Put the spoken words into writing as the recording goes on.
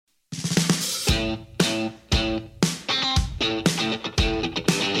Hello,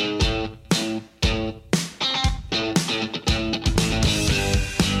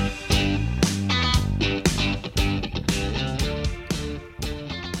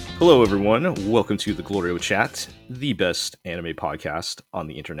 everyone. Welcome to the GLORIO Chat, the best anime podcast on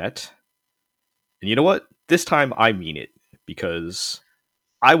the internet. And you know what? This time I mean it, because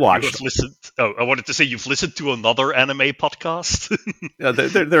I watched... I wanted to say you've listened to another anime podcast?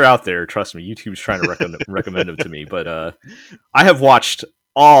 they're out there, trust me. YouTube's trying to recommend them to me, but I have watched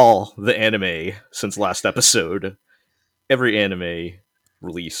all the anime since last episode. Every anime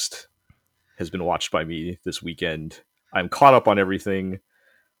released has been watched by me this weekend. I'm caught up on everything.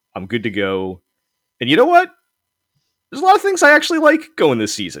 I'm good to go. And you know what? There's a lot of things I actually like going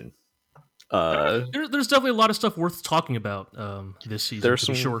this season. There's definitely a lot of stuff worth talking about this season. There's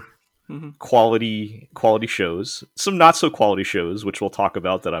some sure. quality shows, some not so quality shows, which we'll talk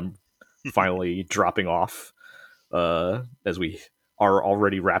about that I'm finally dropping off as we are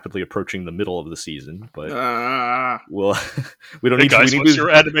already rapidly approaching the middle of the season. But well, we don't need guys, to. What's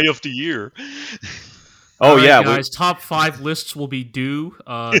your anime of the year? Oh right, yeah, guys! Top 5 lists will be due.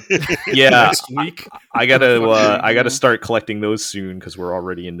 next week. I gotta start collecting those soon because we're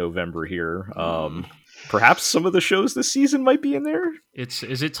already in November here. Perhaps some of the shows this season might be in there.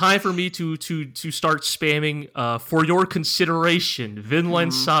 Is it time for me to start spamming for your consideration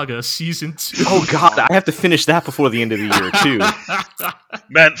Vinland Saga Season 2? Oh god, I have to finish that before the end of the year too.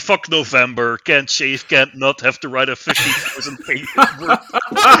 Man, fuck November. Can't shave, can't not, have to write a 50,000 page work.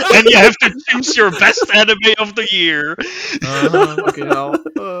 And you have to choose your best anime of the year. Fucking hell.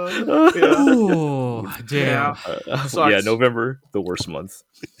 Oh, damn. Yeah, November, the worst month.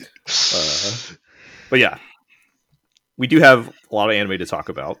 But yeah, we do have a lot of anime to talk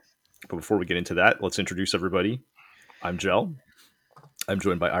about. But before we get into that, let's introduce everybody. I'm Jel. I'm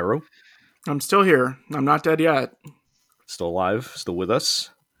joined by Iro. I'm still here. I'm not dead yet. Still alive, still with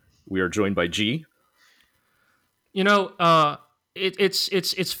us. We are joined by G. You know,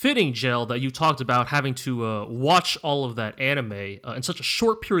 it's fitting, Jel, that you talked about having to watch all of that anime in such a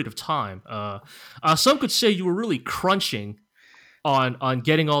short period of time. Some could say you were really crunching on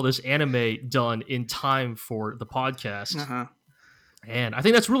getting all this anime done in time for the podcast. And I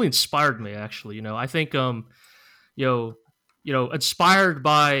think that's really inspired me, actually. You know, I think inspired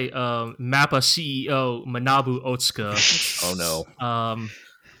by Mappa CEO Manabu Otsuka. Oh no.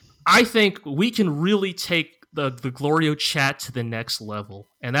 I think we can really take the GLORIO Chat to the next level.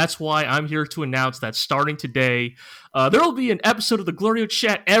 And that's why I'm here to announce that starting today, there will be an episode of the GLORIO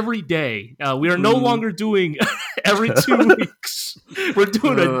Chat every day. We are no longer doing every 2 weeks. We're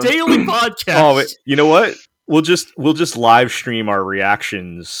doing a daily podcast. Oh, wait, you know what? We'll just live stream our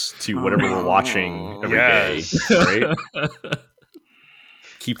reactions to whatever we're watching every day. Right?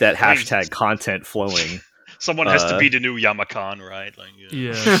 Keep that hashtag content flowing. Someone has to be the new Yamakan, right? Like,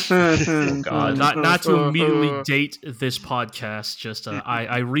 yeah. Oh, God. Not to immediately date this podcast. Just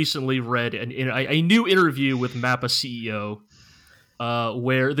I recently read a new interview with Mappa CEO,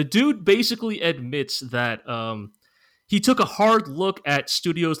 where the dude basically admits that he took a hard look at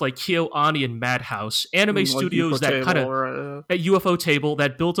studios like KyoAni and Madhouse, anime studios that kind of at UFO Table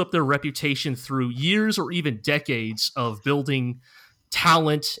that built up their reputation through years or even decades of building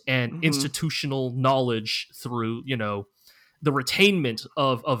talent and institutional knowledge through, the retainment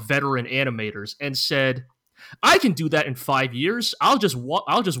of veteran animators, and said, I can do that in 5 years. I'll just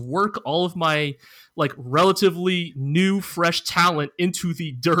work all of my relatively new, fresh talent into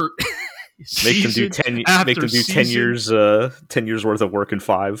the dirt. Make them do 10 years worth of work in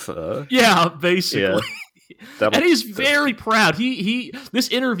 5. Yeah, basically. Yeah. And he's very proud. He this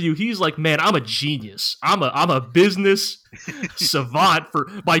interview, he's like, man, I'm a genius. I'm a business savant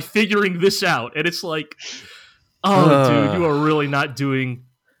by figuring this out. And it's like, dude, you are really not doing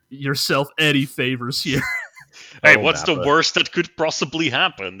yourself any favors here. Hey, what's the worst that could possibly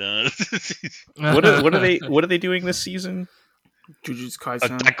happen? What are they doing this season? Jujutsu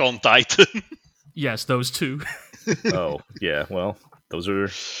Kaisen. Attack on Titan. Yes, those two. Oh, yeah, well, those are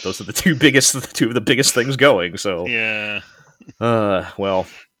the two of the biggest things going, so yeah. Well,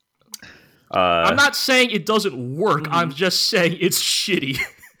 I'm not saying it doesn't work. I'm just saying it's shitty.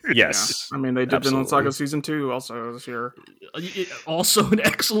 Yes. Yeah. I mean, they did Vinland Saga Season 2 also this year. Also an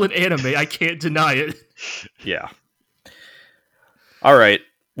excellent anime. I can't deny it. Yeah. All right.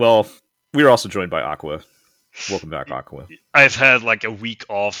 Well, we're also joined by Aqua. Welcome back, Aqua. I've had a week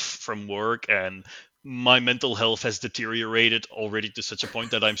off from work, and my mental health has deteriorated already to such a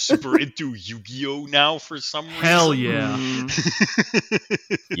point that I'm super into Yu-Gi-Oh! Now for some reason. Hell yeah.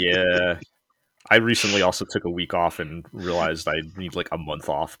 Yeah. I recently also took a week off and realized I need like a month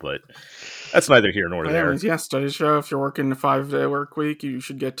off, but that's neither here nor there. Yeah, studies show if you're working a 5-day work week, you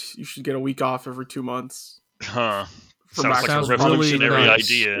should get a week off every 2 months. Huh. For Sounds like a Sounds revolutionary really nice.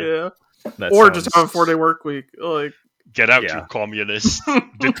 idea. Yeah. That Or just have a sounds- 4-day work week. Like, Get out, Yeah. you communists.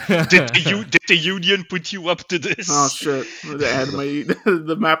 Did the union put you up to this? oh shit, the anime,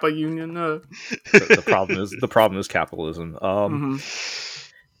 the Mappa Union. the problem is capitalism. Mhm.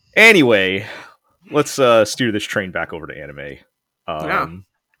 Anyway, let's steer this train back over to anime. Yeah.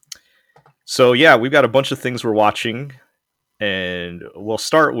 So yeah, we've got a bunch of things we're watching, and we'll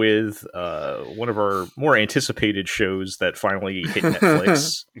start with one of our more anticipated shows that finally hit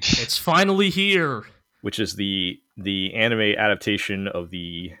Netflix, It's finally here. which is the anime adaptation of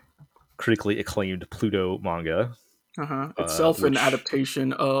the critically acclaimed Pluto manga. Itself an which-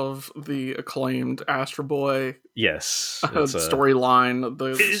 adaptation of the acclaimed Astro Boy Yes, it's a storyline,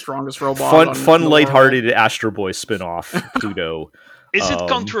 the strongest robot. fun, lighthearted Astro Boy spin-off, Pluto. Is it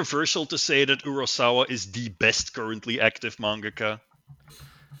controversial to say that Urasawa is the best currently active mangaka?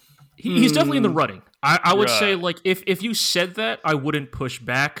 He's definitely in the running. I would Right. say, like, if you said that, I wouldn't push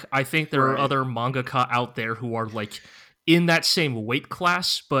back. I think there are Right. other mangaka out there who are, like, in that same weight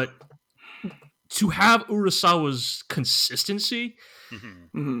class, but to have Urasawa's consistency,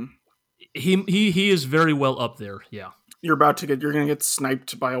 Mhm. he is very well up there, yeah. You're gonna get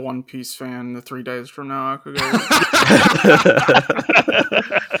sniped by a One Piece fan 3 days from now.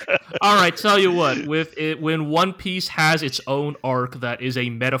 All right, tell you what, when One Piece has its own arc that is a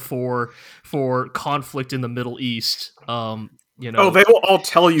metaphor for conflict in the Middle East, you know. Oh, they will all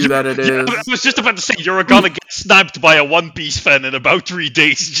tell you that it Yeah, is. I was just about to say you're gonna get sniped by a One Piece fan in about 3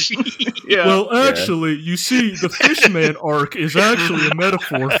 days. Yeah. Well, actually, you see, the Fishman arc is actually a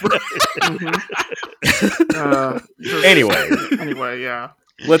metaphor for. Anyway, yeah.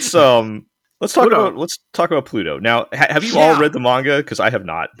 Let's talk Pluto. about Pluto. Now, have you Yeah. all read the manga? Because I have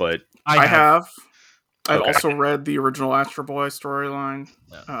not, but I have. I've Okay. also read the original Astro Boy storyline.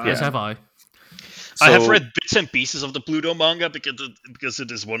 Yes, have I. I have So- read bits and pieces of the Pluto manga because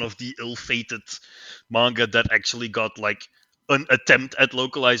it is one of the ill-fated manga that actually got like an attempt at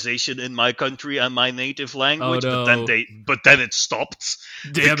localization in my country and my native language, Oh, but no. then it stopped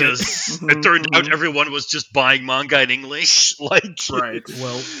Damn because it. it turned out everyone was just buying manga in English. Like, Right.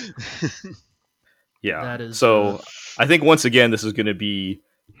 Well, yeah. That is, so I think once again, this is going to be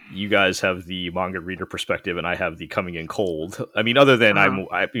you guys have the manga reader perspective, and I have the coming in cold. I mean, other than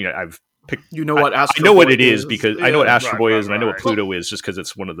I've picked. You know what Astro I know Boy what it is because I know what Astro Right, Boy right, is, and I know what right. Pluto is, just because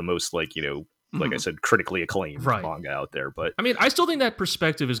it's one of the most like I said, critically acclaimed Right. manga out there. But I mean, I still think that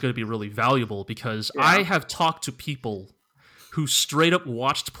perspective is going to be really valuable because I have talked to people who straight up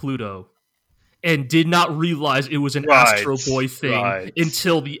watched Pluto and did not realize it was an Right, Astro Boy thing right.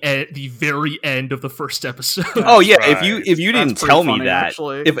 until the very end of the first episode. oh yeah, right. if you didn't That's tell pretty me funny, that,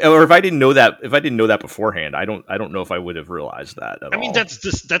 actually. if I didn't know that beforehand, I don't know if I would have realized that at I mean, all.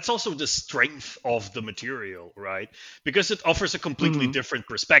 that's also the strength of the material, right? Because it offers a completely different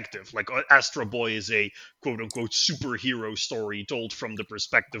perspective. Like Astro Boy is a quote-unquote superhero story told from the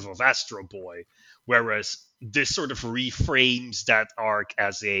perspective of Astro Boy, whereas this sort of reframes that arc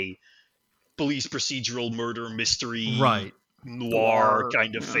as a police procedural murder mystery, Right. noir Noir,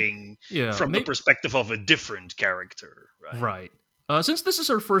 kind of yeah. thing, Yeah. from the perspective of a different character, right? Right. Since this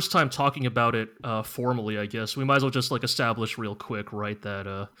is our first time talking about it formally, I guess we might as well just like establish real quick, right?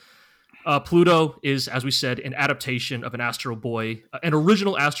 That Pluto is, as we said, an adaptation of an Astro Boy, an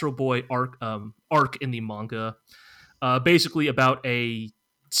original Astro Boy arc in the manga, basically about a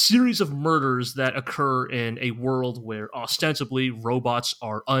series of murders that occur in a world where ostensibly robots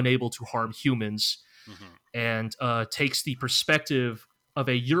are unable to harm humans, and takes the perspective of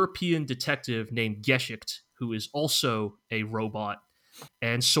a European detective named Geschicht, who is also a robot,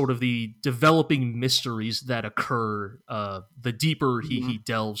 and sort of the developing mysteries that occur the deeper he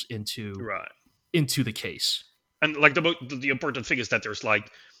delves into the case. And like the important thing is that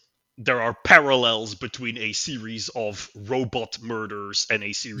there are parallels between a series of robot murders and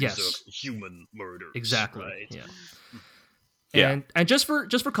a series of human murders. Exactly. Right? Yeah. Yeah. And just for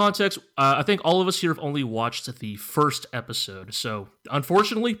context, I think all of us here have only watched the first episode. So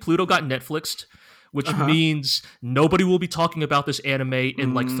unfortunately, Pluto got Netflixed, which means nobody will be talking about this anime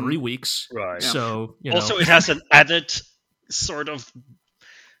in like 3 weeks. Right. So Also, it has an added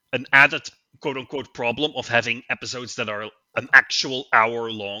quote unquote problem of having episodes that are an actual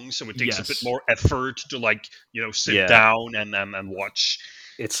hour long. So it takes a bit more effort to sit down and watch.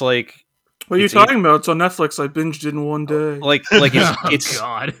 It's like What are you talking about? It's on Netflix. I binged it in one day. like oh, it's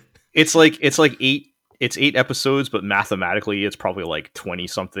God. it's like it's 8 episodes, but mathematically it's probably like 20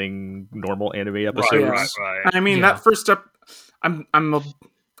 something normal anime episodes. Right. I mean, that first step, I The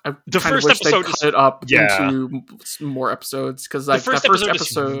kind of first wish they episode cut is- it up yeah. into more episodes, because like The first that first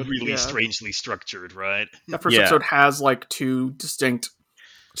episode episode, is really strangely structured, right? that first Yeah. episode has like 2 distinct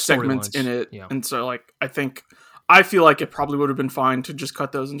segments Storylines, in it, yeah. and so like I feel like it probably would have been fine to just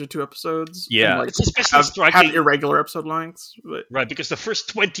cut those into 2 episodes. Yeah. and, like, It's especially have striking, irregular episode lengths. But right? Because the first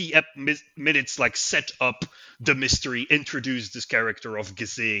 20 minutes like set up the mystery, introduce this character of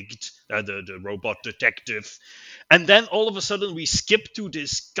Gesicht, the robot detective, and then all of a sudden we skip to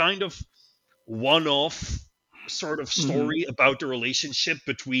this kind of one-off sort of story about the relationship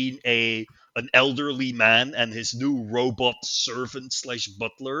between an elderly man and his new robot servant /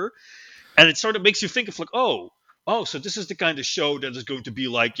 butler, and it sort of makes you think of like, oh, so this is the kind of show that is going to be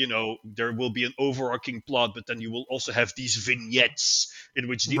like, there will be an overarching plot, but then you will also have these vignettes in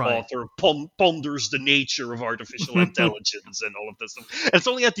which the Right. author ponders the nature of artificial intelligence and all of that stuff. And it's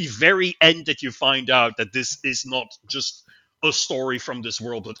only at the very end that you find out that this is not just a story from this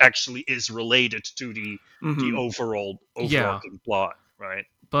world, but actually is related to the overarching plot, right?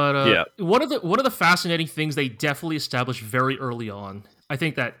 But one of the fascinating things they definitely established very early on, I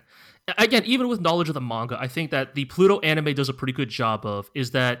think that, again, even with knowledge of the manga, I think that the Pluto anime does a pretty good job of,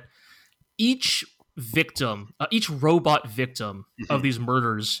 is that each victim, each robot victim of these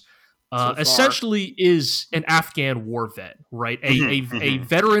murders, essentially is an Afghan war vet, right? A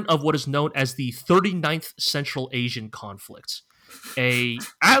veteran of what is known as the 39th Central Asian conflict.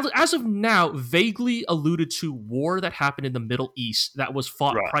 As of now, vaguely alluded to war that happened in the Middle East that was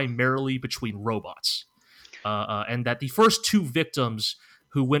fought primarily between robots. And that the first 2 victims,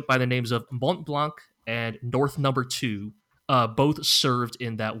 who went by the names of Mont Blanc and North Number 2, both served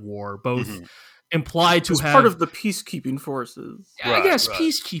in that war, both implied to have part of the peacekeeping forces. Yes,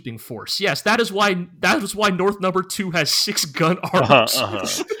 peacekeeping force. Yes, that is why North Number 2 has 6 gun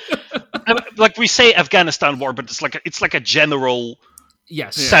arms. Like we say Afghanistan war, but it's like a general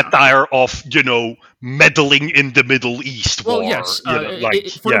satire of meddling in the Middle East war. Well, yes.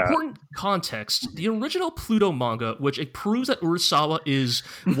 For important context, the original Pluto manga, which it proves that Urasawa is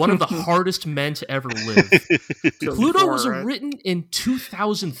one of the hardest men to ever live. Pluto was written in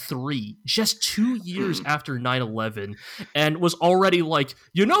 2003, just 2 years after 9/11, and was already like,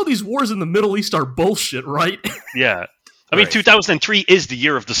 these wars in the Middle East are bullshit, right? Yeah. I mean, 2003 is the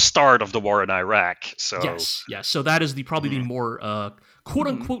year of the start of the war in Iraq. So yes. So that is probably the more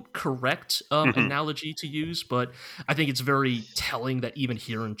quote-unquote correct analogy to use, but I think it's very telling that even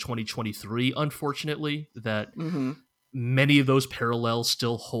here in 2023, unfortunately, that many of those parallels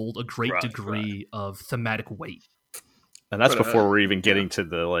still hold a great degree of thematic weight. And that's before we're even getting to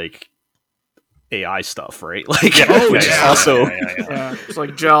the, AI stuff, right? Also... Yeah, it's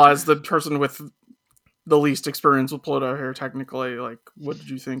like Gel, as the person with the least experience with Pluto here, technically, what did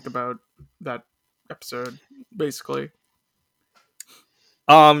you think about that episode, basically?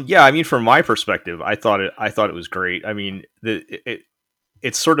 I mean, from my perspective, I thought it was great. I mean,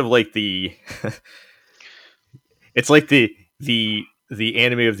 it's sort of like it's like the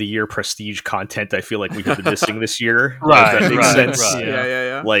anime of the year prestige content. I feel like we have been missing this year. Right, if that makes sense. Right.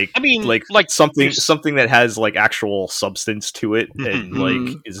 Yeah. I mean, something that has actual substance to it,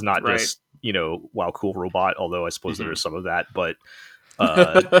 and is not just wow, cool robot. Although I suppose there is some of that, but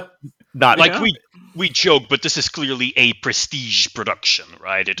not we joke, but this is clearly a prestige production,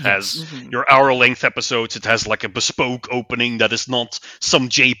 right? It has your hour-length episodes. It has a bespoke opening that is not some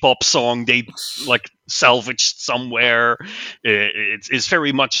J-pop song they salvaged somewhere. It's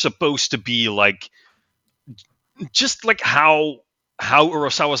very much supposed to be just how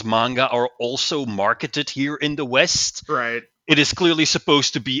Urasawa's manga are also marketed here in the West. Right. It is clearly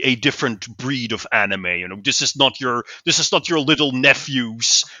supposed to be a different breed of anime. This is not your little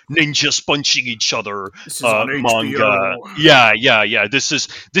nephews ninjas punching each other manga. Yeah. This is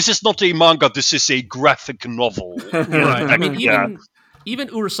not a manga. This is a graphic novel. Right. I mean, even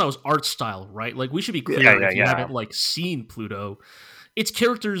Urasawa's art style, right? We should be clear if you haven't seen Pluto, its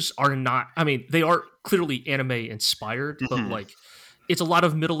characters are not. I mean, they are clearly anime inspired, but it's a lot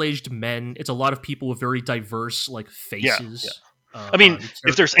of middle-aged men. It's a lot of people with very diverse faces. Yeah. I mean,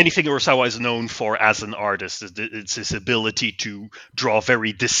 if there's anything Urasawa is known for as an artist, it's his ability to draw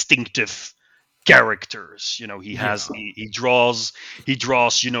very distinctive characters. He draws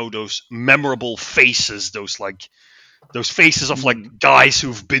those memorable faces, those faces of guys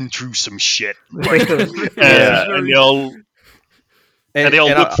who've been through some shit. And they all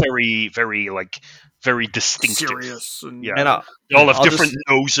look very, very very distinctive. Serious. Yeah. And They all have I'll different just-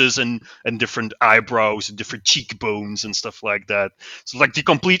 noses and different eyebrows and different cheekbones and stuff like that. So like the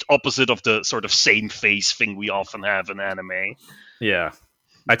complete opposite of the sort of same face thing we often have in anime. Yeah,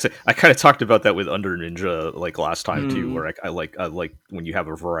 I'd say I kind of talked about that with Under Ninja like last time too, Mm. where I like when you have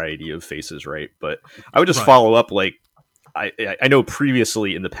a variety of faces, right? But I would just Right. follow up like I know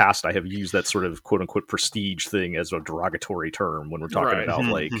previously in the past I have used that sort of quote unquote prestige thing as a derogatory term when we're talking Right. about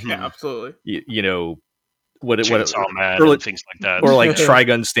Mhm, like mhm. Yeah, absolutely. you know what Chainsaw Man or like- and things like that. or like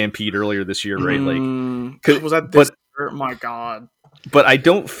Trigun Stampede earlier this year, right? Like, Mm, was that this? My God. but I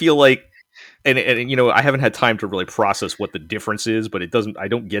don't feel like, and I haven't had time to really process what the difference is, but I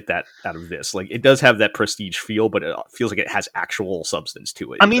don't get that out of this. Like, it does have that prestige feel, but it feels like it has actual substance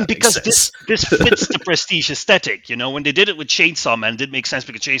to it. I if mean, that makes because sense. this fits the prestige aesthetic, when they did it with Chainsaw Man, it did make sense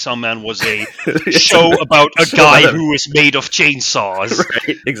because Chainsaw Man was a show about a guy who is made of chainsaws.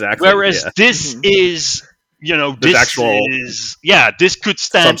 Right, exactly. Whereas this is, this could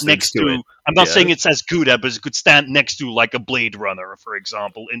stand Substance next to to. it. I'm not Yeah. saying it's as good, but it could stand next to like a Blade Runner, for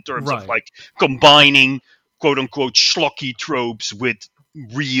example, in terms of Right. like combining quote unquote schlocky tropes with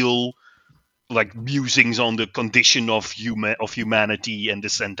real like musings on the condition of humanity and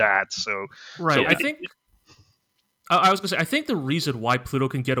this and that. So Right. So I think I was gonna say I think the reason why Pluto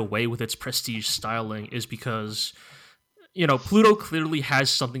can get away with its prestige styling is because Pluto clearly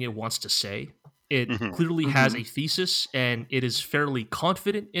has something it wants to say. It Mhm. clearly has a thesis, and it is fairly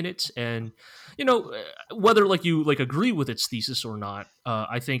confident in it. And whether like you like agree with its thesis or not,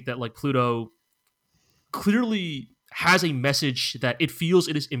 I think that like Pluto clearly has a message that it feels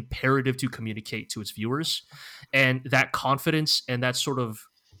it is imperative to communicate to its viewers, and that confidence and that sort of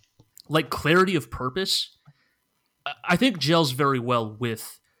like clarity of purpose, I think gels very well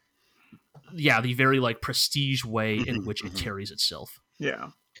with the very like prestige way in which it carries itself. Yeah.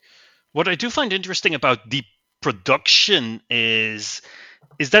 What I do find interesting about the production is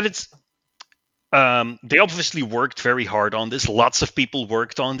that it's they obviously worked very hard on this. Lots of people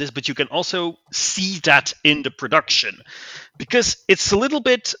worked on this, but you can also see that in the production because it's a little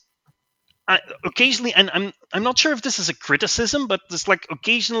bit occasionally, and I'm not sure if this is a criticism, but it's like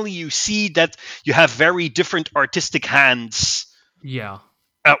occasionally you see that you have very different artistic hands Yeah.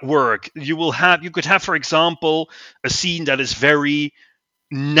 at work. You could have, for example, a scene that is very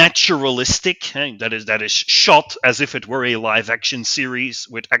naturalistic, that is shot as if it were a live action series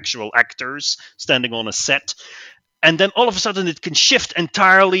with actual actors standing on a set, and then all of a sudden it can shift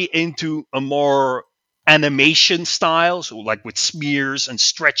entirely into a more animation style, so like with smears and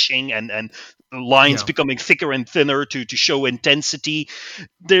stretching and lines becoming thicker and thinner to show intensity.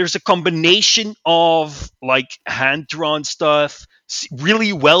 There's a combination of like hand drawn stuff,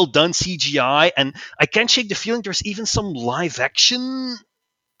 really well done CGI, and I can't shake the feeling there's even some live action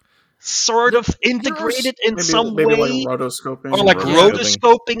sort of integrated in some maybe way, like rotoscoping, or like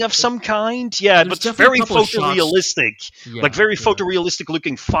rotoscoping. rotoscoping of some kind. Yeah, There's but it's definitely very a couple of shots. photorealistic, like very photorealistic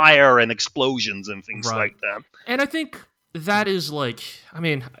looking fire and explosions and things like that. And I think that is like, I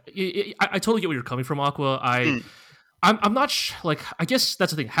mean, I totally get where you're coming from, Aqua. I'm not like, I guess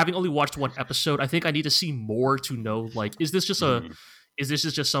that's the thing. Having only watched one episode, I think I need to see more to know. Like, is this just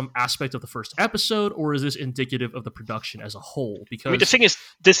some aspect of the first episode, or is this indicative of the production as a whole? Because I mean, the thing is,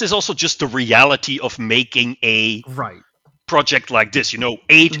 this is also just the reality of making a project like this.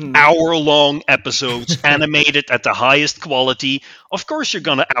 8-hour-long episodes animated at the highest quality. Of course, you're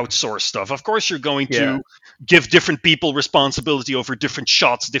going to outsource stuff. Of course, you're going to give different people responsibility over different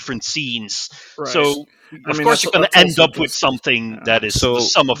shots, different scenes. Right. So, of course, you're going to end up with something that is the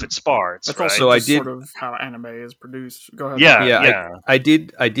sum of its parts. That's right? also sort of how anime is produced. Go ahead. Yeah. I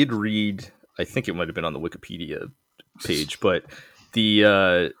did read. I think it might have been on the Wikipedia page, but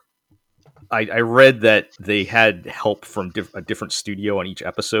I read that they had help from a different studio on each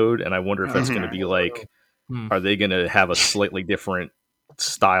episode, and I wonder if that's going to be like, are they going to have a slightly different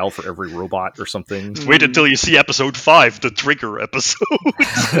style for every robot or something? Wait until you see episode 5, the Trigger episode.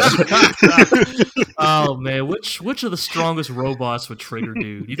 Oh man, which of the strongest robots would Trigger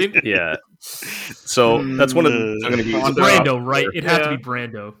do? You think? Yeah. So that's one of the. I'm going to be Brando, right? It had to be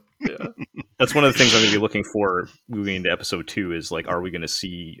Brando. Yeah. That's one of the things I'm going to be looking for moving into episode 2 is like, are we going to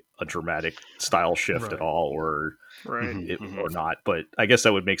see a dramatic style shift at all, or or not? But I guess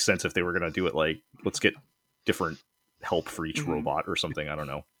that would make sense if they were going to do it like, let's get different help for each robot or something. I don't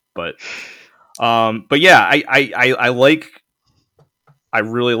know, but yeah, I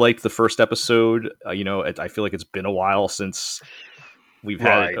really liked the first episode. I feel like it's been a while since we've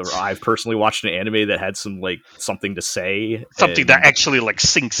had, or I've personally watched an anime that had some like something to say, something that actually like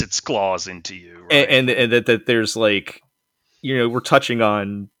sinks its claws into you, right? and that there's like, we're touching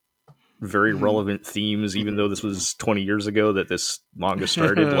on very relevant themes, even though this was 20 years ago that this manga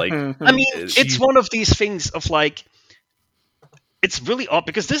started. Like, I mean, it's one of these things of like, it's really odd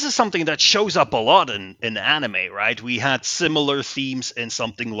because this is something that shows up a lot in anime, right? We had similar themes in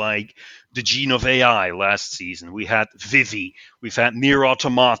something like The Gene of AI last season. We had Vivi. We've had Nier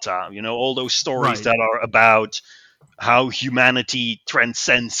Automata. All those stories that are about how humanity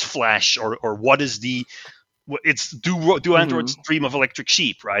transcends flesh, or what is the... It's do androids dream of electric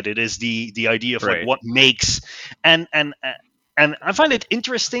sheep, right? It is the idea of like what makes... And I find it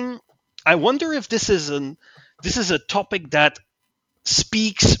interesting. I wonder if this is a topic that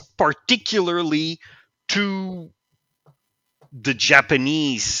speaks particularly to the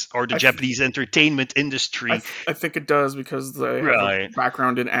Japanese or the Japanese entertainment industry. I think it does because they have a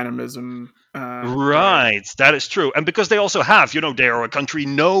background in animism. That is true. And because they also have, they are a country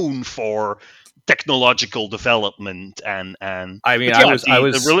known for technological development and I mean, I was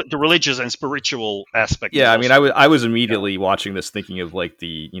the religious and spiritual aspect. Yeah, I mean, I was immediately watching this thinking of like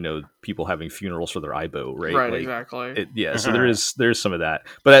the people having funerals for their Aibo, right? Right, like, exactly. So there's some of that,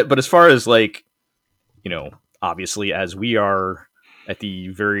 but as far as like obviously as we are at the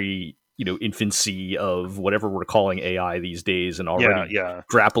very infancy of whatever we're calling AI these days, and already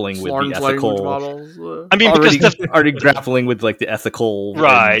grappling with the ethical models. I mean, already grappling with like the ethical,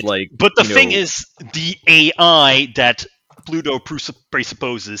 right? And, like, but the thing is, the AI that Pluto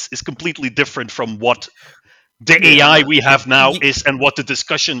presupposes is completely different from what the AI we have now is, and what the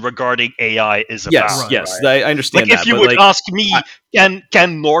discussion regarding AI is about. Yes, right? I understand. Like, that, if you would ask me, can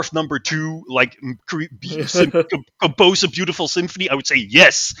North Number 2 like compose a beautiful symphony? I would say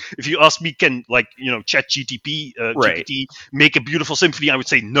yes. If you ask me, can GPT make a beautiful symphony? I would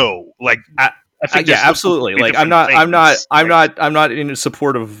say no. Like, I think absolutely. Like, I'm not in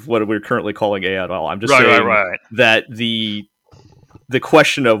support of what we're currently calling AI at all. I'm just saying that the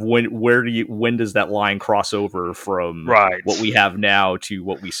question of when does that line cross over from what we have now to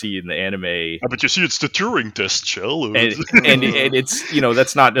what we see in the anime? But you see, it's the Turing test, Shell, and it's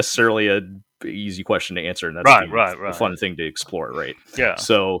that's not necessarily a easy question to answer, and that's a fun thing to explore, right? Yeah.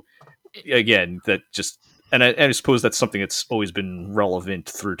 So again, that just and I suppose that's something that's always been relevant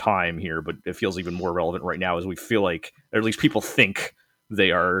through time here, but it feels even more relevant right now as we feel like, or at least people think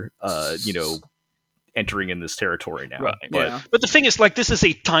they are, entering in this territory now. Right. But the thing is, like, this is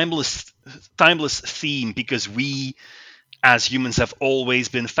a timeless theme because we, as humans, have always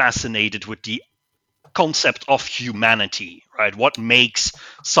been fascinated with the concept of humanity, right? What makes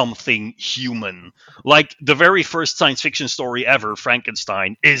something human? Like, the very first science fiction story ever,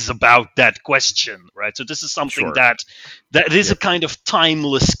 Frankenstein, is about that question, right? So this is something that is a kind of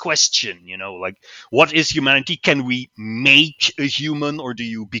timeless question, like, what is humanity? Can we make a human, or do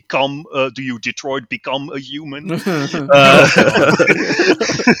you Detroit become a human? Oh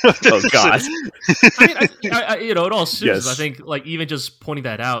God. I mean, in all seriousness, I think, like, even just pointing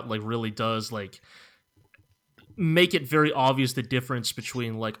that out, like, really does, like, make it very obvious the difference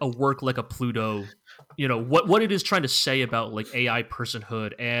between like a work like a Pluto, what it is trying to say about like AI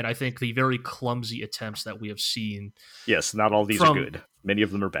personhood, and I think the very clumsy attempts that we have seen. Yes, not all these are good. Many of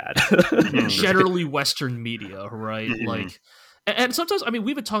them are bad. Generally Western media, right? Mm-hmm. Like, and sometimes, I mean,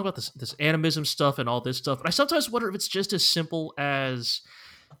 we've been talking about this animism stuff and all this stuff, and I sometimes wonder if it's just as simple as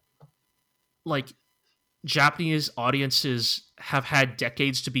like Japanese audiences have had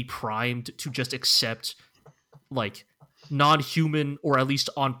decades to be primed to just accept like non-human, or at least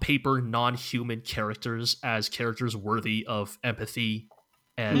on paper non-human characters as characters worthy of empathy,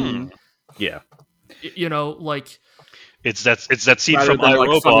 and like it's that scene from I,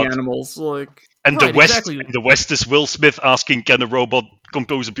 iRobot. Funny animals, like. And the West is Will Smith asking, can a robot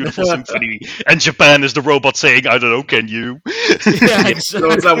compose a beautiful symphony? And Japan is the robot saying, I don't know, can you? Yeah,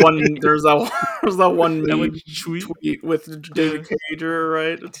 exactly. There's that one tweet with David Cager,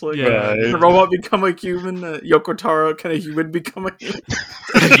 right? It's like, can a robot become a human? Yoko Taro, can a human become a human?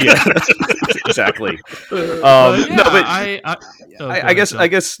 Yeah, exactly. I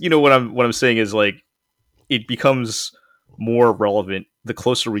guess what I'm saying is, like, it becomes more relevant the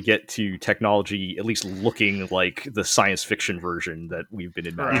closer we get to technology at least looking like the science fiction version that we've been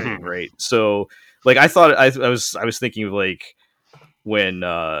imagining, right? So, like, I thought I was thinking of, like, when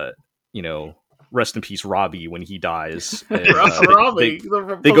rest in peace Robbie, when he dies, and,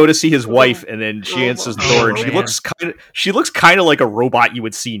 they go to see his wife, and then she answers the door, and she looks kind of like a robot you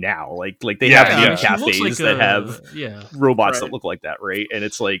would see now, like they have named cafes that have robots that look like that, right? And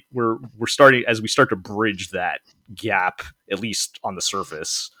it's like we're starting, as we start to bridge that gap, at least on the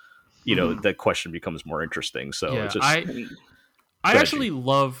surface, the question becomes more interesting. So I actually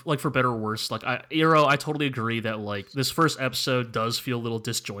love, like, for better or worse, like, Eero, I totally agree that, like, this first episode does feel a little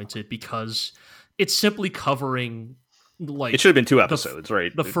disjointed because it's simply covering, like... It should have been 2 episodes,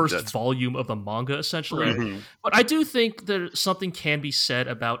 right? The first volume of the manga, essentially. Right. Mm-hmm. But I do think that something can be said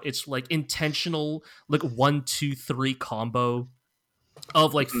about its, like, intentional, like, 1, 2, 3 combo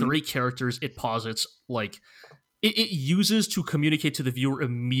of, like, 3 characters it posits, like... It uses to communicate to the viewer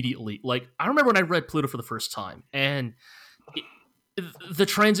immediately. Like, I remember when I read Pluto for the first time, and... The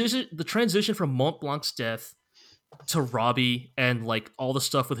transition from Mont Blanc's death to Robbie and like all the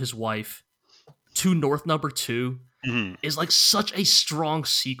stuff with his wife to North Number 2 is like such a strong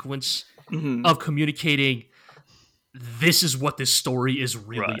sequence of communicating this is what this story is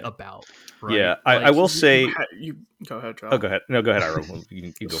really about. Right? Yeah, I will say... You go ahead, Joe. Oh, go ahead. No, go ahead, Ira.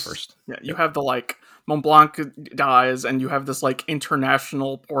 You go first. Yeah, you have the, like, Mont Blanc dies, and you have this, like,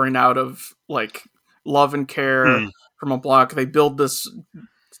 international pouring out of, like, love and care for Mont Blanc. They build this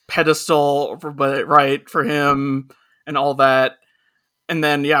pedestal for him and all that. And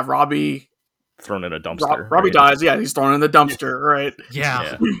then, yeah, Robbie... Thrown in a dumpster. Robbie dies, yeah, he's thrown in the dumpster, right?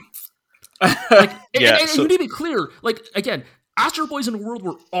 Yeah. And you need to be clear, like, again, Astro Boy's in a world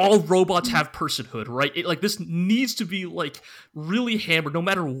where all robots have personhood, right? Like, this needs to be, like, really hammered, no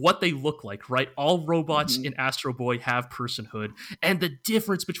matter what they look like, right? All robots in Astro Boy have personhood, and the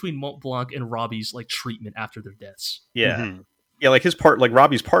difference between Mont Blanc and Robbie's, like, treatment after their deaths. Yeah. Yeah, like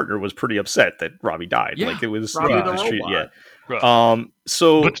Robbie's partner was pretty upset that Robbie died. Yeah. Like, it was... Robbie the treated, robot. Right.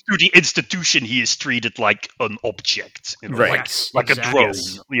 So... But to the institution, he is treated like an object. You know, right. Yes, like exactly. a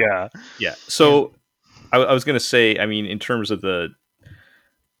drone. Yeah. Yeah. So... I was going to say, I mean, in terms of the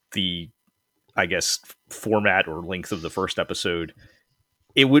I guess format or length of the first episode,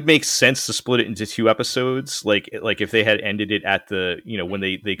 it would make sense to split it into 2 episodes. Like if they had ended it at the, you know, when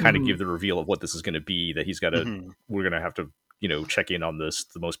they kind of give the reveal of what this is going to be, that he's got to, we're going to have to, you know, check in on the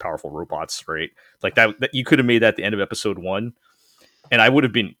most powerful robots, right? Like that you could have made that at the end of episode 1, and that would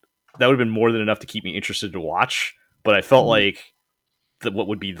have been more than enough to keep me interested to watch. But I felt like what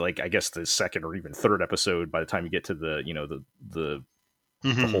would be like, I guess, the second or even third episode, by the time you get to the, you know, the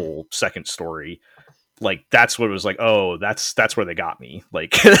whole second story, like that's what it was like. Oh, that's where they got me.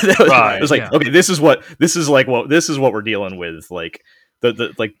 Like it was like, okay, this is what we're dealing with. Like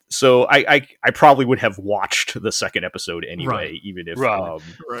the so I probably would have watched the second episode anyway, even if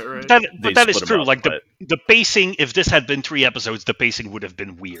that is true. Like the pacing, if this had been 3 episodes, the pacing would have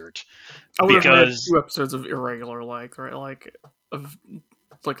been weird. I would have had 2 episodes of irregular, like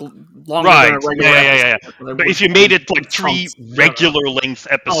longer than a regular episode. But if you made it like 3 regular length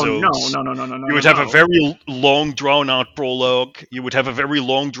episodes, no, you would have a very long drawn out prologue. You would have a very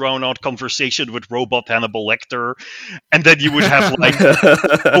long drawn out conversation with Robot Hannibal Lecter, and then you would have like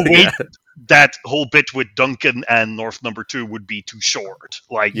that whole bit with Duncan and North Number 2 would be too short.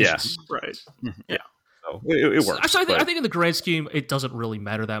 Like yeah. So it works. Actually, I think in the grand scheme, it doesn't really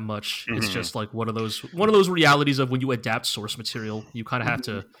matter that much. It's just like one of those realities of when you adapt source material, you kind of have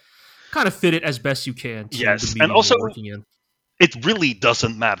to kind of fit it as best you can to the medium and also you're working in. It really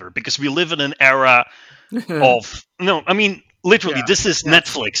doesn't matter because we live in an era of literally, this is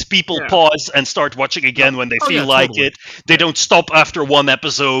Netflix. People pause and start watching again when they feel like it. They don't stop after 1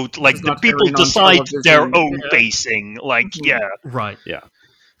 episode. Like the people decide their own pacing. Like right,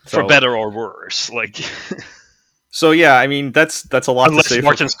 for better or worse. Like so, yeah. I mean, that's a lot. Unless to say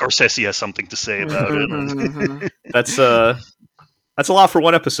Martin Scorsese has something to say about it. That's a lot for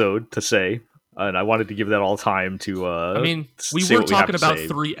 1 episode to say. And I wanted to give that all time to. I mean, we were talking about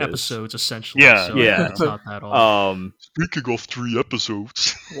 3 episodes essentially. So it's not that all. Speaking of 3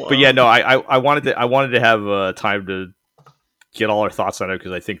 episodes, but yeah, no, I wanted to have time to get all our thoughts on it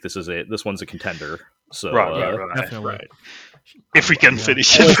because I think this one's a contender. So definitely. Right. If we can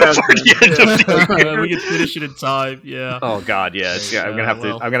finish it before the end of the year, we can finish it in time. Yeah. Oh God, yeah. I'm gonna have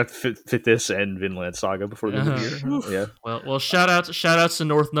to fit this and Vinland Saga before the end of the year. Yeah. Well, shout outs to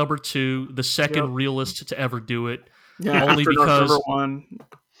North Number 2, the second realist to ever do it. Yeah, only because North Number 1.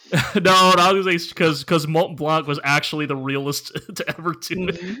 No, I was going to say because Mont Blanc was actually the realist to ever do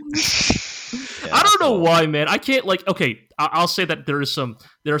it. I don't know why, man. I can't I'll say that there are some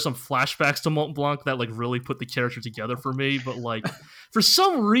flashbacks to Mont Blanc that like really put the character together for me, but like for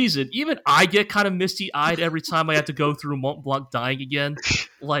some reason, even I get kind of misty-eyed every time I have to go through Mont Blanc dying again.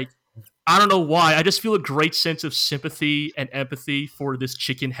 Like I don't know why. I just feel a great sense of sympathy and empathy for this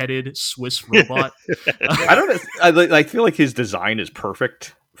chicken-headed Swiss robot. I feel like his design is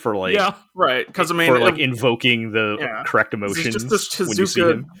perfect for like right, because I mean for like invoking the correct emotions. It's just this when you see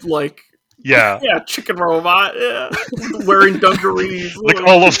him. like Yeah. Yeah, chicken robot. Yeah, wearing dungarees. Like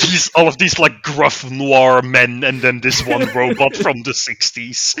all of these like gruff noir men, and then this one robot from the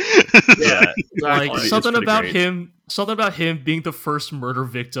 60s. Yeah, Like It's something pretty about great. him. Something about him being the first murder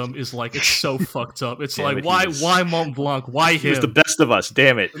victim is like it's so fucked up. It's Damn like it, why Mont Blanc? Why he was him? the best of us.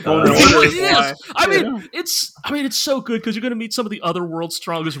 Damn it. Golden It Order really is why. is. I mean, it's so good because you're gonna meet some of the other world's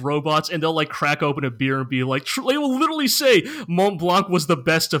strongest robots, and they'll like crack open a beer and be like, they will literally say Mont Blanc was the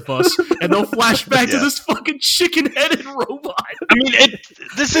best of us, and they'll flash back to Yeah. this fucking chicken-headed robot. I mean,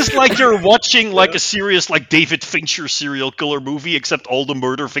 this is like you're watching like a serious like David Fincher serial killer movie, except all the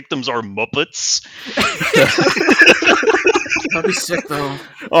murder victims are Muppets. That'd be sick though.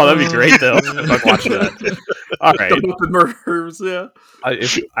 Oh, that'd be great though. I'd watch that. All right. The Muppet murders. Yeah.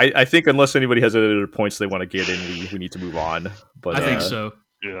 I think unless anybody has any other points they want to get in, we need to move on. But I think so.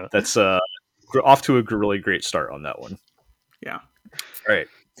 Yeah. That's off to a really great start on that one. Yeah. All right.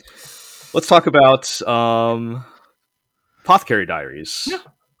 Let's talk about Apothecary Diaries. Yeah.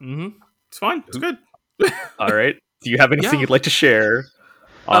 Mm-hmm. It's fine. It's good. All right. Do you have anything Yeah. you'd like to share?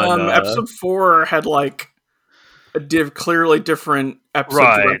 On, Episode 4 had like a clearly different episode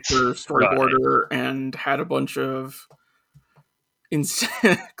Right. director, storyboarder, and had a bunch of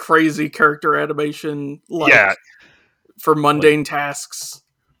crazy character animation, like Yeah. for mundane tasks.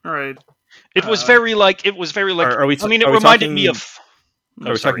 All right. It was very like. It was very like. Are we I mean, it are we reminded me talking- of.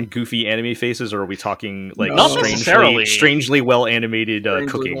 Are we talking goofy anime faces, or are we talking like Not necessarily. strangely well animated Strangely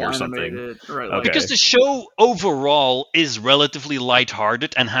cooking or well something? animated. Right, Okay. Because the show overall is relatively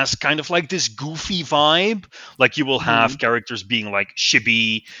lighthearted and has kind of like this goofy vibe. Like you will have characters being like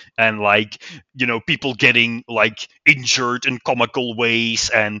chibi and like, you know, people getting like injured in comical ways,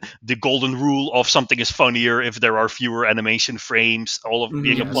 and the golden rule of something is funnier if there are fewer animation frames, all of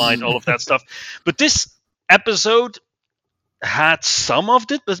being Yes. applied, all of that stuff. But this episode had some of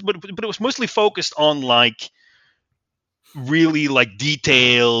it, but it was mostly focused on like really like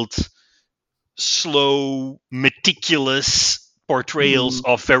detailed, slow, meticulous portrayals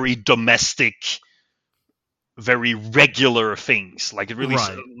of very domestic, very regular things. Like it really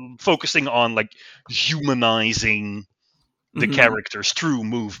Right. focusing on like humanizing the Mhm. characters through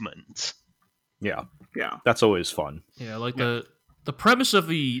movement. Yeah, Yeah. that's always fun. Yeah, like the premise of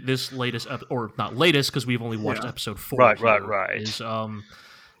this latest or not latest because we've only watched Yeah. episode 4. Right, here, right. Is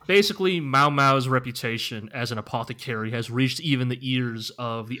basically Mao Mao's reputation as an apothecary has reached even the ears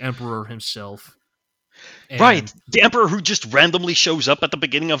of the emperor himself. And- Right, the emperor who just randomly shows up at the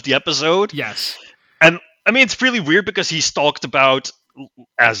beginning of the episode. Yes. And I mean, it's really weird because he's talked about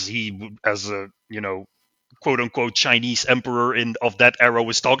as a, you know, quote unquote Chinese emperor of that era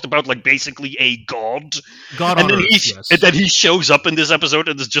was talked about like basically a god. God And on then Earth, yes. and then he shows up in this episode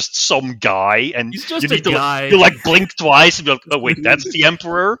and is just some guy, and He's just you a need to guy. you like blink twice and be like, oh wait, that's the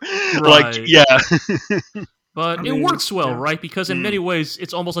emperor. Like, Right. yeah. But I it mean, works well, yeah. right? Because in many ways,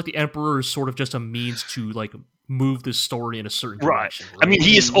 it's almost like the emperor is sort of just a means to like move the story in a certain Right. direction. I mean,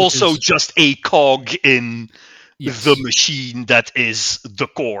 he is Which also just a cog in yes. the machine that is the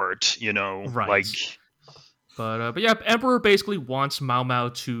court, you know. Right. Like, But yeah, Emperor basically wants Mao Mao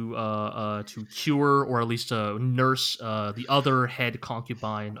to cure or at least nurse the other head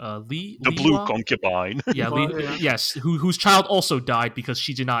concubine, Li. the Li blue Hua? concubine. Yeah, Well, Li, yeah. yes, whose child also died because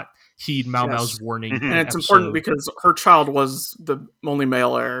she did not heed Mao Yes. Mao's warning. Mhm. in And it's episode- important because her child was the only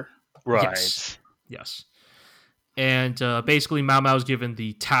male heir. Right. Yes. And basically, Mao Mao's given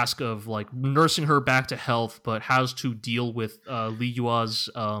the task of like nursing her back to health, but has to deal with Li Yua's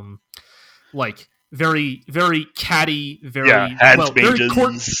like very, very catty, very very court,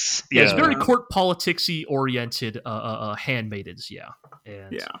 handmaidens. yes, Yeah. very court politicsy oriented handmaidens. Yeah,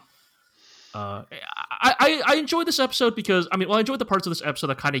 and Yeah. I enjoyed this episode because I enjoyed the parts of this episode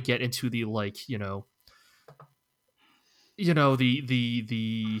that kind of get into the like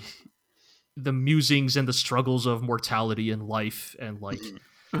the musings and the struggles of mortality and life and like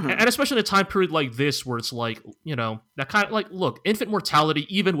and especially in a time period like this where it's like that kind of like look, infant mortality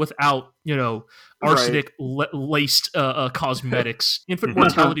even without arsenic laced cosmetics, infant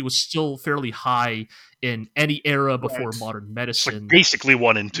mortality was still fairly high in any era before modern It's medicine. like basically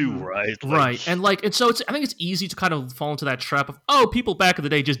 1 and 2, right? Like, Right, and so I think it's easy to kind of fall into that trap of people back in the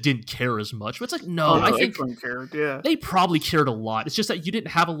day just didn't care as much. But it's like no, I think they probably cared a lot. It's just that you didn't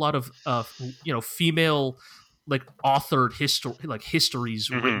have a lot of female like authored histories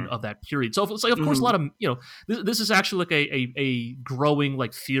written of that period. So it's like, of course, a lot of this is actually like a growing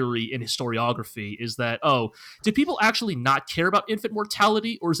like theory in historiography is that did people actually not care about infant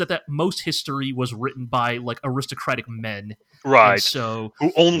mortality, or is that most history was written by like aristocratic men Right. And so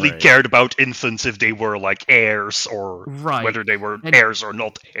who only cared about infants if they were like heirs, or whether they were heirs or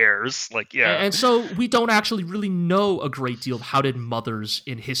not heirs. Like, yeah. And so we don't actually really know a great deal of how did mothers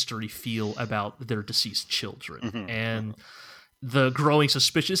in history feel about their deceased children. And the growing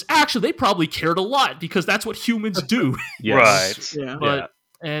suspicion is actually they probably cared a lot, because that's what humans do. Right. Yeah. But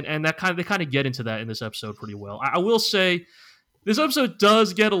and that they kind of get into that in this episode pretty well. I will say this episode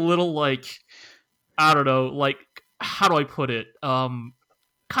does get a little like, I don't know, like, how do I put it?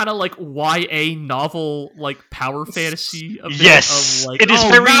 Kind of like YA novel, like power fantasy. A bit Yes, of like, it is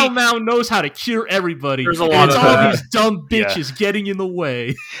very. Mao Mao knows how to cure everybody. There's a lot it's of all that. these dumb bitches getting in the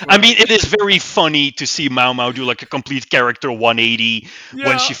way. I mean, it is very funny to see Mao Mao do like a complete character 180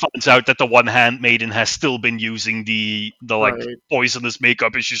 when she finds out that the one handmaiden has still been using the like poisonous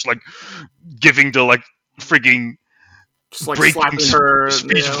makeup, and she's like giving the like frigging. Just like slapping her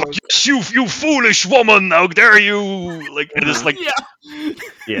speech like, you foolish woman, how dare you, like, and it's like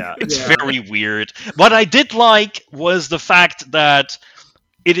it's very weird. What I did like was the fact that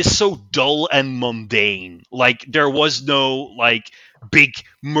it is so dull and mundane. Like, there was no like big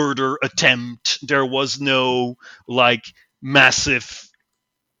murder attempt, there was no like massive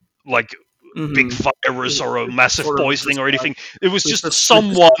like big virus or a massive poisoning or anything. It was just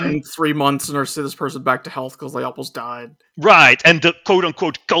someone in 3 months and nurse this person back to health because they almost died. Right, and the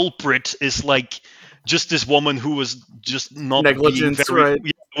quote-unquote culprit is like just this woman who was just not negligent,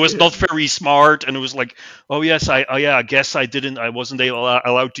 not very smart, and it was like, oh yes, I guess I wasn't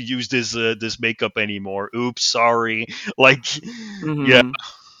allowed to use this makeup anymore. Oops, sorry. Like, yeah.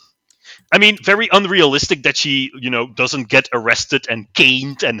 I mean, very unrealistic that she, doesn't get arrested and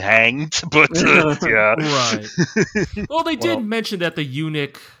caned and hanged, but yeah. Right. Well, they did mention that the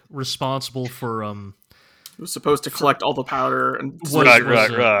eunuch responsible for was supposed to collect all the powder and was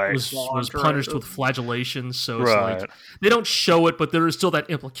punished with flagellations. So it's like they don't show it, but there is still that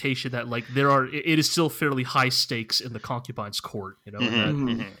implication that like it is still fairly high stakes in the concubine's court.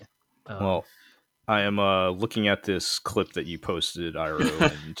 Well, I am looking at this clip that you posted, Iro,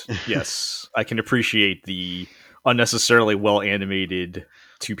 and yes, I can appreciate the unnecessarily well animated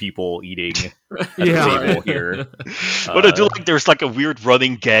two people eating at the table here. But I do like there's like a weird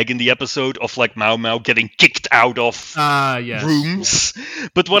running gag in the episode of like Mao Mao getting kicked out of rooms. Yeah.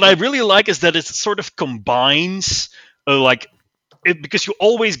 But what I really like is that it sort of combines because you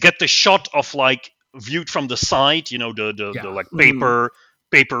always get the shot of like viewed from the side, the like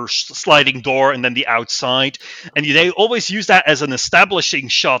paper sliding door, and then the outside, and they always use that as an establishing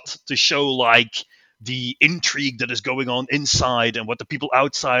shot to show like the intrigue that is going on inside and what the people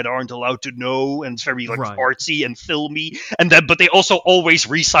outside aren't allowed to know, and it's very like artsy and filmy, but they also always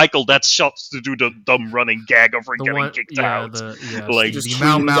recycle that shot to do the dumb running gag of her getting kicked out. Like the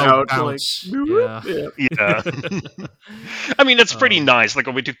Mao Mao bounce. I mean, it's pretty nice, like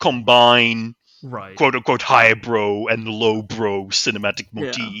a way to combine quote unquote highbrow and lowbrow cinematic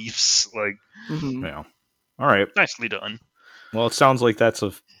motifs. Like, yeah. All right. Nicely done. Well, it sounds like that's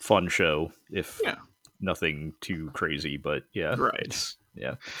a fun show, if nothing too crazy, but yeah. Right.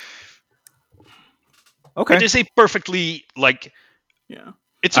 Yeah. Okay. It is a perfectly like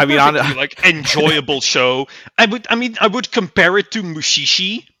it's a perfectly like enjoyable show. I would compare it to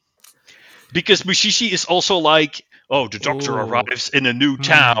Mushishi, because Mushishi is also like, the doctor arrives in a new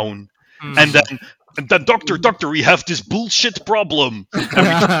town. And then, doctor, we have this bullshit problem.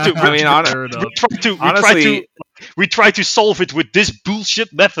 We try to solve it with this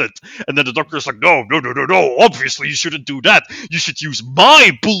bullshit method. And then the doctor's like, no. Obviously, you shouldn't do that. You should use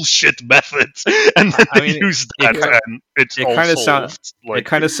my bullshit method. And then they use that, and it's all solved. It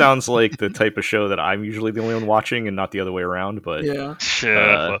kind of sounds like the type of show that I'm usually the only one watching, and not the other way around. But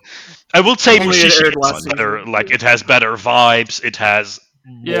I will say Mushishi is better. Like, it has better vibes. It has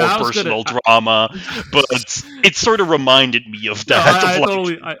more personal drama, but it sort of reminded me of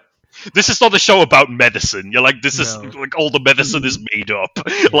that. This is not a show about medicine. You're like, this is like all the medicine is made up.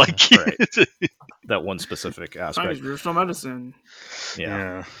 Like that one specific aspect. There's no medicine.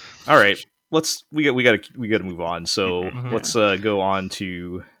 Yeah. All right. We got to move on. So let's go on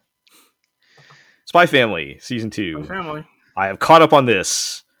to Spy Family season 2. Spy Family. I have caught up on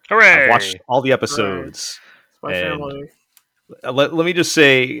this. Hooray! I've watched all the episodes. Spy Family. Let me just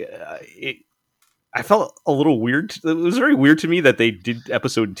say, I felt a little weird. It was very weird to me that they did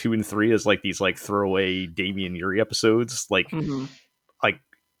episode 2 and 3 as like these like throwaway Damien Yuri episodes. Like,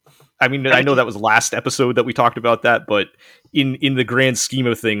 I mean, I know that was last episode that we talked about that, but in the grand scheme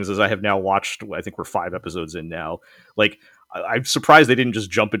of things, as I have now watched, I think we're 5 episodes in now. Like, I'm surprised they didn't just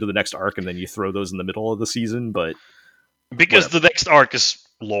jump into the next arc and then you throw those in the middle of the season. But because the next arc is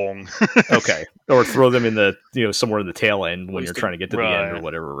long. Okay, or throw them in the somewhere in the tail end when you're trying to get to the end or Right.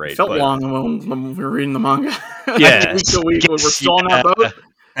 whatever, right? It felt long when we were reading the manga. Yeah. Week to week, we're still on that boat.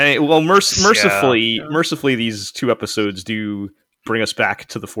 Well, mercifully, these 2 episodes do bring us back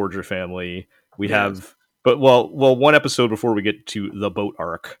to the Forger family. We have, but one episode before we get to the boat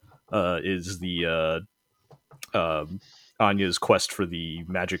arc is the Anya's quest for the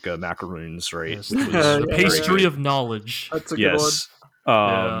magic macaroons, right? Yes, the pastry of knowledge. That's a good one.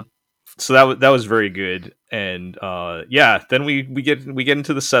 Yeah. So that was very good, and then we get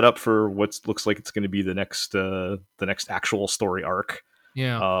into the setup for what looks like it's going to be the next actual story arc.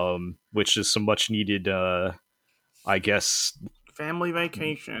 Yeah. Which is some much needed, I guess, family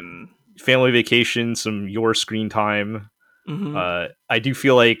vacation, some your screen time. Mm-hmm. I do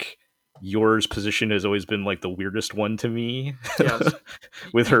feel like yours position has always been like the weirdest one to me. Yes.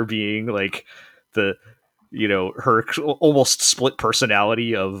 With her being like the her almost split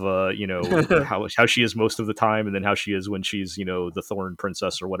personality of how she is most of the time, and then how she is when she's the Thorn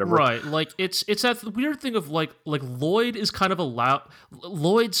Princess or whatever. Right, like it's that weird thing of like Lloyd is kind of allowed.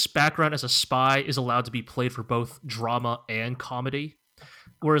 Lloyd's background as a spy is allowed to be played for both drama and comedy,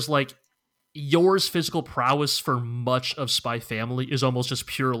 whereas like yours physical prowess for much of Spy Family is almost just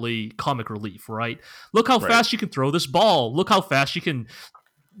purely comic relief. Right? Look how fast you can throw this ball. Look how fast you can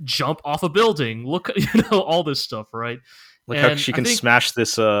jump off a building. Look, all this stuff, right? Like how she can smash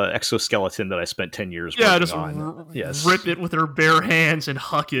this exoskeleton that I spent 10 years working on. Rip it with her bare hands and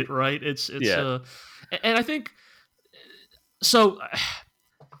huck it, right? It's and I think so.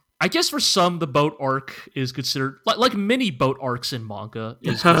 I guess for some, the boat arc is considered like many boat arcs in manga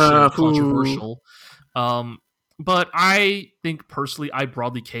is considered controversial. But I think personally, I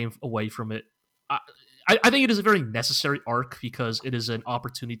broadly came away from it. I think it is a very necessary arc because it is an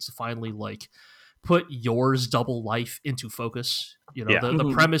opportunity to finally like put yours double life into focus.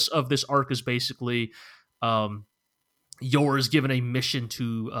 The premise of this arc is basically yours given a mission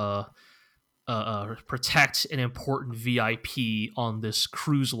to protect an important VIP on this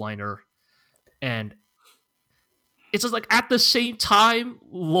cruise liner, and it's just like at the same time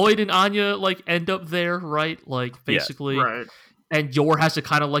Lloyd and Anya like end up there, right? Like basically, right. And Yor has to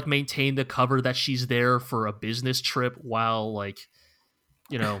kind of like maintain the cover that she's there for a business trip while like,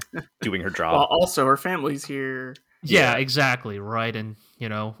 doing her job. Well, also her family's here. Yeah, exactly, right. And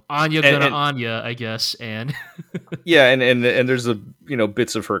Anya Anya, I guess, and and there's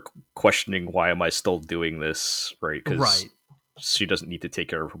bits of her questioning, why am I still doing this, right? Because she doesn't need to take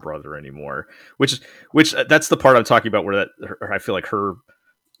care of her brother anymore. Which that's the part I'm talking about where I feel like her.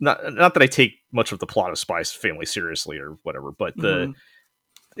 Not that I take much of the plot of Spy Family seriously or whatever, but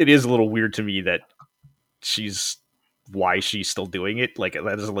it is a little weird to me that why she's still doing it. Like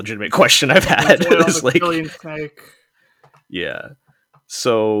that is a legitimate question I've had. It's like, yeah.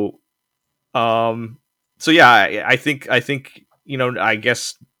 So, I think I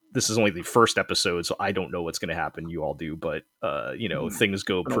guess this is only the first episode, so I don't know what's going to happen. You all do, but things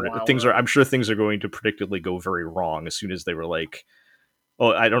go. I'm sure things are going to predictably go very wrong as soon as they were like.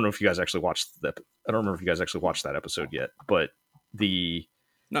 Oh, I don't know if you guys actually watched that. I don't remember if you guys actually watched that episode yet, but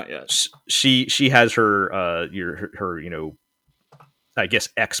not yet. She has her I guess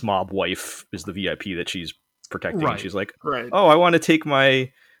ex-mob wife is the VIP that she's protecting. Right. And she's like, right. Oh, I want to take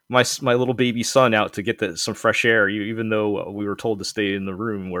my little baby son out to get some fresh air, even though we were told to stay in the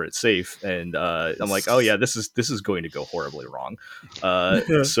room where it's safe. And I'm like, oh yeah, this is going to go horribly wrong.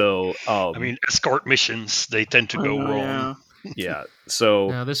 So I mean, escort missions, they tend to go wrong. Yeah. So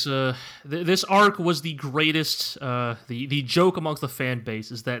now this arc was the greatest. The joke amongst the fan base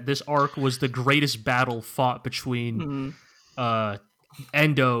is that this arc was the greatest battle fought between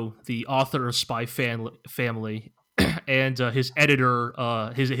Endo, the author of Spy Family, and his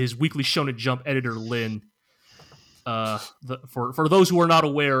editor, his Weekly Shonen Jump editor, Lin. For those who are not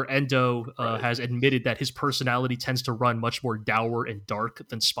aware, Endo has admitted that his personality tends to run much more dour and dark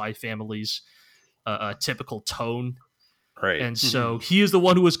than Spy Family's typical tone. Right. And so he is the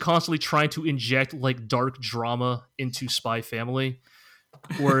one who is constantly trying to inject like dark drama into Spy Family.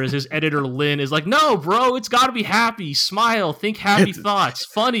 Whereas his editor Lin is like, no, bro, it's got to be happy, smile, think happy thoughts,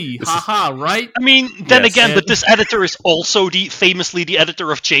 funny, haha, right? I mean, then again, but this editor is also famously the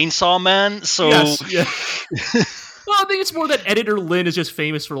editor of Chainsaw Man, so... Yes, yeah. Well, I think it's more that editor Lin is just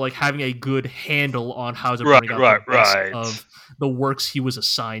famous for like having a good handle on how to bring out the best of the works he was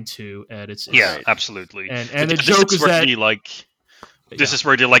assigned to, and it's absolutely. And the joke is that this is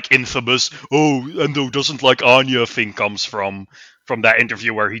where the like infamous Endo doesn't like Anya thing comes from that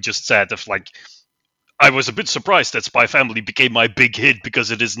interview where he just said if like I was a bit surprised that Spy Family became my big hit, because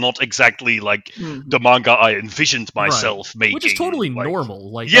it is not exactly like the manga I envisioned myself making, which is totally like,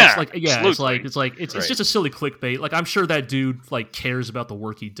 normal. Like, yeah, it's absolutely. it's just a silly clickbait. Like, I'm sure that dude like cares about the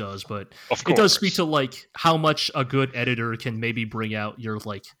work he does, but Of it does course. speak to like how much a good editor can maybe bring out your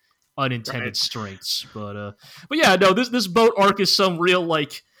like unintended strengths. But yeah, no, this boat arc is some real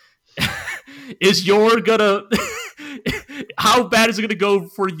like. Is your gonna how bad is it gonna go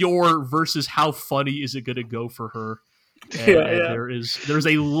for your versus how funny is it gonna go for her? And there's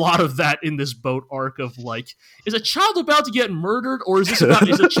a lot of that in this boat arc of like, is a child about to get murdered, or is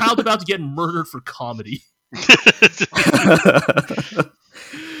a child about to get murdered for comedy?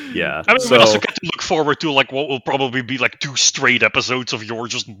 Yeah. I mean, we also get to look forward to like what will probably be like 2 straight episodes of your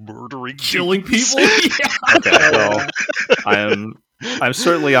just murdering, killing dudes. people. Yeah. Okay, well, I'm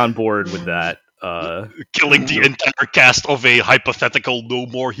certainly on board with that. Killing the entire cast of a hypothetical No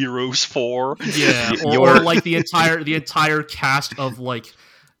More Heroes 4. Yeah, or like the entire cast of like,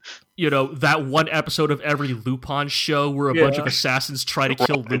 you know, that one episode of every Lupin show where a bunch of assassins try to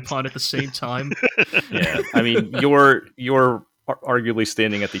kill Lupin at the same time. Yeah, I mean, you're arguably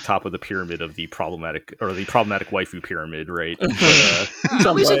standing at the top of the pyramid of the problematic waifu pyramid, right? But,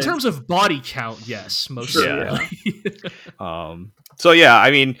 at least in terms of body count, yes, most certainly. So yeah, I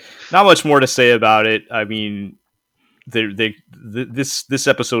mean, not much more to say about it. I mean, this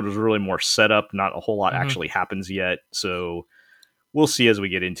episode was really more setup. Not a whole lot actually happens yet, so we'll see as we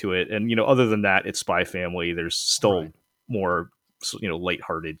get into it. And other than that, it's Spy Family. There's still more,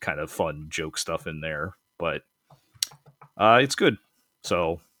 lighthearted kind of fun joke stuff in there, but it's good.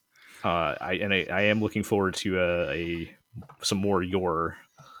 So I am looking forward to some more your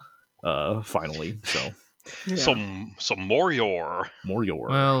finally. So. Yeah. Some more your.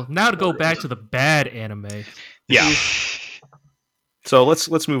 Well, now to go back to the bad anime. Yeah. So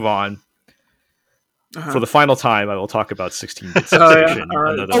let's move on. For the final time, I will talk about 16-bit sensation.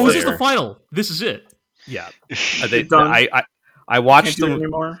 This is the final. This is it. Yeah. I watched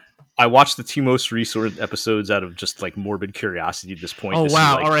them. I watched the 2 most recent episodes out of just like morbid curiosity at this point. Oh, to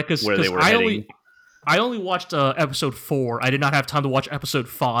wow! See, like, all right, because they were heading. I only watched episode 4. I did not have time to watch episode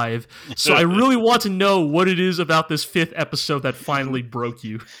 5, so I really want to know what it is about this 5th episode that finally broke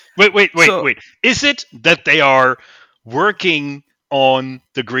you. Wait. Is it that they are working on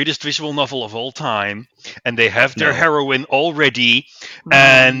the greatest visual novel of all time, and they have their heroine already,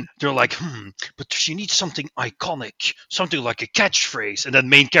 and they're like, but she needs something iconic, something like a catchphrase, and then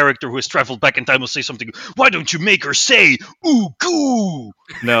main character who has traveled back in time will say something, why don't you make her say, ooh, goo?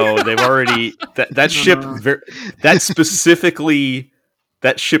 No, they've already, that ship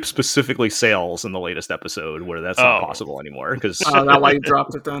specifically sails in the latest episode, where that's not possible anymore. Because that's why you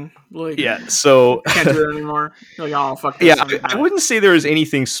dropped it then. Like, yeah, so can't do it anymore. Like, oh, fuck this. Yeah, I wouldn't say there is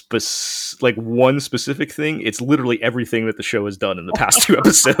anything like one specific thing. It's literally everything that the show has done in the past 2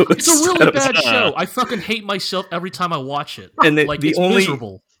 episodes. It's a really bad show. I fucking hate myself every time I watch it. And it's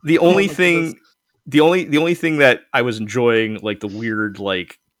miserable. The only thing that I was enjoying, like the weird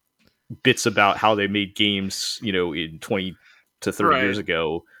like bits about how they made games, in 20 to 30 years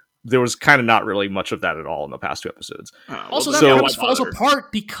ago, there was kind of not really much of that at all in the past 2 episodes. Also, that premise falls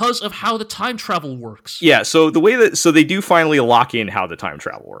apart because of how the time travel works. Yeah, so they do finally lock in how the time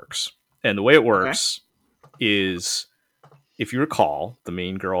travel works. And the way it works is, if you recall, the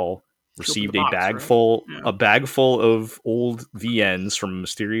main girl received a bag full of old VNs from a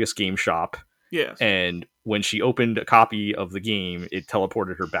mysterious game shop. Yes. And when she opened a copy of the game, it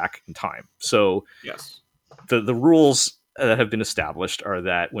teleported her back in time. So the rules that have been established are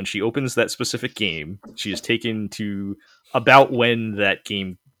that when she opens that specific game, she is taken to about when the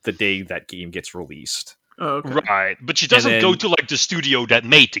day that game gets released. Oh, okay. Right, but she doesn't go to like the studio that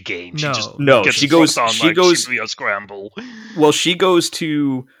made the game. She just she goes on Shibuya Scramble. Well, she goes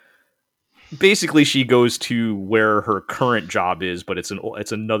to where her current job is, but it's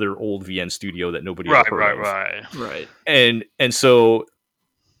another old VN studio that nobody ever heard of. Right. And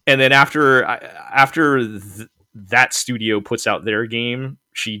then after that studio puts out their game,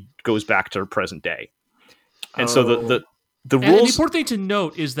 she goes back to her present day. And so the rules. And the important thing to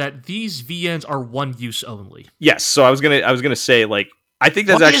note is that these VNs are one use only. Yes, so I was gonna say, like, I think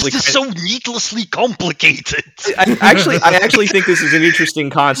that's actually so needlessly complicated. I actually think this is an interesting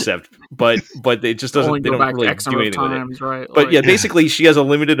concept, but it just doesn't. They don't really do anything with it. Right? But yeah, basically, she has a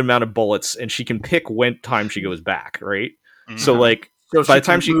limited amount of bullets, and she can pick when time she goes back. Right. Mm-hmm. So like. So by the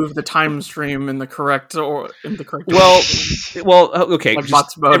time she move the time stream in the correct well, okay.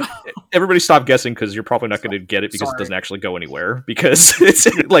 Like everybody stop guessing, because you're probably not going to get it because it doesn't actually go anywhere. Because it's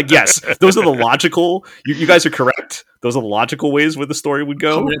like, yes, those are the logical. You guys are correct, those are the logical ways where the story would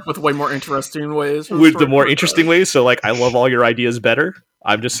go. Coming up with way more interesting ways. With the more interesting ways. So, like, I love all your ideas better.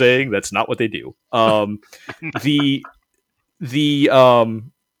 I'm just saying that's not what they do.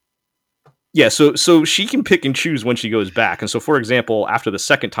 Yeah, so she can pick and choose when she goes back. And so, for example, after the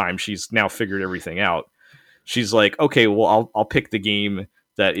second time, she's now figured everything out. She's like, okay, well, I'll pick the game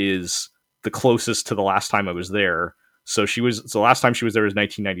that is the closest to the last time I was there. So the last time she was there was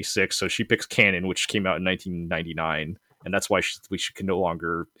 1996. So she picks Canon, which came out in 1999. And that's why she can no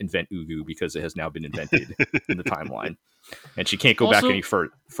longer invent Ugu, because it has now been invented in the timeline. And she can't go back any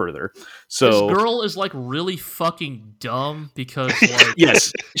further. So this girl is like really fucking dumb because like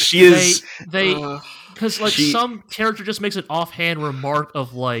yes, she is. Because like some character just makes an offhand remark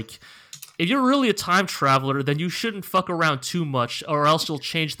of like, if you're really a time traveler, then you shouldn't fuck around too much, or else you'll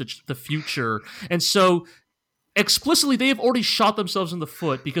change the future. And so, explicitly, they have already shot themselves in the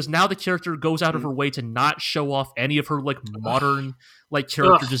foot, because now the character goes out of her way to not show off any of her like modern like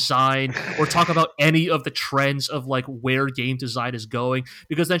character design, or talk about any of the trends of like where game design is going.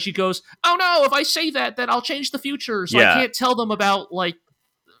 Because then she goes, "Oh no! If I say that, then I'll change the future. So I can't tell them about like."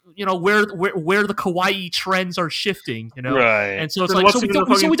 You know where the kawaii trends are shifting, you know, right? And so it's like so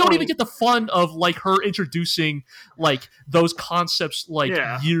we don't even get the fun of like her introducing like those concepts like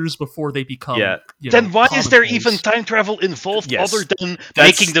years before they become. Then why is there even time travel involved other than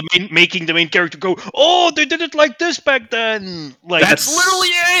making the main character go, "Oh, they did it like this back then"? Like that's literally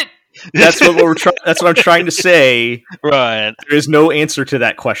it. That's what I'm trying to say. Right. There is no answer to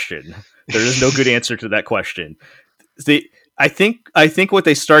that question. There is no good answer to that question. I think what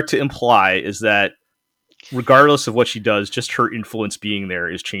they start to imply is that regardless of what she does, just her influence being there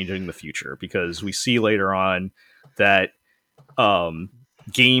is changing the future, because we see later on that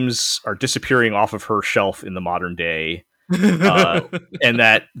games are disappearing off of her shelf in the modern day, and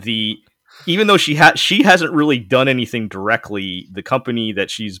that even though she hasn't really done anything directly, the company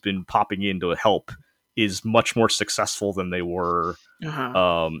that she's been popping in to help is much more successful than they were.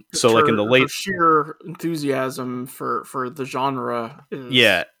 So like in the late, sheer enthusiasm for the genre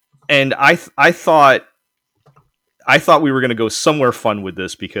is... and I thought we were going to go somewhere fun with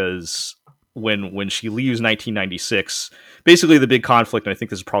this, because when she leaves 1996, basically the big conflict, and I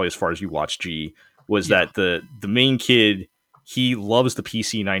think this is probably as far as you watched, G, was that the main kid, he loves the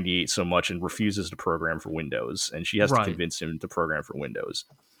PC-98 so much and refuses to program for Windows, and she has to convince him to program for Windows.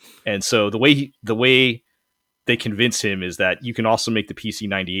 And so the way they convince him is that you can also make the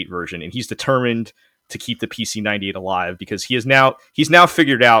PC-98 version, and he's determined to keep the PC-98 alive, because he's now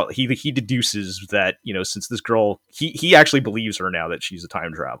figured out, he deduces that, you know, since this girl, he actually believes her now that she's a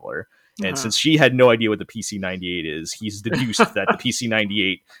time traveler. And since she had no idea what the PC-98 is, he's deduced that the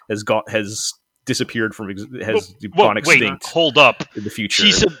PC-98 has disappeared has gone extinct. Hold up. In the future.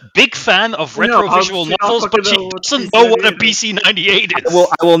 She's a big fan of retro visual novels, but she doesn't know what a PC-98 is.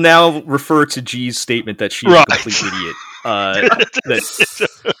 I will now refer to G's statement that she's a complete idiot.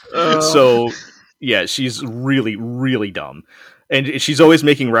 So, yeah, she's really, really dumb. And she's always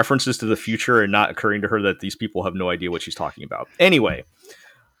making references to the future and not occurring to her that these people have no idea what she's talking about. Anyway,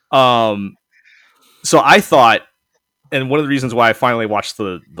 so I thought, and one of the reasons why I finally watched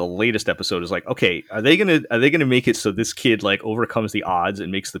the latest episode is like, okay, are they gonna make it so this kid like overcomes the odds and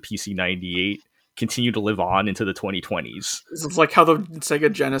makes the PC-98 continue to live on into the 2020s? It's like how the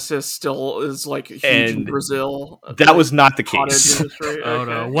Sega Genesis still is like huge in Brazil. That was not the case. Oh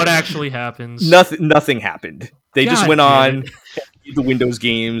no! What actually happens? Nothing happened. They just went on the Windows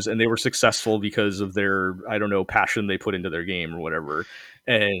games, and they were successful because of their, I don't know, passion they put into their game or whatever.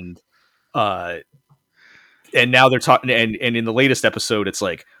 And now they're talking, and in the latest episode, it's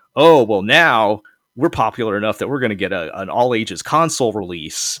like, oh, well, now we're popular enough that we're going to get an all ages console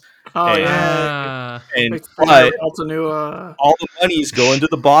release. Oh, and but all the money's going to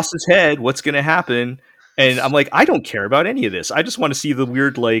the boss's head. What's going to happen? And I'm like, I don't care about any of this. I just want to see the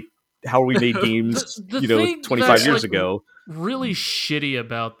weird, like, how we made games, the 25 years ago. Really shitty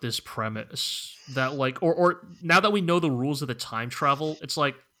about this premise that, like, or now that we know the rules of the time travel, it's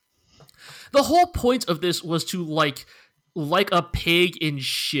like, the whole point of this was to, like a pig in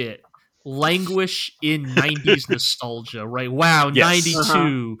shit, languish in 90s nostalgia, right? Wow, yes.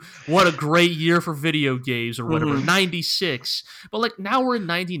 92. What a great year for video games or whatever. 96. But, like, now we're in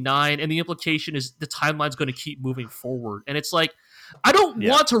 99, and the implication is the timeline's going to keep moving forward. And it's like, I don't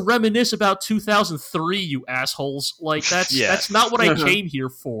want to reminisce about 2003, you assholes. Like, that's not what I came here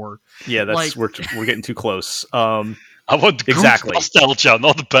for. Yeah, that's we're getting too close. I want the good nostalgia,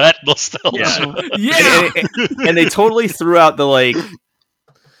 not the bad nostalgia. Yeah. And they totally threw out the, like,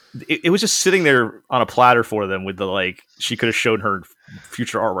 it was just sitting there on a platter for them with the, like, she could have shown her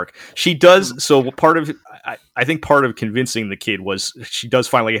future artwork. She does. So I think part of convincing the kid was she does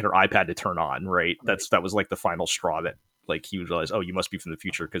finally get her iPad to turn on. Right. That was like the final straw that like he realized, oh, you must be from the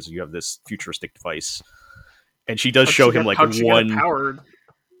future because you have this futuristic device. And she does show him like one.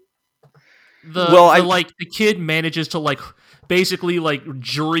 The kid manages to like basically like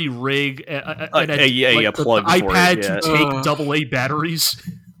jury rig a the plug iPad to take AA batteries.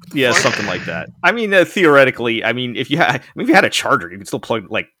 Yeah, something like that. I mean, theoretically, I mean, if you had a charger, you could still plug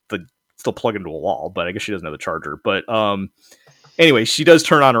into a wall. But I guess she doesn't have the charger. But anyway, she does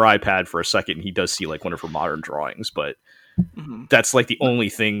turn on her iPad for a second, and he does see like one of her modern drawings. But that's like the only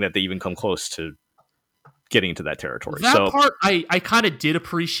thing that they even come close to getting into that territory. That part I kind of did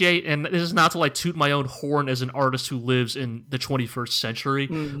appreciate, and this is not to like toot my own horn as an artist who lives in the 21st century,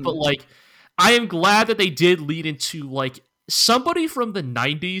 but like I am glad that they did lead into like somebody from the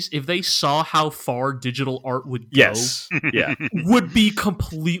 90s, if they saw how far digital art would go, would be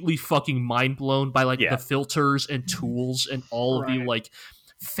completely fucking mind blown by like the filters and tools and all of the like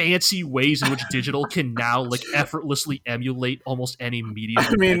fancy ways in which digital can now like effortlessly emulate almost any medium.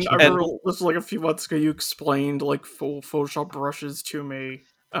 I mean, I remember this was like a few months ago. You explained like full Photoshop brushes to me.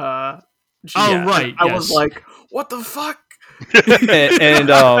 Right. I was like, "What the fuck?" and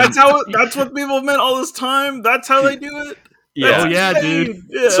that's what people meant all this time. That's how they do it. Yeah, dude.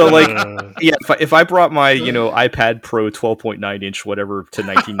 Yeah. So like, if I brought my iPad Pro 12.9 inch whatever to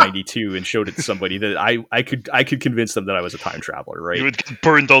 1992 and showed it to somebody, that I could convince them that I was a time traveler, right? You would get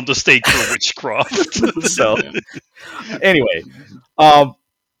burned on the stake for witchcraft. So anyway, all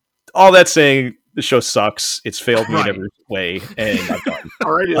that saying, the show sucks. It's failed me in every way, and I'm done.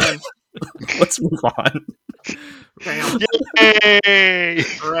 Alrighty then. Let's move on. Damn. Yay!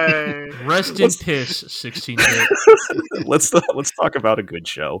 Hooray. Rest in piss, 16-bit. Let's talk about a good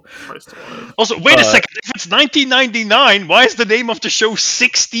show. Also, wait a second. If it's 1999, why is the name of the show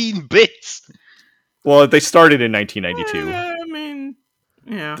 16 bits? Well, they started in 1992. I mean,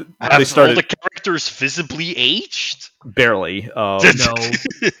 yeah. Have they started all the characters visibly aged? Barely. No.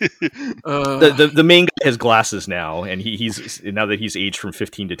 The main guy has glasses now, and he's now that he's aged from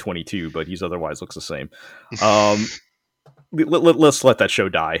 15 to 22, but he's otherwise looks the same. Let's let that show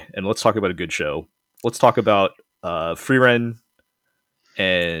die, and let's talk about a good show. Let's talk about Frieren,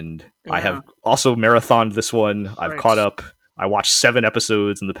 and I have also marathoned this one. I've caught up. I watched 7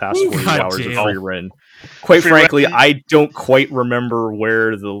 episodes in the past 48 hours of Frieren. Quite frankly, I don't quite remember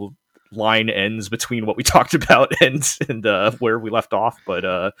where the line ends between what we talked about and where we left off, but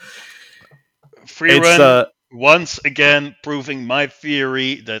Frieren once again proving my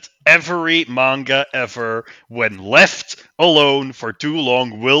theory that every manga ever, when left alone for too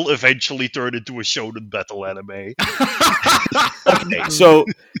long, will eventually turn into a shonen battle anime.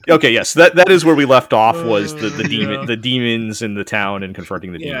 Yes, that is where we left off, was the demons in the town and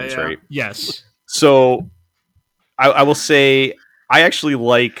confronting the demons, right? Yes. So I will say I actually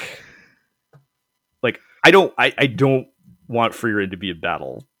like I don't want Frieren to be a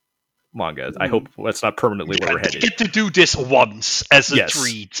battle manga. I hope that's not permanently where we're headed. Get to do this once as a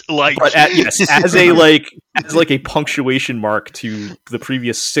treat, as a punctuation mark to the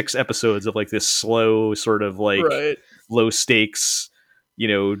previous 6 episodes of like this slow sort of like low stakes,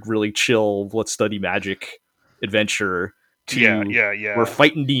 really chill, let's study magic adventure. We're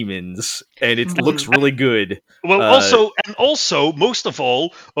fighting demons, and it looks really good. Well, also, most of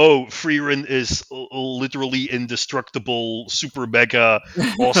all, Frieren is literally indestructible, super mega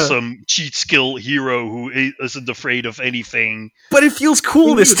awesome cheat skill hero who isn't afraid of anything. But it feels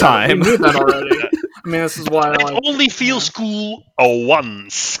cool this time. We knew that already. I mean, this is why it only feels cool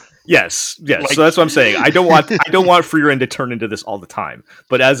once. Yes. So that's what I'm saying. I don't want Frieren to turn into this all the time.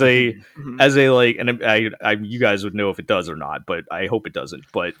 But as a like, and I you guys would know if it does or not, but I hope it doesn't.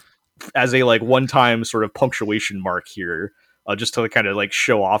 But as a like one time sort of punctuation mark here, just to kind of like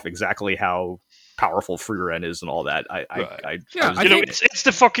show off exactly how powerful Frieren is and all that. It's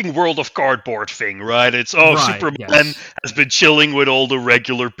the fucking World of Cardboard thing, right? It's Superman has been chilling with all the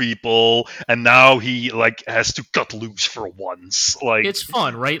regular people, and now he like has to cut loose for once. Like, it's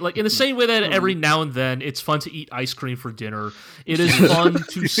fun, right? Like in the same way that every now and then it's fun to eat ice cream for dinner. It is fun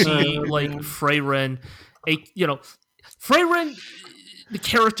to see like Frieren, Frieren. The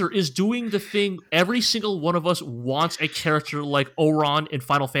character is doing the thing every single one of us wants a character like Oron in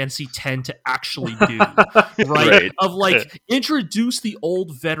Final Fantasy X to actually do, right? Of like introduce the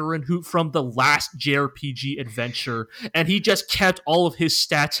old veteran who from the last JRPG adventure, and he just kept all of his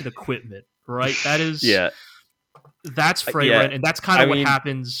stats and equipment, right? That is that's Frieren, yeah, and that's kind of what mean,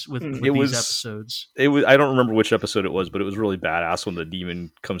 happens with these episodes. It was. I don't remember which episode it was, but it was really badass when the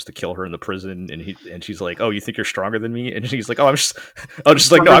demon comes to kill her in the prison, and she's like, "Oh, you think you're stronger than me?" And she's like, "Oh, I'm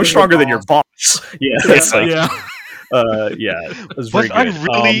just like, no, I'm stronger than your boss." Yeah, it's like, yeah, it was very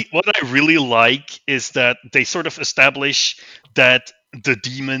good. What I really like is that they sort of establish that the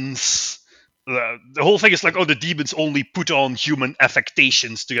demons. The whole thing is like, oh, the demons only put on human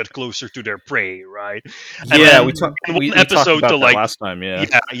affectations to get closer to their prey, right? And yeah, then we talked about that like last time,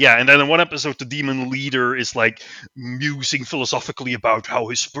 yeah, and then in one episode, the demon leader is like musing philosophically about how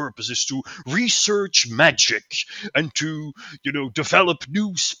his purpose is to research magic and to, develop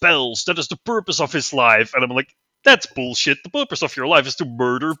new spells. That is the purpose of his life, and I'm like, that's bullshit. The purpose of your life is to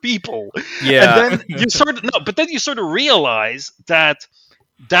murder people. Yeah, and then you sort of realize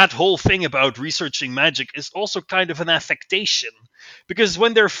that whole thing about researching magic is also kind of an affectation, because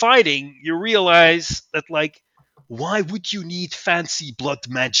when they're fighting, you realize that, like, why would you need fancy blood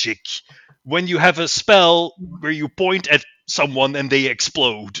magic when you have a spell where you point at someone and they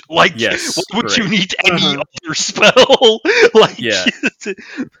explode? Like, yes, what would you need any other spell? Like, yeah,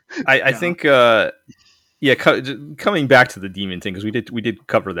 I think. Coming back to the demon thing, because we did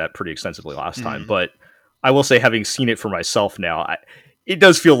cover that pretty extensively last time, but I will say, having seen it for myself now, it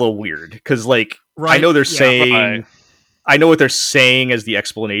does feel a little weird, because like, I know they're saying, I know what they're saying as the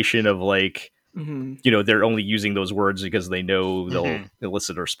explanation of like, they're only using those words because they know they'll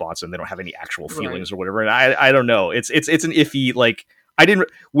elicit a response and they don't have any actual feelings or whatever. And I don't know. It's an iffy, like,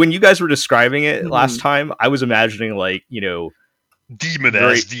 when you guys were describing it last time, I was imagining like,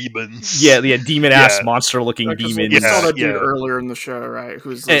 demon-ass demons. Yeah, demon-ass monster-looking demons. We saw that dude earlier in the show, right?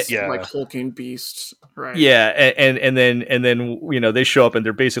 Who's this like hulking beast, right? Yeah, and then they show up and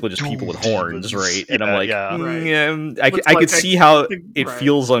they're basically just people with horns, right? And I'm like, I could see how it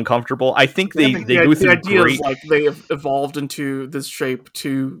feels uncomfortable. I think they go through the idea great. Is, like, they have evolved into this shape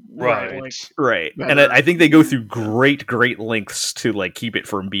to right. And I think they go through great lengths to like keep it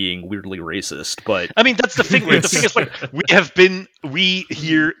from being weirdly racist. But I mean, that's the thing. Right? The thing is, like, we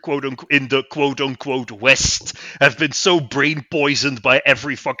here, quote unquote, in the quote unquote West, have been so brain poisoned by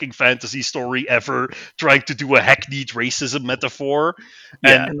every fucking fantasy story ever, trying to do a hackneyed racism metaphor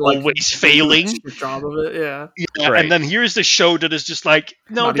and like, always failing. Job of it, And then here's the show that is just like,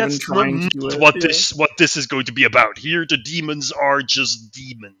 no, that's not what this is going to be about. Here, the demons are just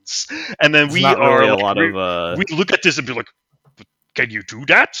demons, and then we look at this and be like, can you do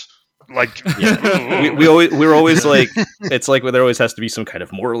that? Like, we're always like, it's like there always has to be some kind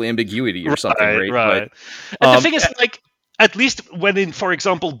of moral ambiguity or something, right? But, and the thing is, like, at least when in, for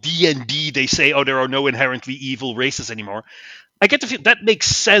example, D&D, they say, oh, there are no inherently evil races anymore. I get the feel that makes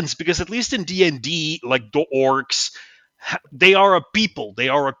sense, because at least in D&D, like, the orcs, they are a people, they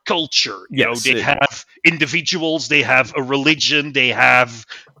are a culture. They have individuals, they have a religion, they have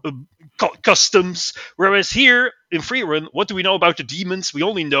customs. Whereas here in Frieren, what do we know about the demons? We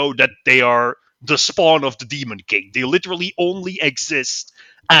only know that they are the spawn of the Demon King. They literally only exist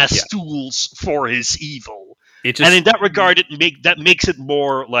as tools for his evil. And in that regard, that makes it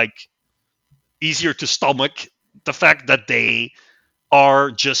more like easier to stomach the fact that they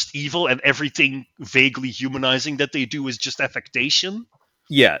are just evil and everything vaguely humanizing that they do is just affectation.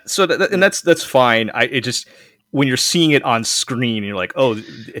 Yeah, so that's fine. When you're seeing it on screen, you're like, oh,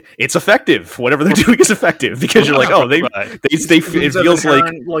 it's effective. Whatever they're doing is effective, because you're like, oh, it feels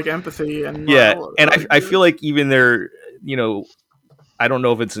like empathy and and I feel like even they're, I don't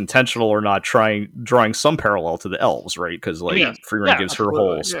know if it's intentional or not, drawing some parallel to the elves, right? Because like Frieren gives her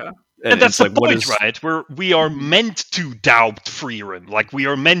holes. Yeah. And that's the point, right? We are meant to doubt Frieren. Like, we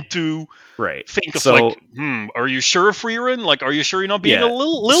are meant to think of, like, are you sure, Frieren? Like, are you sure you're not being a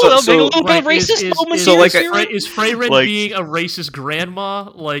little bit racist? Is Frieren being a racist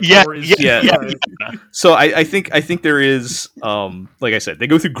grandma? Like, So I think there is, like I said, they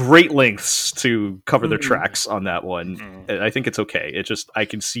go through great lengths to cover their tracks on that one. And I think it's okay. It just, I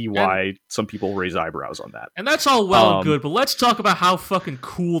can see why some people raise eyebrows on that. And that's all well and good, but let's talk about how fucking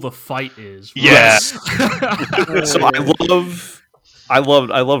cool the fight is. Right? Yes. So I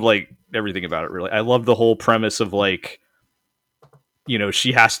love like everything about it, really. I love the whole premise of, like,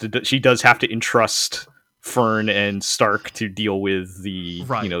 she does have to entrust Fern and Stark to deal with the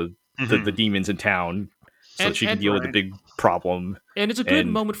the demons in town, so that she can deal with the big problem. And it's a good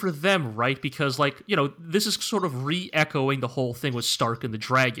moment for them, right? Because, like, you know, this is sort of re-echoing the whole thing with Stark and the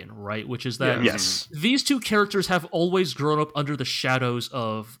Dragon, right? Which is that these two characters have always grown up under the shadows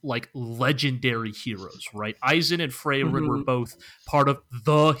of, like, legendary heroes, right? Aizen and Frieren were both part of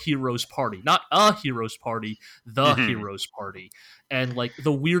the Heroes Party. Not a Heroes Party, the Heroes Party. And, like,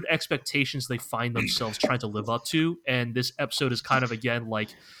 the weird expectations they find themselves trying to live up to. And this episode is kind of, again, like,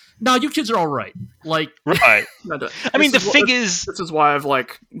 no, you kids are all right. Like, right. I mean, this is why I've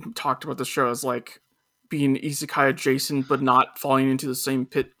like talked about the show as like being isekai adjacent, but not falling into the same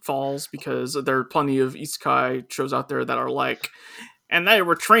pitfalls, because there are plenty of isekai shows out there that are like, and they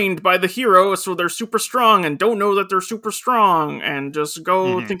were trained by the hero, so they're super strong, and don't know that they're super strong, and just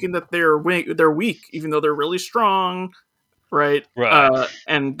go thinking that they're weak, even though they're really strong, right?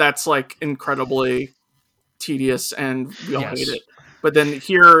 And that's like incredibly tedious, and we all hate it. But then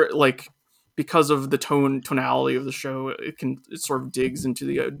here, like, because of the tonality of the show, it sort of digs into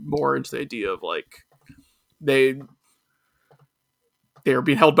the more into the idea of like they are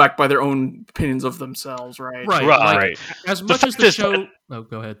being held back by their own opinions of themselves, right? Right. Like, as much as the show. Oh,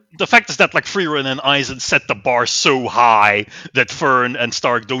 go ahead. The fact is that like Frieren and Aizen set the bar so high that Fern and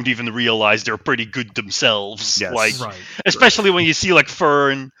Stark don't even realize they're pretty good themselves. Yes. Like, especially when you see like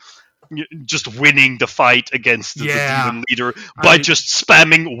Fern just winning the fight against the demon leader by just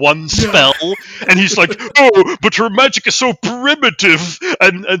spamming one spell, and he's like, "Oh, but her magic is so primitive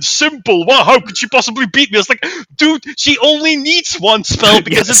and simple. Wow, how could she possibly beat me?" I was like, "Dude, she only needs one spell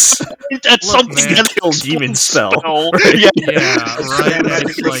because it's at something that kill demon spell."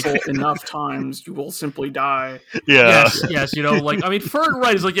 Like, enough times, you will simply die. Yes. You know, like, I mean, Fern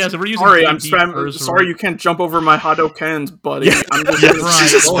is like, yes, we're using. Sorry, you can't jump over my Hadokens, buddy. I'm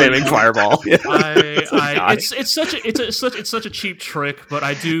just spamming fireball. It's such a cheap trick, but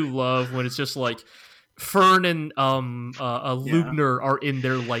I do love when it's just like Fern and Lugner are in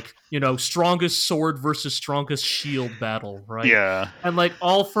their, like, you know, strongest sword versus strongest shield battle, right? Yeah. And like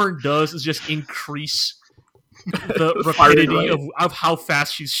all Fern does is just increase the rapidity of how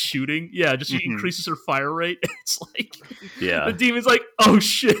fast she's shooting. Yeah, just she increases her fire rate. It's like the demon's like, oh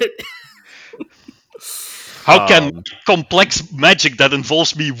shit. How can complex magic that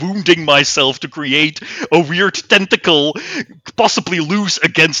involves me wounding myself to create a weird tentacle possibly lose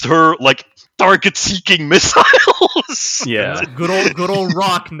against her, like, target-seeking missiles? Yeah. Good old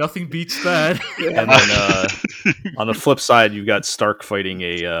Rock. Nothing beats that. And then on the flip side, you've got Stark fighting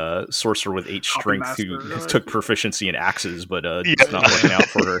a sorcerer with 8 strength who took proficiency in axes, but it's not working out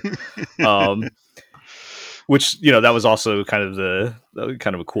for her. Which, you know, that was also kind of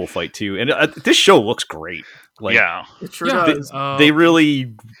a cool fight too. And this show looks great. Like, it sure does. They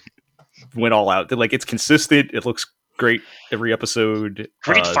really went all out. Like, it's consistent. It looks great every episode.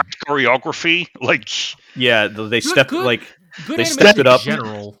 Great fight choreography. Like, they stepped it up.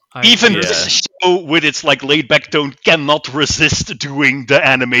 General, even this show with its like laid back tone cannot resist doing the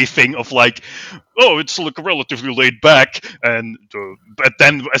anime thing of like, oh, it's like relatively laid back, and but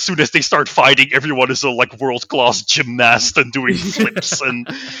then as soon as they start fighting, everyone is a like world class gymnast and doing flips and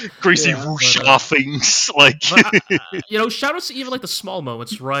crazy wuxia things. Like, you know, shout out to even like the small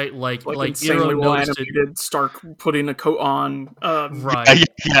moments, right? Like insanely well animated Stark putting a coat on, right?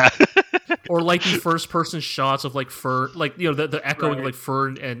 Yeah. Or like the first person shots of like Fern, like, you know, the echoing like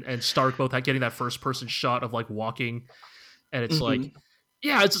Fern and Stark both getting that first person shot of like walking, and it's like,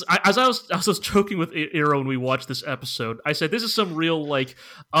 yeah, it's just, as I was joking with Iro when we watched this episode, I said this is some real like,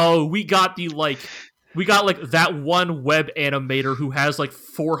 oh, we got that one web animator who has like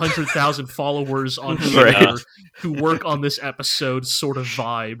 400,000 followers on Twitter who work on this episode sort of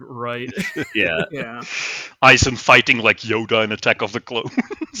vibe, right? Yeah. Aizen fighting like Yoda in Attack of the Clones.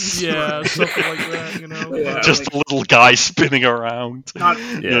 Yeah, something like that, you know? Yeah, just like, a little guy spinning around. Not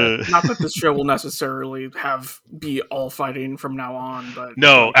that this show will necessarily be all fighting from now on, but...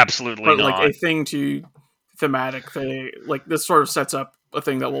 No, absolutely not. But like a thing to thematic, like this sort of sets up a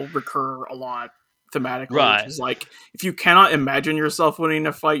thing that will recur a lot thematically, right? Which is like, if you cannot imagine yourself winning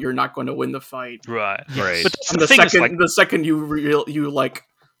a fight, you're not going to win the fight, right? Right. But the second you like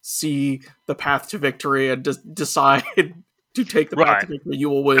see the path to victory and just decide to take the path to victory, you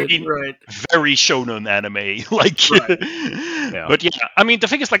will win. I mean, right? Very shonen anime, like. But yeah, I mean, the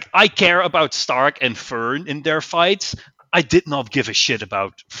thing is, like, I care about Stark and Fern in their fights. I did not give a shit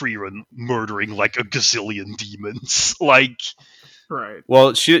about Frieren murdering like a gazillion demons, like. Right.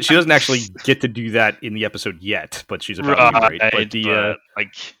 Well, she doesn't actually get to do that in the episode yet, but she's about to, right?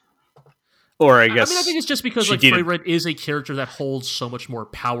 Or I guess. I think it's just because like Frieren is a character that holds so much more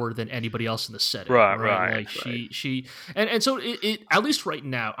power than anybody else in the setting. Right. Like she and so it at least right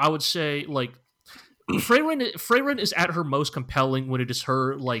now, I would say like Frieren is at her most compelling when it is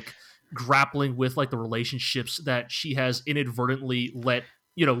her like grappling with like the relationships that she has inadvertently let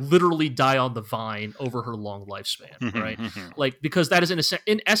literally die on the vine over her long lifespan, right? Like, because that is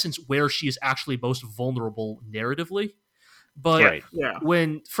in essence where she is actually most vulnerable narratively. But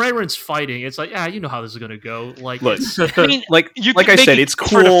when Freyren's fighting, it's like, you know how this is going to go. Like, look, I mean, like I said, it's cool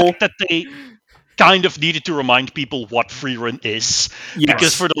for the fact that they kind of needed to remind people what Frieren is,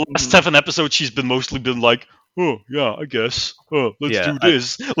 because for the last 7 episodes, she's mostly been like, oh yeah, I guess. Oh, let's do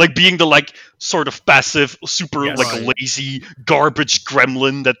this. Like being the like sort of passive, super lazy garbage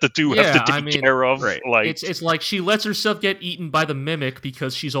gremlin that the two have to take care of. Right. Like it's like she lets herself get eaten by the mimic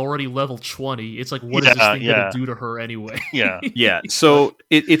because she's already level 20. It's like, what is this thing gonna do to her anyway? Yeah. So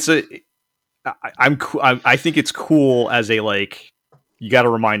I think it's cool as a like, you got to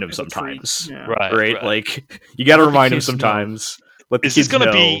remind them sometimes, right? Like you got to remind them sometimes. Is this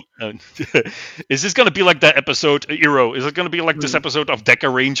gonna be? Is this gonna be like that episode, Eero? Is it gonna be like this episode of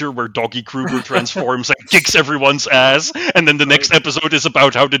Deca Ranger where Doggy Kruger transforms and kicks everyone's ass, and then the next episode is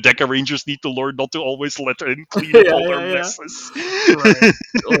about how the Deca Rangers need to learn not to always let him clean up all their messes? Right.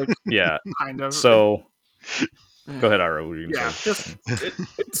 Yeah, kind of. So, go ahead, Ira. What are you yeah, say?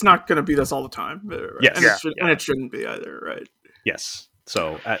 It's not going to be this all the time. Right? Yes, and it shouldn't be either, right? Yes.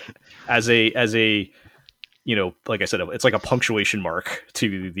 So, as a like I said, it's like a punctuation mark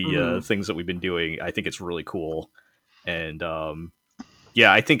to the things that we've been doing. I think it's really cool. And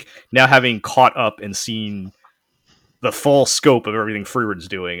I think now having caught up and seen the full scope of everything Frieren's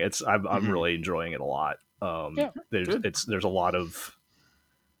doing, I'm really enjoying it a lot. There's a lot of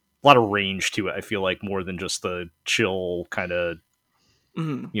range to it. I feel like more than just the chill kind of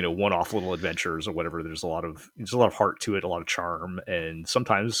one-off little adventures or whatever. There's a lot of heart to it, a lot of charm, and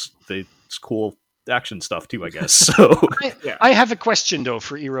sometimes it's cool action stuff too, I guess. So I have a question though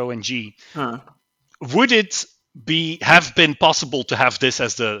for Eero and G. Would it have been possible to have this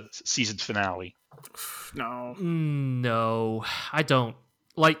as the season finale? No, I don't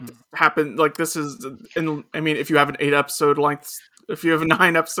like happen. Like this is, I mean, if you have an 8 episode length, if you have a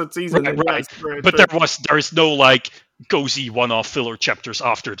 9 episode season, right. But there is no like cozy one-off filler chapters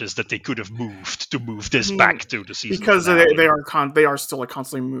after this that they could have moved to move this back to the season because finale. they are still like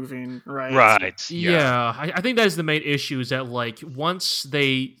constantly moving, right? Right. Yeah, I think that is the main issue, is that like once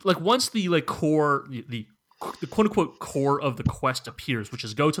the like core the quote unquote core of the quest appears, which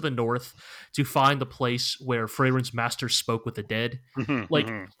is go to the north to find the place where Freyren's master spoke with the dead.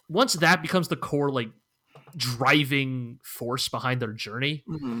 Once that becomes the core like driving force behind their journey.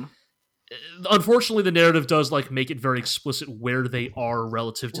 Unfortunately, the narrative does like make it very explicit where they are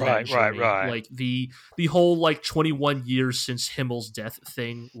relative to that journey. Right. Like the whole like 21 years since Himmel's death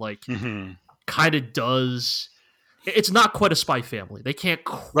thing, like kind of does. It's not quite a spy family. They can't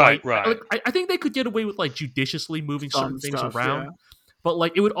quite. Right. Like, I think they could get away with like judiciously moving certain things around, but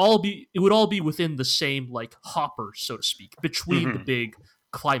like it would all be within the same like hopper, so to speak, between the big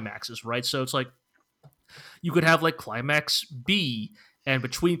climaxes, right? So it's like you could have like Climax B. And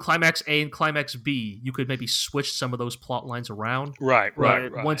between Climax A and Climax B, you could maybe switch some of those plot lines around. Right.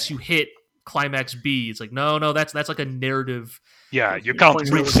 Once you hit Climax B, it's like, no, that's like a narrative. Yeah, you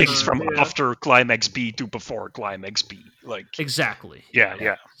can't move things from after Climax B to before Climax B. Like exactly.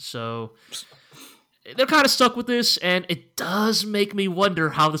 Yeah. So they're kind of stuck with this, and it does make me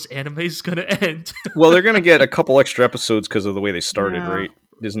wonder how this anime is going to end. Well, they're going to get a couple extra episodes because of the way they started, right?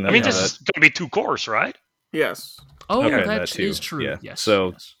 Isn't that? I mean, this is going to be 2 course, right? Yes. Oh, okay, that is true. Yeah. Yes.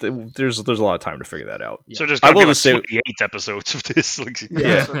 So there's a lot of time to figure that out. Yeah. So there's going to be like 28 episodes of this.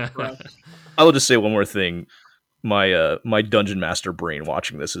 I will just say one more thing. My dungeon master brain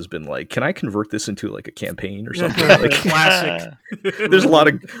watching this has been like, can I convert this into like a campaign or something? Like, classic. There's a lot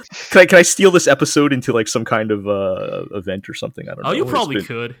of. Can I steal this episode into like some kind of event or something? I don't know. Oh, you probably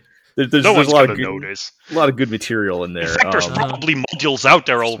could. There's no a one's lot gonna of good, notice. A lot of good material in there. In fact, there's probably modules out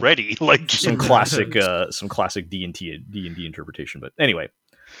there already, like some classic D&D interpretation. But anyway,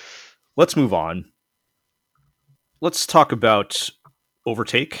 let's move on. Let's talk about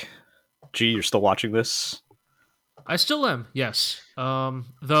Overtake. G, you're still watching this? I still am, yes.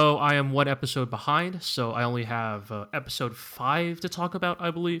 Though I am 1 episode behind, so I only have episode 5 to talk about,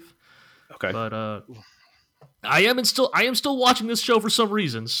 I believe. Okay, but I am still watching this show for some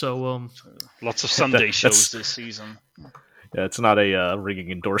reason. So lots of Sunday shows this season. Yeah, it's not a ringing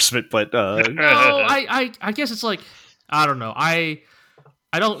endorsement, but no, I guess it's like, I don't know. I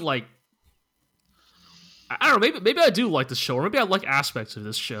don't like. I don't know. Maybe I do like this show, or maybe I like aspects of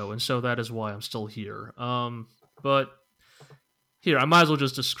this show, and so that is why I'm still here. But here I might as well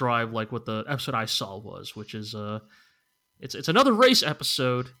just describe like what the episode I saw was, which is It's another race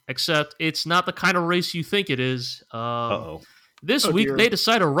episode, except it's not the kind of race you think it is. This week dear. they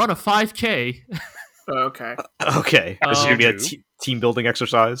decide to run a 5K. Okay. Okay. This is gonna be a team building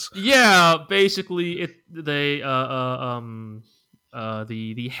exercise. Yeah, basically, the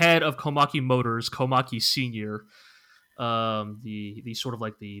head of Komaki Motors, Komaki Senior, the sort of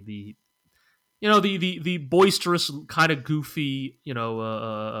like the boisterous, kind of goofy,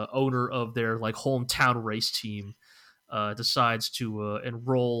 owner of their like hometown race team, decides to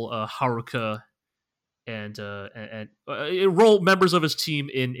enroll Haruka and enroll members of his team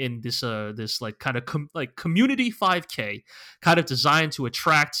in this like kind of community 5K, kind of designed to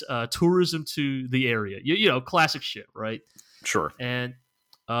attract tourism to the area. Classic shit, right? Sure. And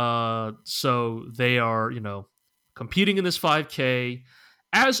so they are competing in this 5K,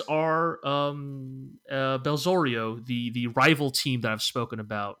 as are Belzorio, the rival team that I've spoken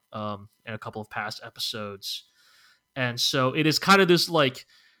about in a couple of past episodes. And so it is kind of this like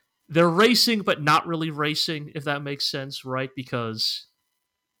they're racing but not really racing, if that makes sense, right? Because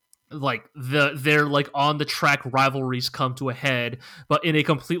like their like on the track rivalries come to a head, but in a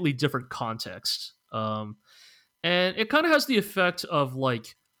completely different context. And it kind of has the effect of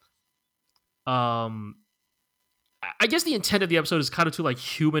like I guess the intent of the episode is kind of to like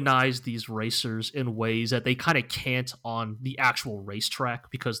humanize these racers in ways that they kind of can't on the actual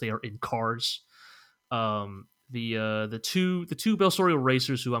racetrack because they are in cars. The two Belsorio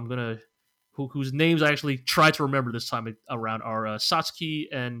racers whose names I actually tried to remember this time around are Satsuki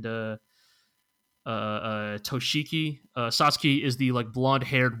and Toshiki. Satsuki is the like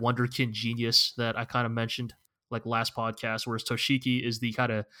blonde-haired wonderkin genius that I kind of mentioned like last podcast, whereas Toshiki is the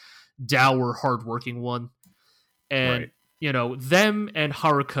kind of dour, hardworking one. And them and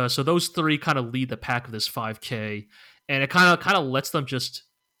Haruka, so those three kind of lead the pack of this 5K, and it kind of lets them just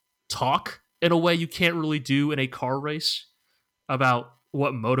talk in a way you can't really do in a car race about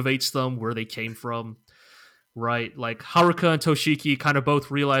what motivates them, where they came from, right? Like Haruka and Toshiki kind of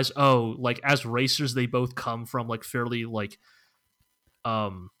both realize, like as racers, they both come from like fairly like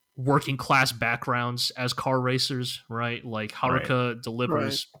working class backgrounds as car racers, right? Like Haruka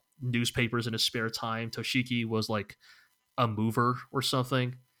delivers newspapers in his spare time. Toshiki was like a mover or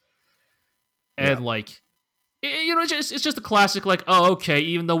something, and like it's just a classic like, okay,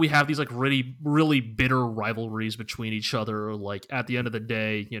 even though we have these like really really bitter rivalries between each other, like at the end of the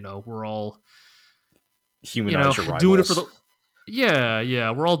day, we're all humanize your rivals. doing it for the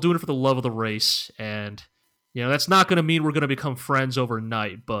we're all doing it for the love of the race, and that's not going to mean we're going to become friends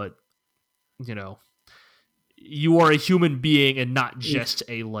overnight, but you are a human being and not just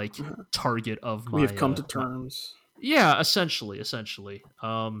a like target of my. We have come to terms. Yeah, essentially.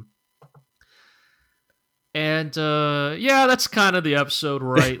 And that's kind of the episode,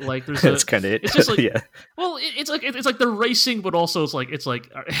 right? Like, there's that's kind of it. It's just like, yeah. Well, it's like they're racing, but also it's like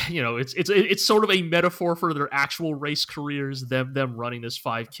it's sort of a metaphor for their actual race careers. Them running this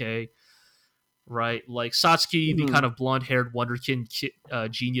 5K, right? Like Satsuki, the kind of blonde-haired wonderkin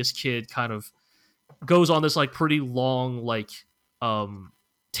genius kid, kind of goes on this like pretty long like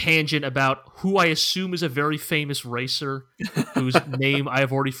tangent about who I assume is a very famous racer whose name I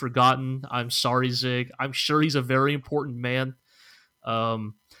have already forgotten. I'm sorry, Zig. I'm sure he's a very important man.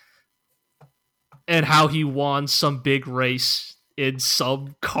 And how he won some big race in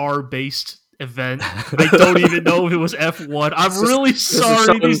some car-based event. I don't even know if it was F1. I'm really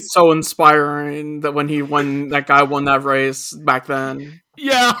sorry. It's so inspiring that when that guy won that race back then.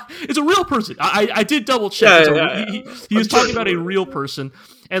 Yeah, it's a real person. I did double check. He was talking about a real person,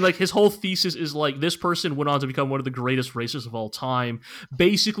 and like his whole thesis is like this person went on to become one of the greatest racers of all time,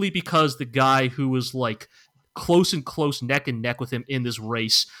 basically because the guy who was like close neck and neck with him in this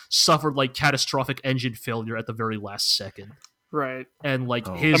race suffered like catastrophic engine failure at the very last second. Right. And like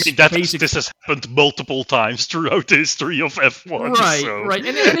this has happened multiple times throughout the history of F1. Right.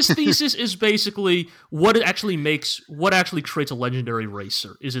 And his thesis is basically what actually creates a legendary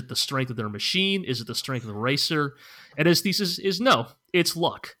racer. Is it the strength of their machine? Is it the strength of the racer? And his thesis is no, it's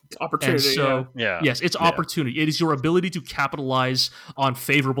luck. It's opportunity. And so, yes, it's opportunity. It is your ability to capitalize on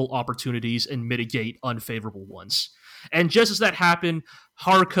favorable opportunities and mitigate unfavorable ones. And just as that happened,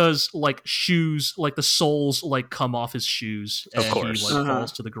 Haruka's like shoes, like the soles, like come off his shoes, and he like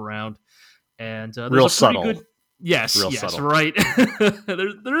falls to the ground. And there's real a pretty subtle. Good, yes, subtle. Right.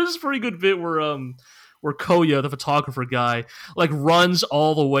 there is a pretty good bit where Koya, the photographer guy, like runs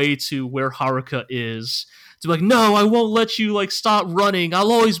all the way to where Haruka is to be like, no, I won't let you like stop running.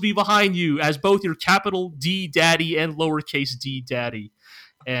 I'll always be behind you as both your capital D daddy and lowercase d daddy.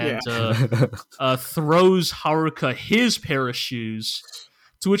 And throws Haruka his pair of shoes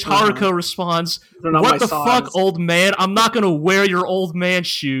To which Haruka responds, not "What my the size." fuck, old man? I'm not gonna wear your old man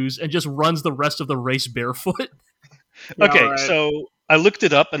shoes," and just runs the rest of the race barefoot. Yeah, Okay, right. so I looked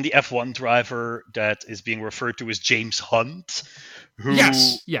it up, and the F1 driver that is being referred to is James Hunt, who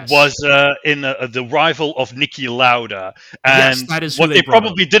Yes. was in the rival of Niki Lauda. And Yes, that is who what they they brought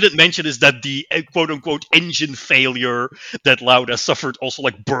probably didn't mention is that the quote-unquote engine failure that Lauda suffered also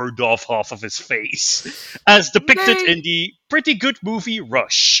burned off half of his face, as depicted in the pretty good movie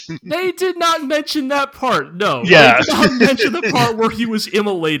Rush. They did not mention that part. No, Yeah. they did not mention the part where he was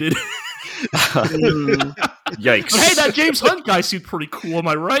immolated. Yikes! But hey, that James Hunt guy seemed pretty cool. Am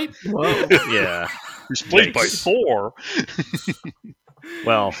I right? Whoa. Yeah. Who's played by Thor.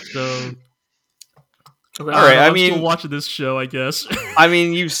 Well, So, all right. I'm still watching this show, I guess. I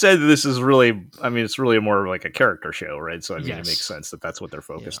mean, you said this is really. I mean, it's really more like a character show, right? So I mean, Yes. it makes sense that that's what they're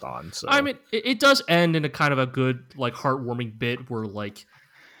focused on. So I mean, it does end in a kind of a good, heartwarming bit where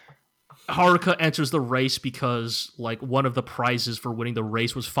Haruka enters the race because one of the prizes for winning the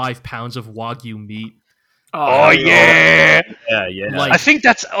race was 5 pounds of Wagyu meat. Oh yeah. yeah. I think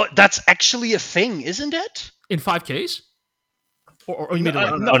that's actually a thing, isn't it? In 5Ks? Or you mean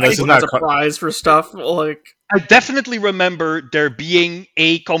No, this is not not a prize for stuff I definitely remember there being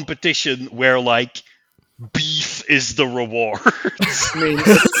a competition where beef is the reward. I mean,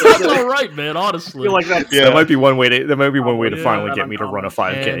 That's all right, man. Honestly, I feel like that's that might be one way to. That might be one way to yeah, finally not get me to run a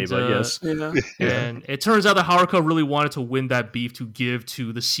uncommon. 5K. And, but yes, And it turns out that Haruka really wanted to win that beef to give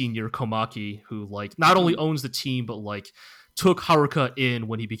to the senior Komaki, who not only owns the team but took Haruka in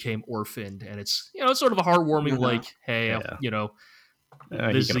when he became orphaned. And it's it's sort of a heartwarming hey,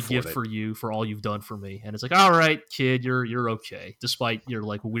 this is a gift for you for all you've done for me. And it's all right, kid, you're okay, despite your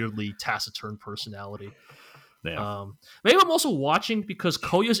weirdly taciturn personality. yeah. Maybe I'm also watching because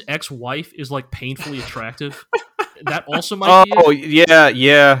Koya's ex-wife is painfully attractive. That also might be it. Oh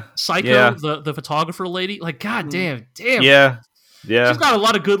yeah. Psycho, Yeah. the photographer lady. God damn. Yeah. She's got a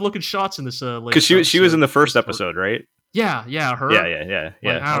lot of good looking shots in this. Because she was in the first episode, right? Yeah, her. Yeah.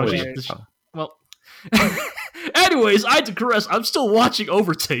 I don't know, Oh, well, anyways, I digress. I'm still watching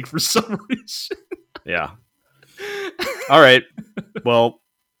Overtake for some reason. Yeah. All right. Well,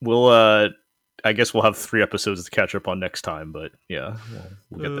 we'll. I guess we'll have 3 episodes to catch up on next time, but yeah,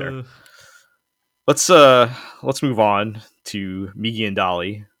 we'll get there. Let's move on to Migi and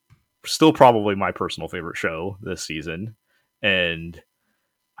Dolly. Still probably my personal favorite show this season, and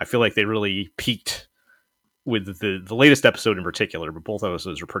I feel like they really peaked with the latest episode in particular, but both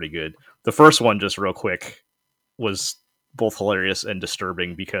episodes are pretty good. The first one, just real quick, was both hilarious and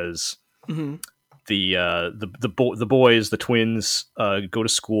disturbing because the boys, the twins, go to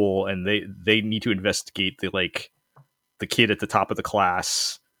school and they need to investigate the kid at the top of the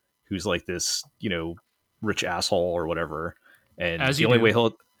class who's this rich asshole or whatever, and the only way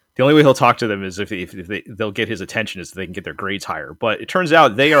he'll talk to them is if they'll get his attention is if they can get their grades higher. But it turns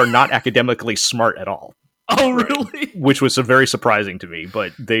out they are not academically smart at all. Oh, really? Which was very surprising to me.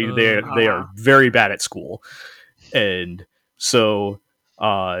 But they are very bad at school, and so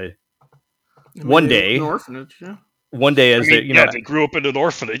one day, an orphanage, yeah. One day, as they grew up in an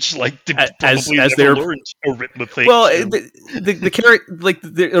orphanage, they as never they're learned arithmetic. Well, the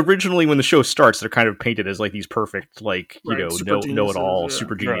character, originally when the show starts, they're kind of painted as these perfect, know it all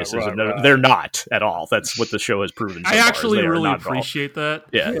super geniuses. Right. They're not at all. That's what the show has proven. I actually really appreciate that.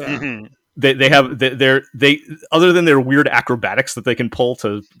 Yeah. Mm-hmm. They have they other than their weird acrobatics that they can pull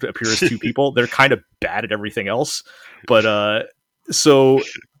to appear as two people, they're kind of bad at everything else. But so.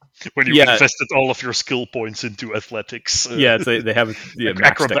 When you invested all of your skill points into athletics. They have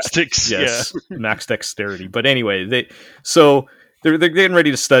acrobatics. Max dexterity. But anyway, they're getting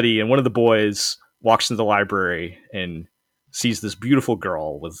ready to study, and one of the boys walks into the library and sees this beautiful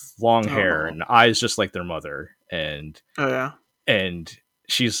girl with long hair and eyes just like their mother. And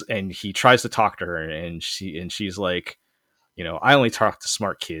he tries to talk to her, and she's like, I only talk to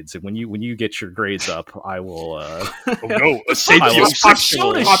smart kids, and when you get your grades up, I will. Popularity.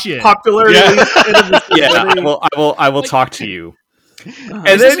 I will talk to you.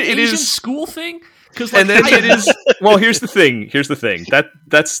 And then it is a school thing, and then it is. Well, here's the thing.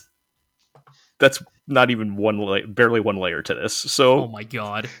 That's not even barely one layer to this. So, oh my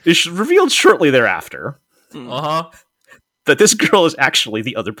god, it's revealed shortly thereafter. That this girl is actually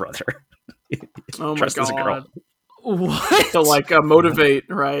the other brother. Oh my god. What? To motivate,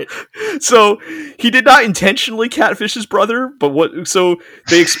 right? So he did not intentionally catfish his brother, but so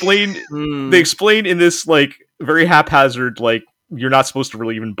they explain in this very haphazard you're not supposed to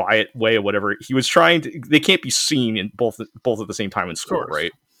really even buy it way or whatever. He was trying to. They can't be seen in both at the same time in school,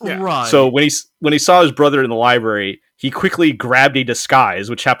 right? Yeah. Right. So when he saw his brother in the library, he quickly grabbed a disguise,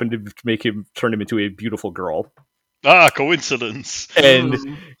 which happened to make him turn him into a beautiful girl. Ah, coincidence. And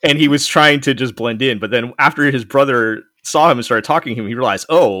he was trying to just blend in, but then after his brother saw him and started talking to him, he realized,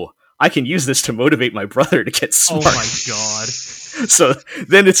 oh, I can use this to motivate my brother to get smart. Oh my god. So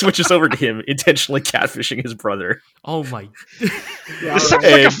then it switches over to him intentionally catfishing his brother. Oh my. Yeah, This sounds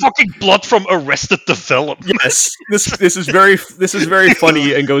like a fucking plot from Arrested Development. Yes, this is very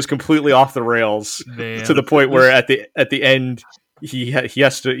funny and goes completely off the rails. Man. To the point where at the end he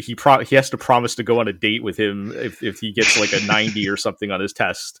has to promise to go on a date with him if he gets like a 90 or something on his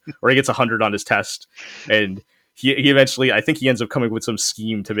test, or he gets 100 on his test, and he eventually, I think he ends up coming with some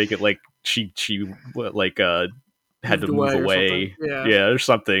scheme to make it like she like had to move away, or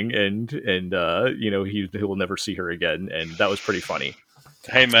something, and he will never see her again, and that was pretty funny.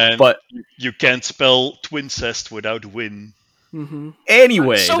 Hey man, but you can't spell twincest without win. Mm-hmm.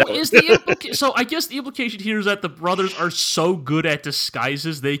 Anyway, so so I guess the implication here is that the brothers are so good at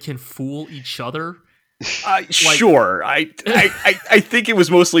disguises they can fool each other. Sure, I think it was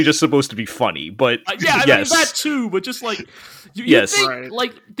mostly just supposed to be funny, but yeah, I mean that too. But just like you think,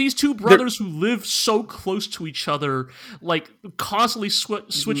 like these two brothers who live so close to each other, like constantly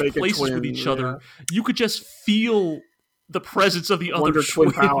switch places with each other, you could just feel the presence of the other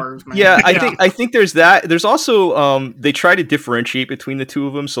twin powers, man. Yeah, I think there's that. There's also they try to differentiate between the two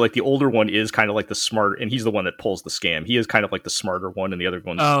of them. So like the older one is kind of like the smart, and he's the one that pulls the scam. He is kind of like the smarter one, and the other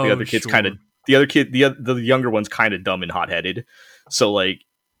kid's kind of the younger one's kind of dumb and hot-headed. So like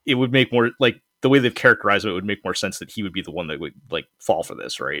it would make more, like the way they've characterized it would make more sense that he would be the one that would like fall for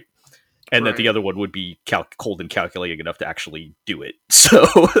this, right? And that the other one would be cold and calculating enough to actually do it. So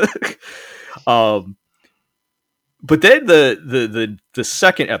but then the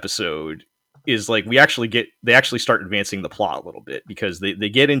second episode is like they actually start advancing the plot a little bit, because they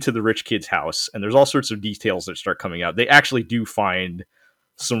get into the rich kid's house, and there's all sorts of details that start coming out. They actually do find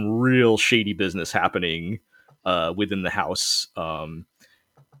some real shady business happening within the house,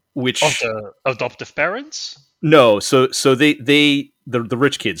 which of the adoptive parents. No, so the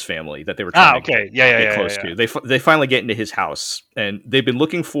rich kid's family that they were trying to get close to. They finally get into his house, and they've been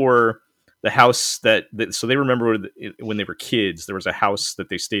looking for the house so they remember when they were kids, there was a house that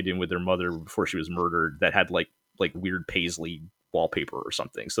they stayed in with their mother before she was murdered that had like weird paisley wallpaper or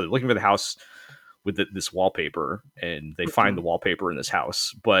something. So they're looking for the house with this wallpaper, and they find the wallpaper in this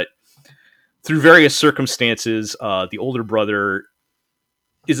house. But through various circumstances, the older brother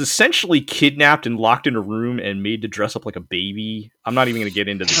is essentially kidnapped and locked in a room and made to dress up like a baby. I'm not even going to get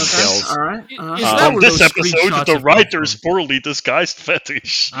into the details. All right. On this episode, the writer's poorly disguised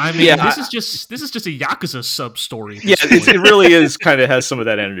fetish. I mean, this is just a Yakuza sub story. Yeah, it really is kind of has some of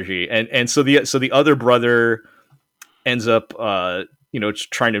that energy, and so the other brother ends up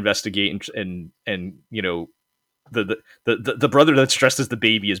trying to investigate, and the brother that's dressed as the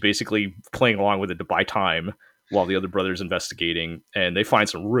baby is basically playing along with it to buy time while the other brother's investigating, and they find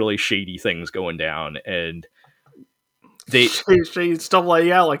some really shady things going down, and they shady stuff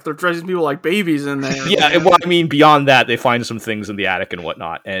like they're dressing people like babies in there. Yeah, well, I mean, beyond that, they find some things in the attic and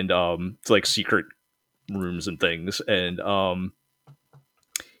whatnot, and it's like secret rooms and things, and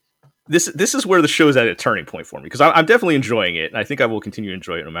this is where the show's at a turning point for me, because I'm definitely enjoying it, and I think I will continue to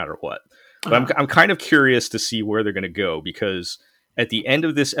enjoy it no matter what. But I'm kind of curious to see where they're going to go, because at the end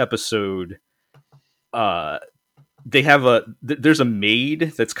of this episode, they have there's a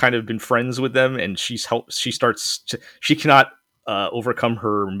maid that's kind of been friends with them, and she cannot overcome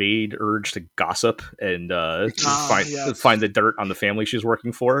her maid urge to gossip and find the dirt on the family she's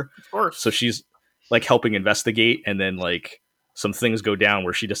working for. Of course. So she's like helping investigate, and then like some things go down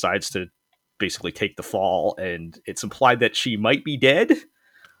where she decides to basically take the fall, and it's implied that she might be dead.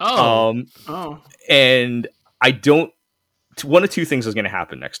 And I don't. One of two things is going to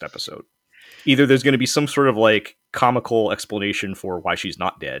happen next episode. Either there's going to be some sort of like comical explanation for why she's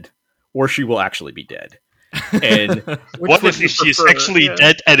not dead, or she will actually be dead. And what if she's actually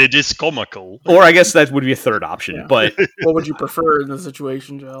dead and it is comical? Or I guess that would be a third option. Yeah. But what would you prefer in the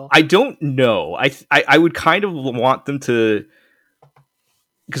situation, Joe? I don't know. I would kind of want them to,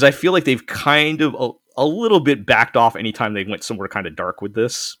 because I feel like they've kind of a little bit backed off anytime they went somewhere kind of dark with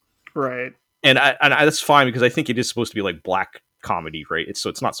this. Right. And that's fine, because I think it is supposed to be like black comedy, right? It's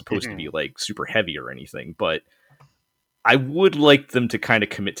not supposed to be like super heavy or anything, but I would like them to kind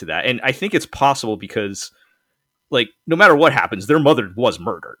of commit to that. And I think it's possible, because like no matter what happens, their mother was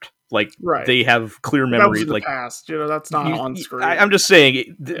murdered. Like they have clear memory. That was in the like past, that's not on screen. I'm just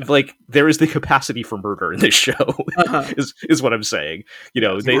saying, like there is the capacity for murder in this show. is what I'm saying. They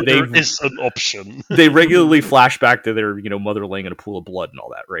is an option. They regularly flash back to their mother laying in a pool of blood and all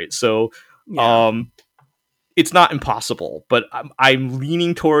that, right? So, it's not impossible, but I'm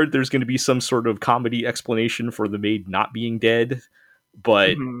leaning toward there's going to be some sort of comedy explanation for the maid not being dead,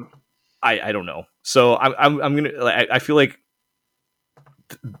 but I don't know. So I'm gonna. I feel like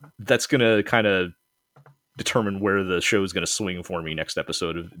that's gonna kind of determine where the show is gonna swing for me next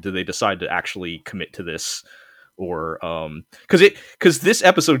episode. Do they decide to actually commit to this, or because this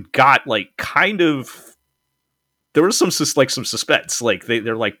episode got like kind of. There was some suspense. Like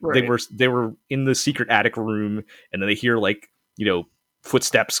they're like they were in the secret attic room, and then they hear like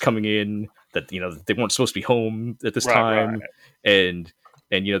footsteps coming in that they weren't supposed to be home at this time, and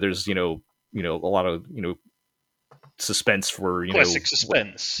there's a lot of suspense for classic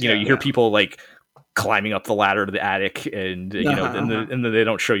suspense. You hear people like climbing up the ladder to the attic, and and then they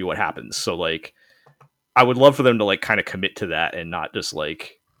don't show you what happens. So like, I would love for them to like kind of commit to that and not just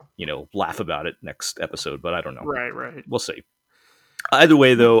like. Laugh about it next episode, but I don't know. Right. We'll see. Either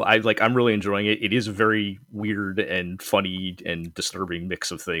way, though, I'm really enjoying it. It is a very weird and funny and disturbing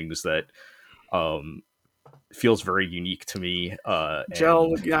mix of things that feels very unique to me.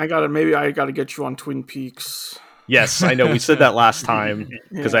 Jell, I gotta get you on Twin Peaks. Yes, I know. We said that last time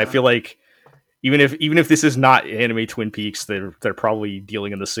because I feel like even if this is not anime Twin Peaks, they're probably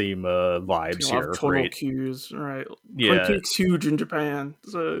dealing in the same vibes here, right? Cues, right? Yeah, Twin Peaks huge in Japan,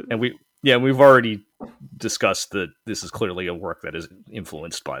 so. And we've already discussed that this is clearly a work that is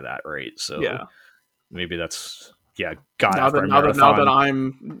influenced by that, right? So maybe that's now that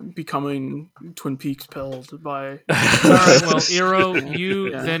I'm becoming Twin Peaks pilled by. All right, well,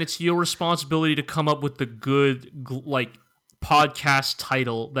 Eero, then it's your responsibility to come up with the good podcast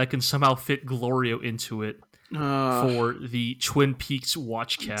title that can somehow fit GLORIO into it for the Twin Peaks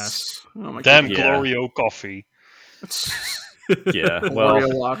Watchcast. Damn GLORIO coffee.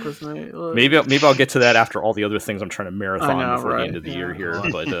 Well, maybe I'll get to that after all the other things I'm trying to marathon before the end of the year here.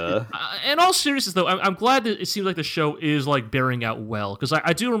 But in all seriousness, though, I'm glad that it seems like the show is like bearing out well, because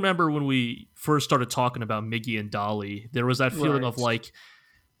I do remember when we first started talking about Miggy and Dolly, there was that feeling of like.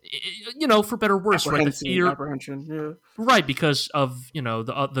 For better or worse, right? The fear, apprehension, right? Because of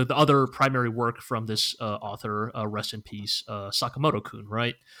the other primary work from this author, rest in peace, Sakamoto-kun,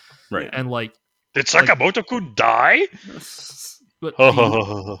 right? Right. And like, did Sakamoto-kun die? But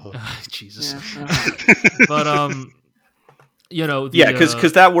Jesus. But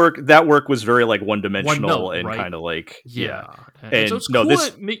because that work was very like one dimensional and right? kind of like And so it's cool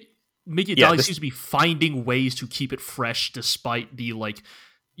that Miggy and Dolly seems to be finding ways to keep it fresh despite the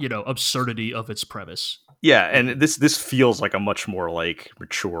absurdity of its premise. Yeah, and this feels like a much more like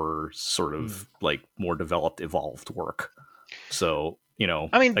mature, sort of like more developed, evolved work. So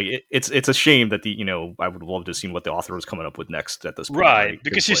I mean, like it's a shame that I would love to have seen what the author was coming up with next at this point, right?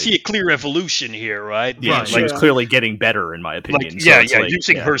 Because you see a clear evolution here, right? Yeah, she's clearly getting better, in my opinion.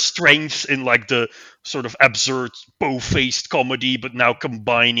 Using her strengths in like the sort of absurd, bow-faced comedy, but now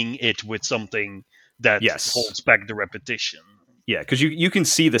combining it with something that holds back the repetition. Yeah, because you can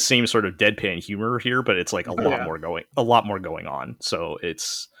see the same sort of deadpan humor here, but it's like a lot more going on. So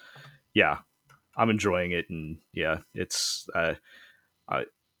it's I'm enjoying it, and it's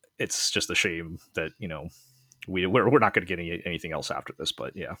just a shame that we're not going to get anything else after this.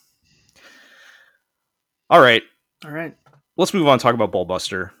 But all right, let's move on and talk about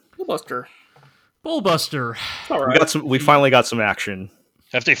Bullbuster. Bullbuster. All right. We finally got some action.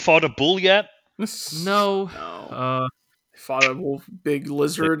 Have they fought a bull yet? No. Fought a big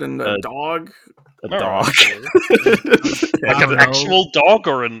lizard and a dog. A dog. Like an actual dog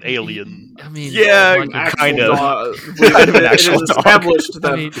or an alien? I mean, kind of. An actual dog. Established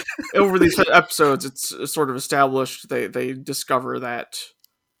that over these episodes, it's sort of established they discover that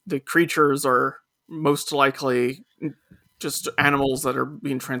the creatures are most likely just animals that are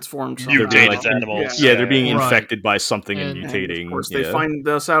being transformed. Mutated animals. Yeah, they're being infected by something and mutating. And of course, they find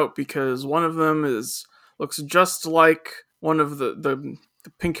this out because one of them looks just like one of the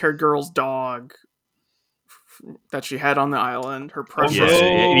pink-haired girl's dog that she had on the island. Her precious,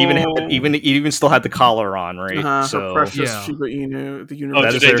 it even still had the collar on, right? Her precious Shiba Inu. The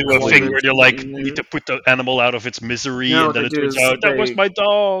universe. Did they do a thing where they're like need to put the animal out of its misery, and then it turns out that was my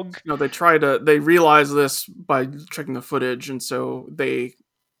dog? No, they realize this by checking the footage, and so they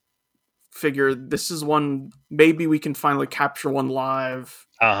figure this is one. Maybe we can finally capture one live.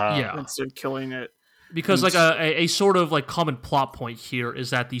 Instead of killing it. Because like a sort of like common plot point here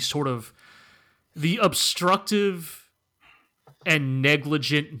is that these sort of the obstructive and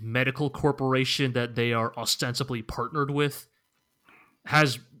negligent medical corporation that they are ostensibly partnered with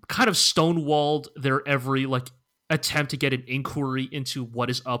has kind of stonewalled their every attempt to get an inquiry into what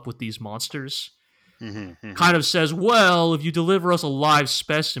is up with these monsters. Kind of says, well, if you deliver us a live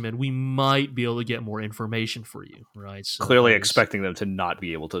specimen, we might be able to get more information for you, right? So clearly expecting them to not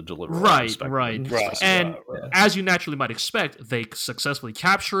be able to deliver. Right. And as you naturally might expect, they successfully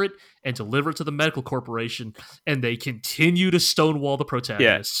capture it and deliver it to the medical corporation, and they continue to stonewall the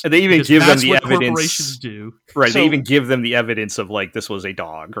protagonists. Yeah, and they even give them the evidence. Corporations do. Right, they even give them the evidence of this was a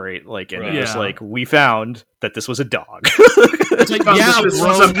dog, right? And it's we found that this was a dog. It's like, yeah, this bro,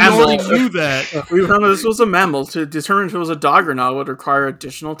 was a we mammal. already knew that. We found this was a mammal. To determine if it was a dog or not would require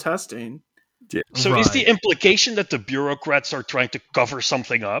additional testing. Yeah. So is the implication that the bureaucrats are trying to cover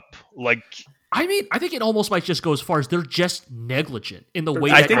something up? I mean, I think it almost might just go as far as they're just negligent in the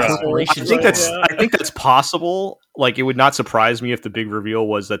way I that think corporations. I think that's possible. It would not surprise me if the big reveal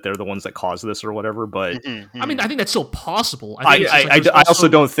was that they're the ones that caused this or whatever. But I mean, I think that's still possible. I also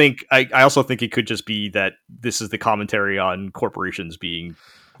think it could just be that this is the commentary on corporations being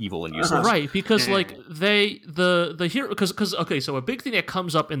evil and useless, right? Because the hero because okay, so a big thing that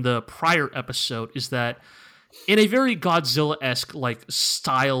comes up in the prior episode is that, in a very Godzilla-esque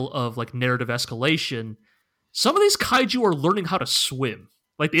style of narrative escalation, some of these kaiju are learning how to swim.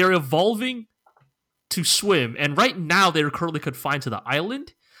 They are evolving to swim, and right now they are currently confined to the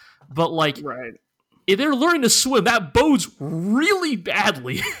island. But if they're learning to swim, that bodes really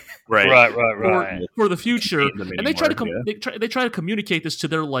badly. Right. For the future, and they try to they try to communicate this to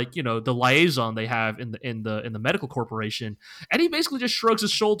their the liaison they have in the medical corporation, and he basically just shrugs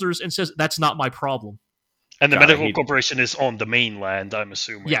his shoulders and says, "That's not my problem." And the medical corporation is on the mainland, I'm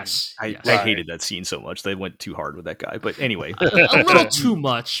assuming. Yes. I hated that scene so much. They went too hard with that guy. But anyway, a little too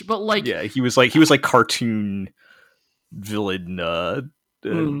much. But yeah, he was like cartoon villain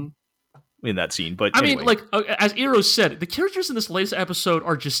in that scene. But anyway. I mean, as Eros said, the characters in this latest episode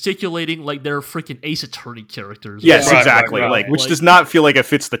are gesticulating like they're freaking Ace Attorney characters. Yes, exactly. Which does not feel like it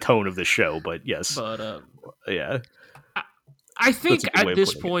fits the tone of the show. But yes, yeah. I think at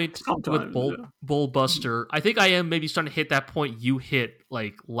this point with Bullbuster, I think I am maybe starting to hit that point you hit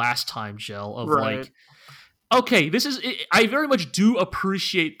last time, Gel, of okay, this is. I very much do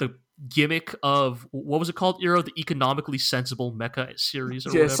appreciate the gimmick of what was it called, Eero? The economically sensible mecha series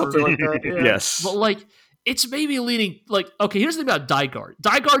or whatever. Something like that. Yeah. Yes, but it's maybe leaning okay. Here's the thing about Daiguard.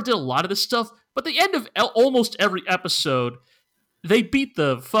 Daiguard did a lot of this stuff, but at the end of almost every episode, they beat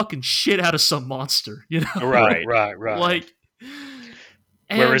the fucking shit out of some monster. You know, right.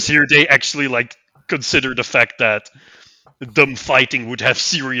 Whereas here they actually consider the fact that them fighting would have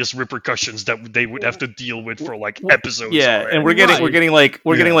serious repercussions that they would have to deal with for episodes. Yeah, already. and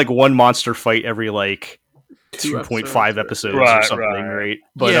we're getting one monster fight every 2.5 episodes or something, right?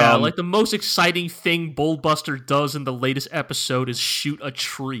 But the most exciting thing Bullbuster does in the latest episode is shoot a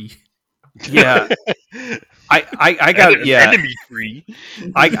tree. Yeah, I got enemy tree.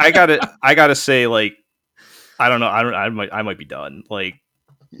 I gotta say I don't know. I might be done.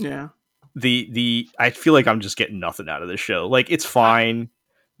 Yeah. I feel like I'm just getting nothing out of this show. It's fine.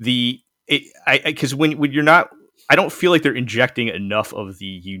 Because when you're not, I don't feel like they're injecting enough of the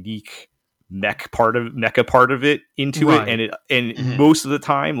unique mecha part of it into it, and most of the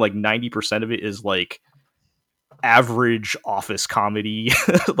time, 90% of it is average office comedy.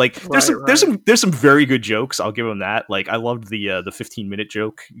 There's some very good jokes. I'll give them that. I loved the 15-minute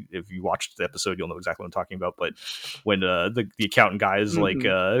joke. If you watched the episode, you'll know exactly what I'm talking about. But when the accountant guy is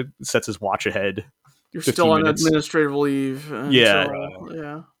sets his watch ahead, you're still on administrative leave. So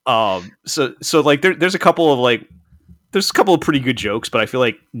there's a couple of there's a couple of pretty good jokes, but I feel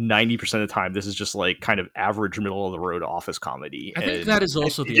 90% of the time this is just kind of average middle of the road office comedy. I think that is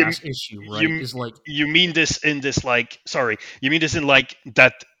also the issue, right? You mean this in this you mean this in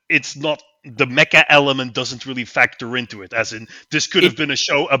that it's not, the mecha element doesn't really factor into it, as in this could have been a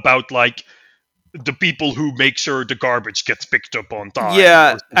show about the people who make sure the garbage gets picked up on time.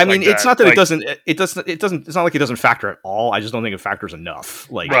 Yeah, I mean, it's not that it doesn't. It's not like it doesn't factor at all. I just don't think it factors enough.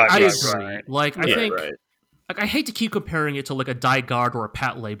 I agree. I think. I hate to keep comparing it to a Daiguard or a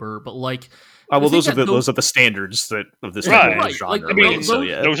Pat Labor, but those are the standards of this genre. I mean,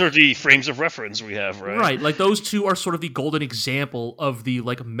 those are the frames of reference we have, right? Right, those two are sort of the golden example of the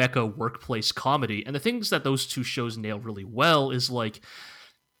mecha workplace comedy, and the things that those two shows nail really well is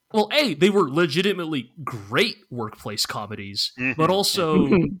they were legitimately great workplace comedies, but also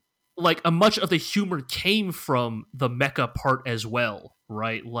much of the humor came from the mecha part as well.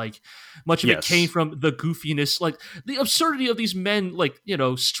 right? Like, much of it came from the goofiness, like the absurdity of these men, like, you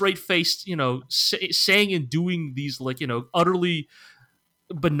know, straight faced, you know, saying and doing these, like, you know, utterly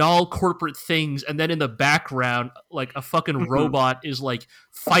banal corporate things, and then in the background, like a fucking robot is like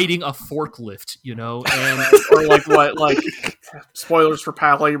fighting a forklift, you know, and or like what, like spoilers for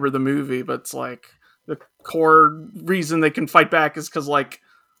Pal Labor the movie, but it's like the core reason they can fight back is because like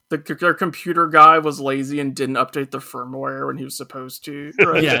their computer guy was lazy and didn't update the firmware when he was supposed to.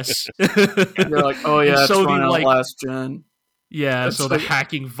 Right? Yes, they're like, oh yeah, so it's running like, last gen. Yeah, It's so like, the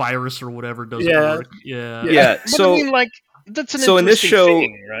hacking virus or whatever doesn't work. Yeah. But So I mean, like, that's an so in this interesting show,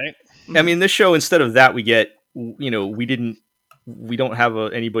 thing, right? I mean, this show, instead of that, we get, you know, we don't have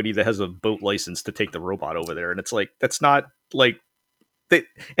anybody that has a boat license to take the robot over there, and it's like, that's not like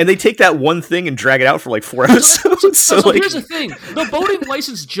they take that one thing and drag it out for like 4 episodes. So like, here's the thing: the boating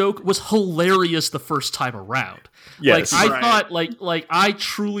license joke was hilarious the first time around. yes, like I thought, like I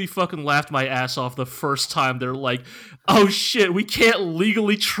truly fucking laughed my ass off the first time they're like, "Oh shit, we can't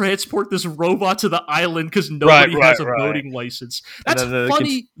legally transport this robot to the island because nobody has a boating license." That's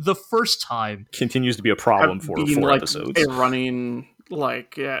funny the first time. Continues to be a problem for 4 like, episodes. A running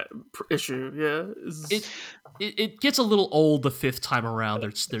issue. It gets a little old the 5th time around.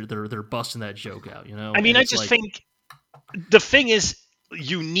 They're busting that joke out, you know. I mean, I just think the thing is,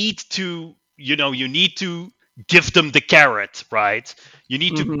 you need to give them the carrot, right? You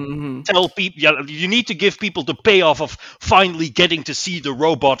need to tell people. You need to give people the payoff of finally getting to see the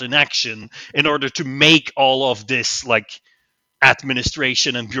robot in action in order to make all of this like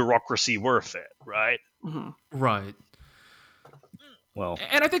administration and bureaucracy worth it, right? Right. Well,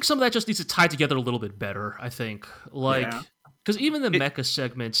 and I think some of that just needs to tie together a little bit better. I think, like, because even the mecha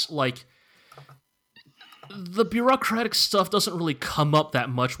segments, like, the bureaucratic stuff doesn't really come up that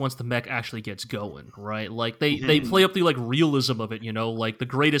much once the mech actually gets going, right? Like, they play up the like realism of it, you know, like the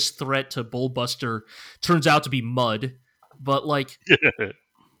greatest threat to Bullbuster turns out to be mud, but like,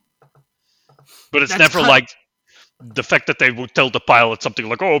 but it's never like the fact that they would tell the pilot something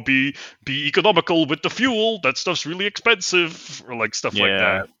like, "Oh, be economical with the fuel. That stuff's really expensive," or like stuff like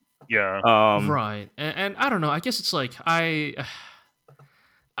that. Yeah. Right. And I don't know. I guess it's like I'd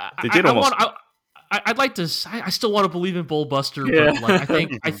like to. I still want to believe in Bullbuster, but like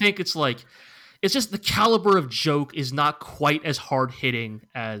I think it's like it's just the caliber of joke is not quite as hard hitting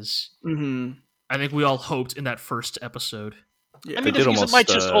as I think we all hoped in that first episode. Yeah. I mean, it might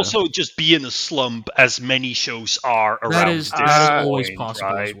just also just be in a slump, as many shows are around. That is always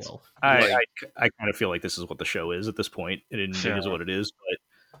possible, right? As well. I kind of feel like this is what the show is at this point. It is what it is, but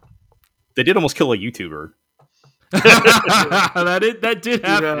they did almost kill a YouTuber. that did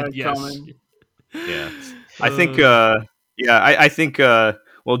happen. Yes. Yeah. I think. I think.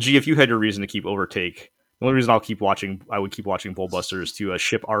 Well, G, if you had your reason to keep Overtake, the only reason I would keep watching Bullbuster is to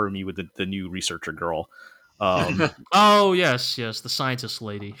ship Arumi with the new researcher girl. Oh yes, the scientist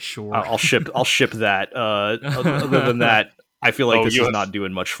lady. Sure, I'll ship that. Other than that, I feel like this is not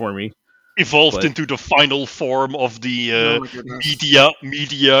doing much for me. Evolved into the final form of the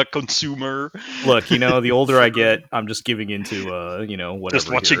media consumer. Look, the older I get, I'm just giving into whatever.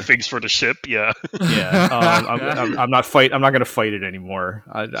 Just watching things for the ship, yeah. I'm not going to fight it anymore.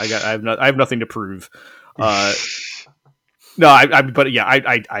 I have nothing to prove. I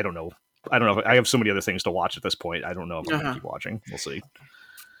don't know. I don't know. I have so many other things to watch at this point. I don't know if I'm going to keep watching. We'll see.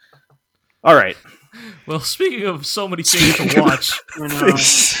 All right. Well, speaking of so many things to watch,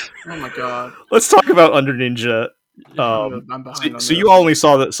 oh my god, let's talk about Under Ninja. So you only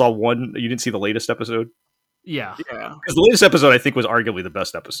saw one. You didn't see the latest episode. Yeah. Because the latest episode, I think, was arguably the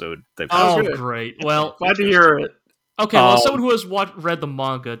best episode they've done. Oh, great. Well, glad to hear it. Okay, well, someone who has read the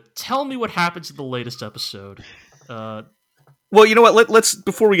manga, tell me what happens in the latest episode. Well, you know what? Let's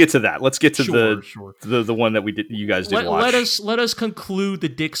before we get to that, let's get to the one that you guys did watch. Let us conclude the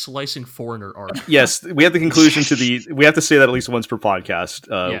dick slicing foreigner arc. Yes, we have the conclusion to we have to say that at least once per podcast.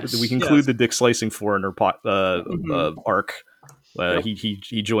 We conclude the dick slicing foreigner arc.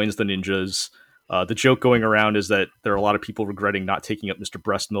 He joins the ninjas. The joke going around is that there are a lot of people regretting not taking up Mr.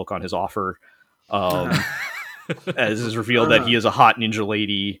 Breast Milk on his offer. As is revealed that he is a hot ninja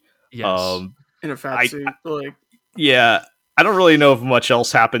lady. Yes. In a fat suit, yeah. I don't really know if much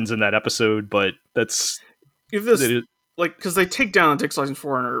else happens in that episode, but that's because they take down the dick slicing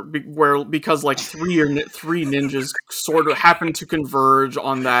foreigner because like three ninjas sort of happen to converge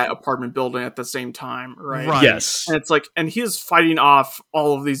on that apartment building at the same time, right? Yes, and it's like, and he is fighting off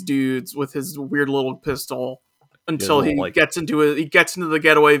all of these dudes with his weird little pistol until he gets into the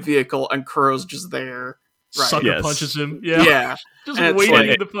getaway vehicle and Kuro's just there. Right. Sucker punches him. Yeah. Yeah. Just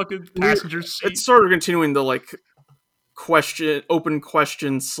waiting in the fucking passenger seat. It's sort of continuing the like open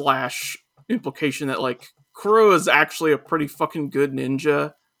question / implication that like Kuro is actually a pretty fucking good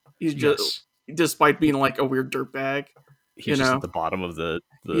ninja. He's just, despite being like a weird dirtbag. He's just at the bottom of the...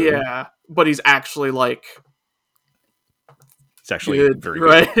 Yeah, but he's actually like... It's actually good, very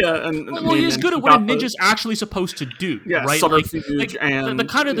right? good. Yeah, and he's good at what a ninja's actually supposed to do, right? Subterfuge and the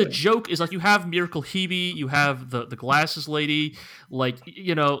kind of the joke is like you have Miracle Hebe, you have the glasses lady, like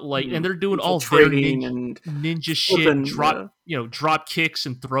and they're doing all their ninja shit, drop kicks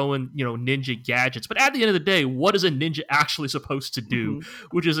and throwing ninja gadgets. But at the end of the day, what is a ninja actually supposed to do?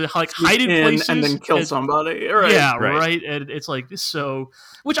 Which is like hide in places and then kill somebody, right? Yeah, right. And it's like so,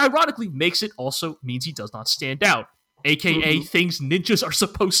 which ironically makes it also means he does not stand out. AKA things ninjas are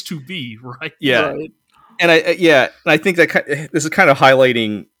supposed to be, right? Yeah, right. And I think that this is kind of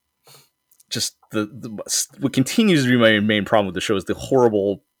highlighting just what continues to be my main problem with the show is the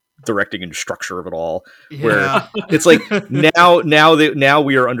horrible directing and structure of it all. Yeah. Where it's like now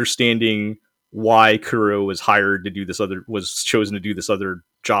we are understanding why Kuro was hired to do was chosen to do this other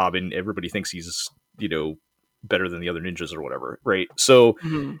job, and everybody thinks he's better than the other ninjas or whatever, right? So,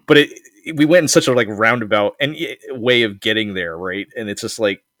 but we went in such a like roundabout and way of getting there, right? And it's just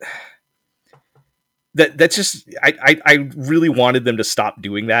like that's just I really wanted them to stop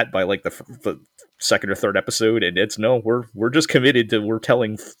doing that by like the second or third episode, and it's no, we're just committed to we're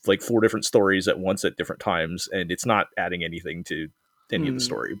telling like 4 different stories at once at different times, and it's not adding anything to any of the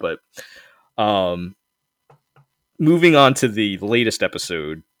story. But moving on to the latest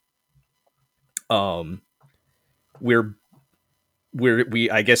episode, I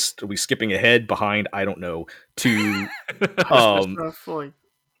guess are we skipping ahead behind? I don't know. To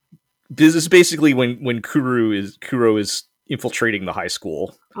this is basically when Kuro is infiltrating the high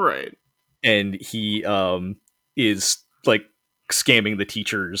school, right? And he is like scamming the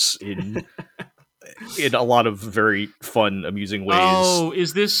teachers in a lot of very fun, amusing ways. Oh,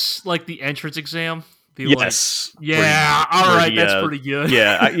 is this like the entrance exam? Yes. All right, that's pretty good.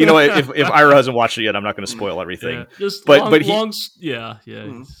 Yeah, you know, if Ira hasn't watched it yet, I'm not going to spoil everything. Yeah,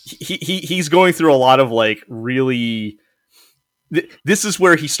 he's going through a lot of like really. This is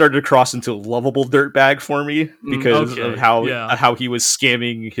where he started to cross into a lovable dirtbag for me because of how he was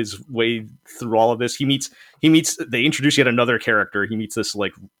scamming his way through all of this. He meets. They introduce yet another character. He meets this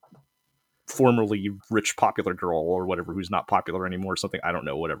like formerly rich, popular girl or whatever who's not popular anymore. Or something, I don't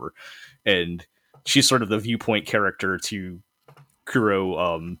know, whatever, and. She's sort of the viewpoint character to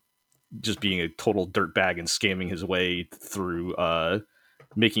Kuro, just being a total dirtbag and scamming his way through,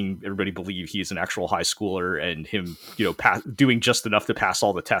 making everybody believe he's an actual high schooler and him, doing just enough to pass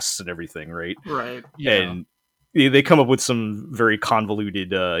all the tests and everything, right? Right. Yeah. And they come up with some very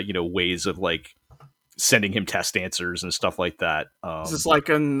convoluted, ways of like sending him test answers and stuff like that. Is this like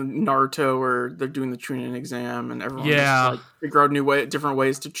in Naruto where they're doing the Chunin exam and everyone just, like, figure out different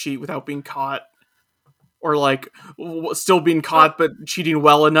ways to cheat without being caught? Or like still being caught, but cheating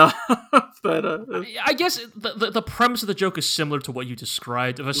well enough. But I guess the premise of the joke is similar to what you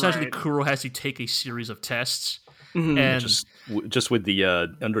described. Of essentially, Kuro has to take a series of tests, and just with the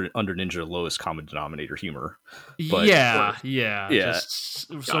under ninja lowest common denominator humor. But, just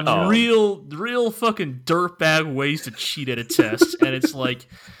some real fucking dirtbag ways to cheat at a test, and it's like.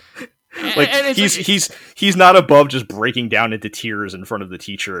 Like he's not above just breaking down into tears in front of the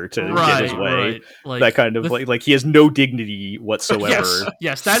teacher to get his way. Right. Like, that kind of like he has no dignity whatsoever.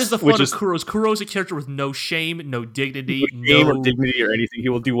 Yes, that is the fun of Kuro's. Kuro's a character with no shame, no dignity, or dignity or anything. He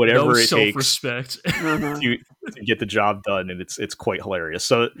will do whatever it self-respect takes to get the job done, and it's quite hilarious.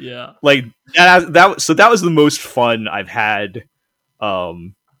 So yeah, like that was the most fun I've had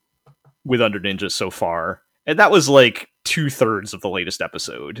with Under Ninja so far, and that was like 2/3 of the latest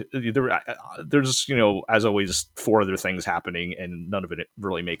episode. There's as always 4 other things happening and none of it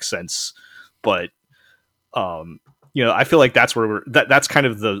really makes sense, but I feel like that's where that's kind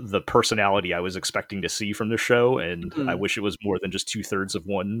of the personality I was expecting to see from the show, and I wish it was more than just 2/3 of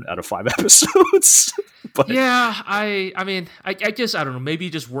 1 out of 5 episodes. But yeah, I mean I guess I don't know, maybe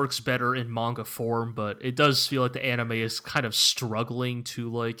it just works better in manga form, but it does feel like the anime is kind of struggling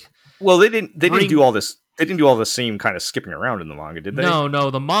to like. Well, they didn't do all this. They didn't do all the same kind of skipping around in the manga, did they?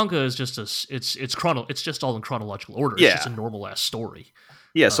 No. The manga is just it's just all in chronological order. It's just a normal ass story.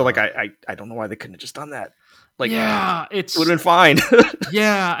 Yeah. So like I don't know why they couldn't have just done that. Like it would have been fine.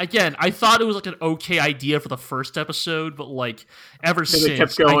 Yeah. Again, I thought it was like an okay idea for the first episode, but like ever since they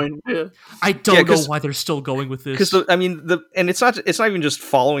kept going. I don't know why they're still going with this. Because and it's not even just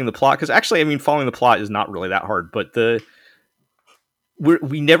following the plot. Because actually, I mean, following the plot is not really that hard, but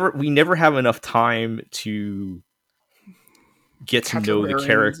we never have enough time to get to know the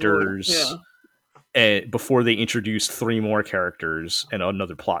characters before they introduced 3 more characters and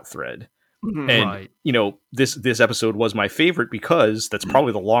another plot thread. Mhm. And Right. this episode was my favorite because that's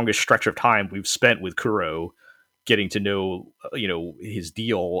probably the longest stretch of time we've spent with Kuro, getting to know his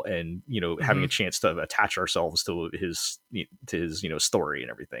deal, and having a chance to attach ourselves to his story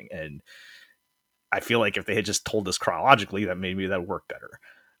and everything. And I feel like if they had just told us chronologically, that maybe that would work better.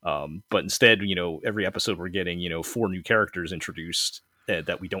 But instead, every episode we're getting 4 new characters introduced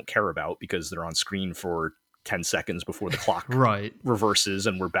that we don't care about because they're on screen for 10 seconds before the clock Right. reverses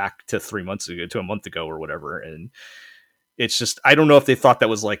and we're back to 3 months ago, to a month ago or whatever. And it's just, I don't know if they thought that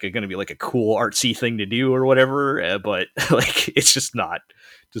was like going to be like a cool artsy thing to do or whatever, but like it's just not,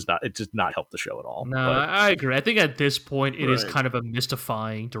 it does not help the show at all. No, But, I agree. I think at this point it is Right. kind of a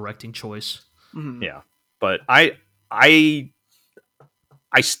mystifying directing choice. Mhm. yeah, but I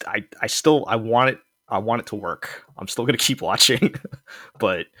still want it to work. I'm still going to keep watching,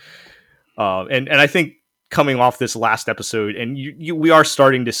 but and I think coming off this last episode, and we are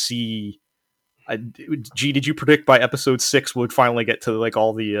starting to see. Did you predict by episode 6 would finally get to like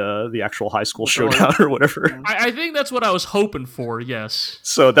all the actual high school showdown or whatever? I think that's what I was hoping for. Yes.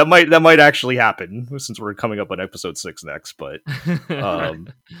 So that might actually happen since we're coming up on episode 6 next. But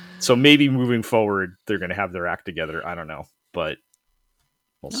so maybe moving forward they're going to have their act together. I don't know, but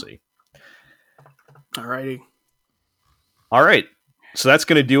we'll see. Alrighty. All right, so that's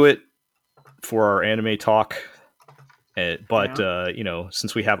going to do it for our anime talk. But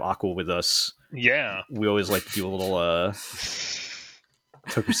since we have Aqua with us, Yeah. we always like to do a little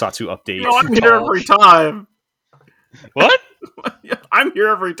tokusatsu update. No, I'm here every time. What? Yeah, I'm here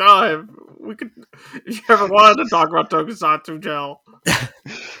every time. We could, if you ever wanted to talk about Tokusatsu Gel.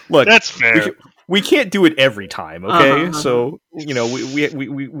 Look, That's fair. we can't do it every time, okay? Uh-huh. So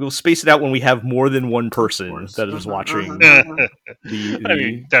we'll space it out when we have more than one person that is watching. Uh-huh. I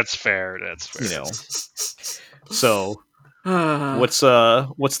mean, that's fair. That's fair. So what's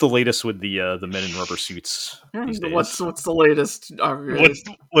the latest with the men in rubber suits these days? What's the latest?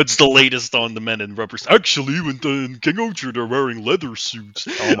 What's the latest on the men in rubber suits? Actually, when in King Orchard are wearing leather suits.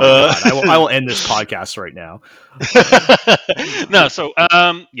 Oh my god! I will end this podcast right now. No, so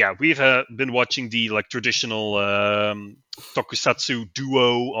we've been watching the traditional tokusatsu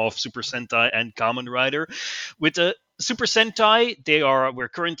duo of Super Sentai and Kamen Rider. With Super Sentai, we're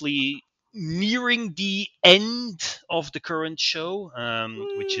currently nearing the end of the current show,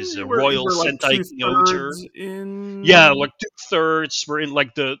 which is a Royal Sentai Kyojin. Yeah, like 2/3. We're in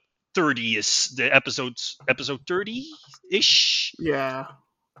like the 30s, the episode 30-ish. Yeah.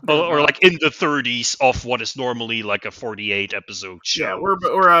 Or like in the 30s of what is normally like a 48 episode show. Yeah,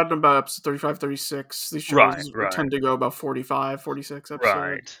 we're at about episode 35, 36. These shows Right. tend to go about 45, 46 episodes.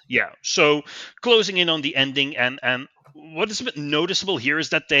 Right. Yeah. So closing in on the ending, and what is a bit noticeable here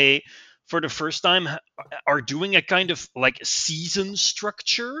is that they, for the first time, are doing a kind of like season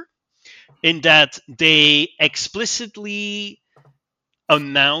structure, in that they explicitly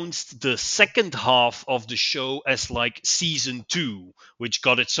announced the second half of the show as like season 2, which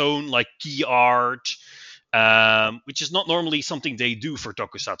got its own like key art, which is not normally something they do for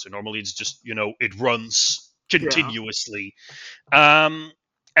tokusatsu. Normally it's just it runs continuously. And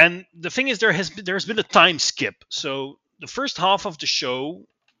the thing is, there's been a time skip. So the first half of the show,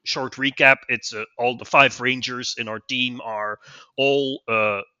 short recap, it's all the 5 rangers in our team are all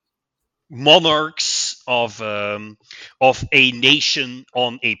monarchs of a nation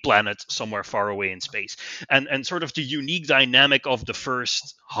on a planet somewhere far away in space. And sort of the unique dynamic of the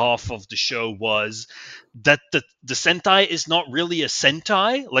first half of the show was that the Sentai is not really a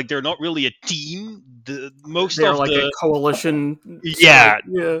Sentai. Like, they're not really a team. They're like a coalition. Yeah.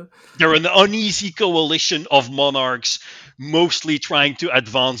 Yeah. They're an uneasy coalition of monarchs, mostly trying to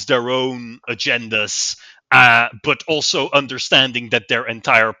advance their own agendas, but also understanding that their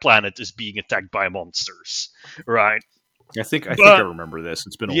entire planet is being attacked by monsters, right? I think I remember this.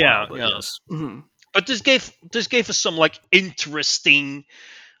 It's been a while, but yeah. yes. Mm-hmm. But this gave us some like interesting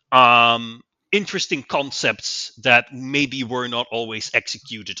concepts that maybe were not always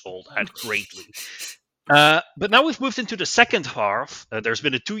executed all that greatly. But now we've moved into the second half. There's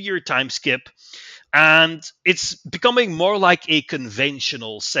been a 2-year time skip. And it's becoming more like a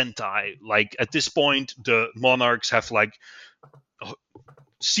conventional Sentai. Like, at this point, the monarchs have like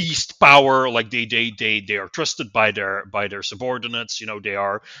seized power. Like they are trusted by their subordinates. They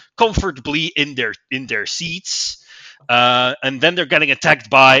are comfortably in their seats. And then they're getting attacked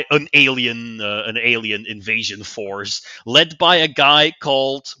by an alien invasion force led by a guy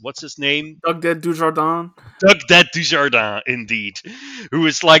called, what's his name? Doug Dead Dujardin. Doug Dead Dujardin, indeed, who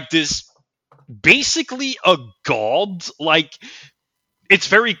is like this. Basically a god. Like, it's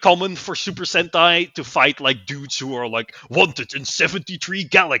very common for Super Sentai to fight like dudes who are like wanted in 73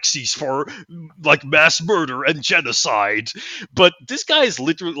 galaxies for like mass murder and genocide. But this guy is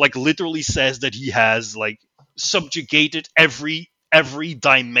literally says that he has like subjugated every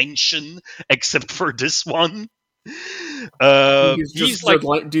dimension except for this one. He's like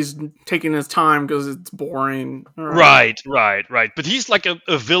he's taking his time because it's boring. Right. Right. But he's like a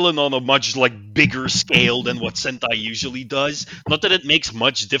villain on a much like bigger scale than what Sentai usually does. Not that it makes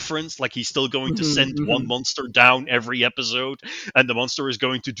much difference. Like he's still going to send one monster down every episode, and the monster is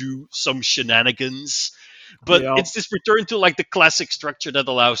going to do some shenanigans. But it's this return to like the classic structure that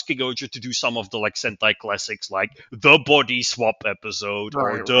allows King Oger to do some of the like Sentai classics, like the body swap episode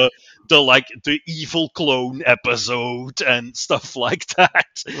or the evil clone episode and stuff like that.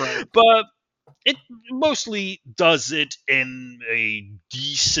 Right. But it mostly does it in a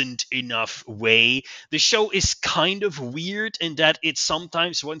decent enough way. The show is kind of weird in that it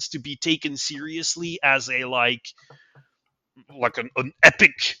sometimes wants to be taken seriously as a like an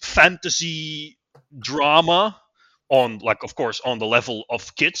epic fantasy drama on like of course on the level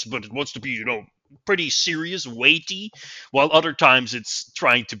of kids, but it wants to be pretty serious, weighty, while other times it's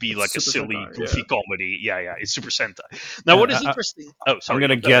trying to be like a silly Sentai, goofy comedy. It's Super Sentai. Now what is interesting, I'm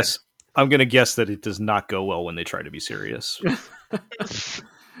gonna guess that it does not go well when they try to be serious.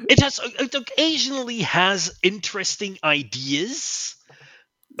 It occasionally has interesting ideas,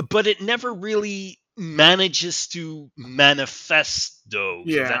 but it never really manages to manifest those.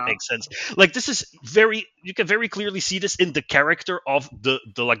 If that makes sense. Like this is you can very clearly see this in the character of the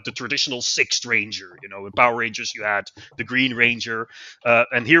traditional Sixth Ranger. In Power Rangers you had the Green Ranger,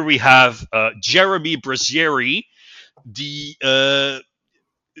 and here we have Jeremy Brasieri,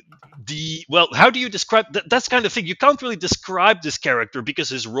 how do you describe that's kind of thing? You can't really describe this character because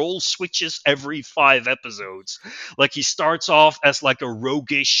his role switches every 5 episodes. Like he starts off as like a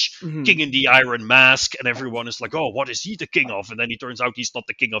roguish king in the Iron Mask, and everyone is like, oh, what is he the king of? And then he turns out he's not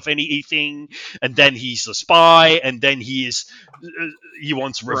the king of anything, and then he's a spy, and then he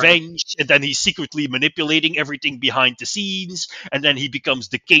wants revenge, and then he's secretly manipulating everything behind the scenes, and then he becomes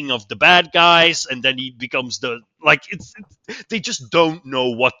the king of the bad guys, and then he becomes they just don't know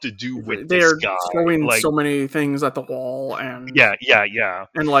what to do with this guy. They're throwing so many things at the wall, and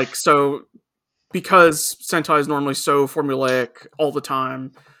and like so because Sentai is normally so formulaic all the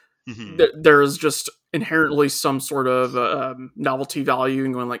time. There's just inherently some sort of novelty value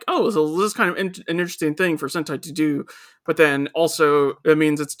in going like, oh, so this is kind of an interesting thing for Sentai to do, but then also it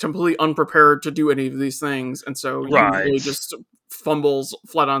means it's completely unprepared to do any of these things, and so usually just fumbles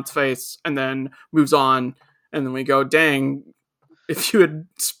flat on its face and then moves on. And then we go, dang, if you had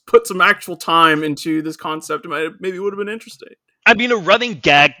put some actual time into this concept, maybe it would have been interesting. I mean, a running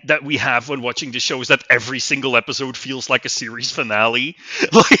gag that we have when watching the show is that every single episode feels like a series finale.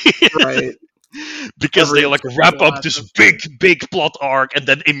 Right. Because they wrap up this big plot arc and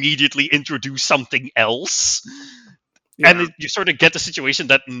then immediately introduce something else. Yeah. And you sort of get the situation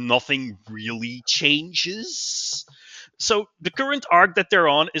that nothing really changes. So the current arc that they're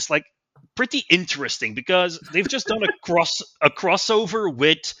on is pretty interesting because they've just done a crossover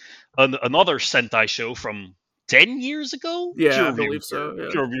with another Sentai show from 10 years ago. Yeah, I believe so. Yeah.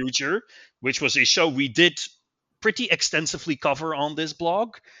 Pure Future, which was a show we did pretty extensively cover on this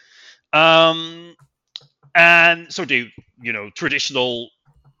blog. And so they, traditional,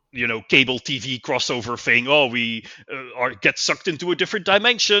 cable TV crossover thing. Oh, we get sucked into a different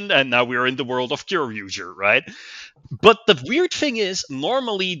dimension, and now we're in the world of Pure Future, right? But the weird thing is,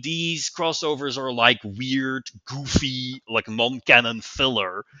 normally these crossovers are weird, goofy, non-canon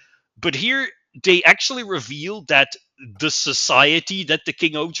filler. But here, they actually reveal that the society that the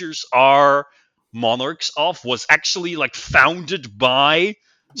King Ogers are monarchs of was actually founded by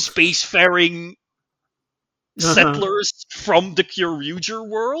spacefaring settlers from the Kyoryuger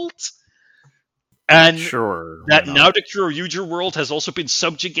world. And now the Kyoryuger world has also been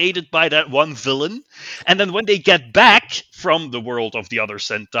subjugated by that one villain. And then when they get back from the world of the other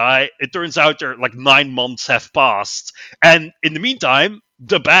Sentai, it turns out they're 9 months have passed. And in the meantime,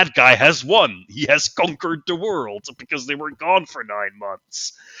 the bad guy has won. He has conquered the world because they were gone for 9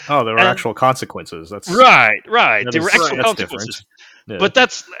 months. Oh, there were actual consequences. That's right. There were actual consequences. Yeah.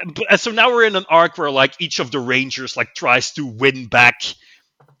 But so now we're in an arc where each of the Rangers tries to win back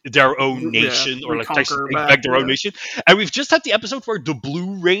their own nation or take back their own nation. And we've just had the episode where the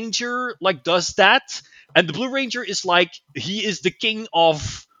Blue Ranger does that, and the Blue Ranger is he is the king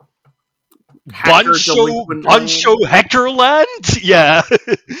of Bancho Hackerland. Yeah.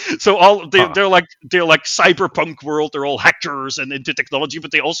 So they're like cyberpunk world. They're all hackers and into technology,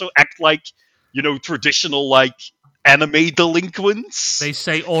 but they also act traditional anime delinquents. They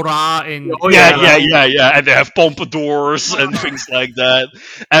say "ora" and Yeah. And they have pompadours and things like that.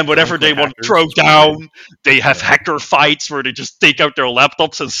 And whatever they want to throw down, they have hacker fights where they just take out their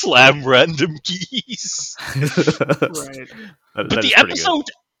laptops and slam random keys. Right. But the episode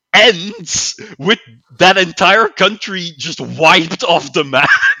ends with that entire country just wiped off the map.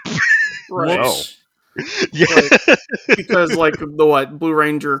 Right. Whoops. Yeah. Because Blue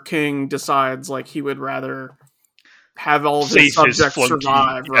Ranger King decides like he would rather have all of his Save his subjects flunky,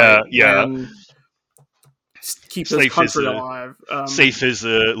 survive, right? yeah. And keep Save his country his, alive. Save his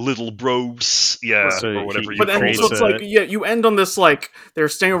little bros, So or whatever he- you But then call so it's them. like you end on this like they're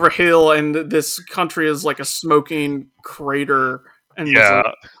staying over a hill and this country is like a smoking crater and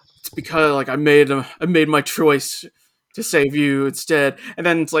it's because like I made my choice to save you instead. And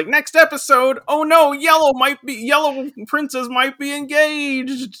then it's like next episode, oh no, Yellow Princess might be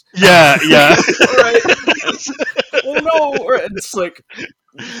engaged. Yeah. Right. Oh no. It's like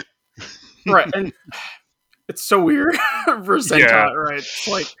right, and it's so weird for Sentai, right? It's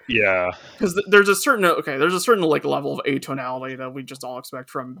like because there's a certain like level of atonality that we just all expect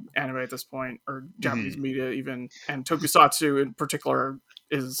from anime at this point, or Japanese media even, and Tokusatsu in particular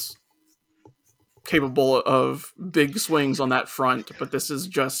is capable of big swings on that front. But this is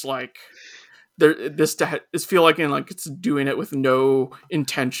just like this feel like it's doing it with no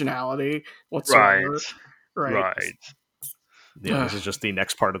intentionality whatsoever. Right. Yeah, this is just the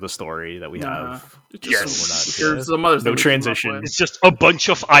next part of the story that we have. There's some other no transition. It's just a bunch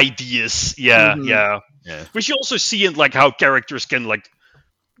of ideas. Yeah. Which you also see in like how characters can like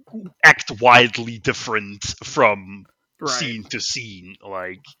act wildly different from scene to scene.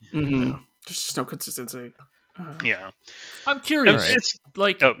 Like, there's just no consistency. I'm curious. Right. It's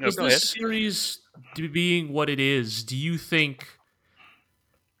like, is go this series being what it is? Do you think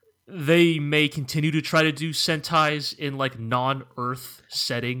they may continue to try to do Sentais in like non-Earth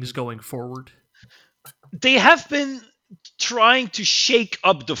settings going forward? They have been trying to shake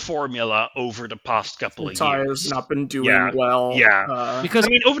up the formula over the past couple of years. Has not been doing well. Because I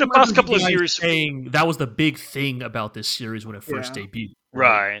mean, over the past couple of years, saying that was the big thing about this series when it first debuted.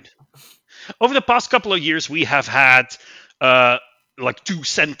 Right. Over the past couple of years, we have had like two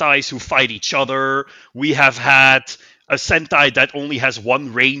Sentais who fight each other. We have had a Sentai that only has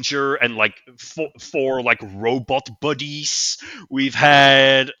one ranger and like four like robot buddies. We've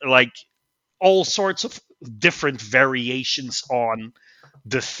had like all sorts of different variations on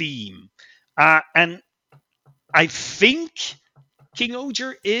the theme. And I think King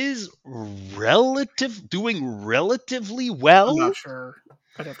Oger is doing relatively well. I'm not sure.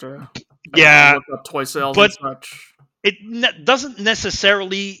 I'd have to look up toy sales but and such. It doesn't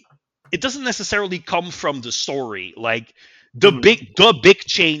necessarily come from the story. Like the big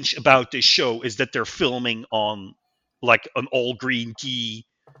change about this show is that they're filming on like an all green key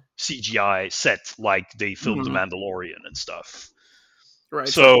CGI set, like they filmed The Mandalorian and stuff. Right.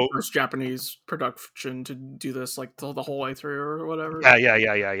 So the first Japanese production to do this, like the whole way through or whatever.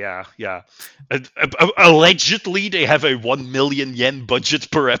 Yeah. Allegedly, they have a 1 million yen budget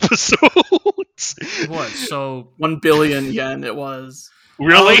per episode. What? So 1 billion yen it was.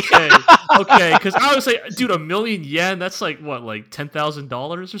 Really? Okay. Because I would say, dude, 1 million yen. That's like what, like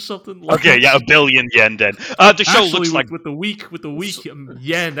 $10,000 or something. Like, okay, yeah, 1 billion yen. Then the show actually, looks like with the week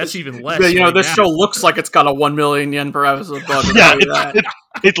yen. That's even less. This show looks like it's got a 1 million yen per episode budget.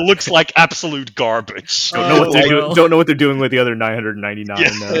 It looks like absolute garbage. Don't know what they're doing with the other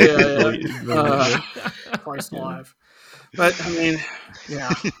 999. Christ alive. But I mean,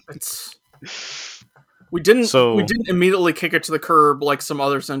 it's. We didn't immediately kick it to the curb like some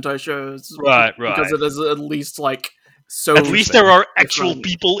other Sentai shows, right? Because it is at least like so. At least there are actual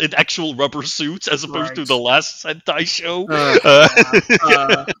people in actual rubber suits, as opposed to the last Sentai show.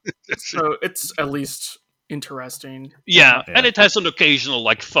 So it's at least interesting. And it has an occasional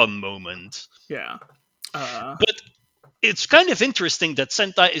like fun moment. But it's kind of interesting that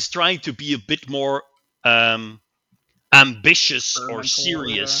Sentai is trying to be a bit more ambitious or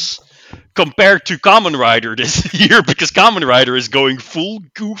serious. Compared to Kamen Rider this year, because Kamen Rider is going full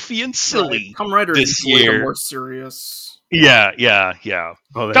goofy and silly. Kamen Rider this year more serious. Yeah. Oh,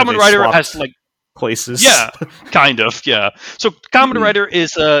 Kamen Rider has like places. Yeah, kind of. Yeah. So Kamen Rider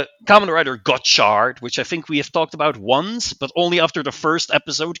is Kamen Rider Got Shard, which I think we have talked about once, but only after the first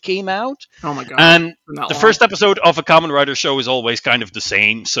episode came out. Oh my god! And the first episode of a Kamen Rider show is always kind of the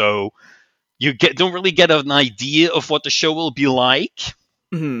same, so you don't really get an idea of what the show will be like.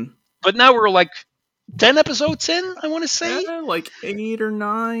 Mm-hmm. But now we're like 10 episodes in, I want to say. Yeah, like 8 or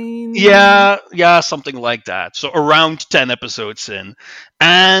 9. Yeah, something like that. So around 10 episodes in.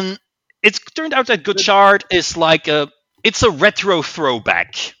 And it's turned out that Gotchard is like it's a retro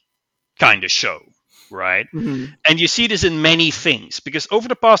throwback kind of show, right? Mhm. And you see this in many things, because over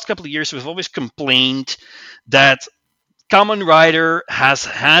the past couple of years, we've always complained that Kamen Rider has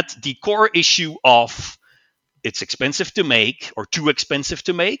had the core issue of it's expensive to make or too expensive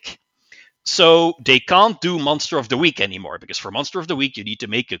to make. So they can't do Monster of the Week anymore, because for Monster of the Week, you need to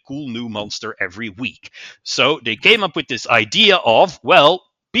make a cool new monster every week. So they came up with this idea of, well,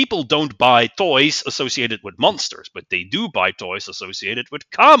 people don't buy toys associated with monsters, but they do buy toys associated with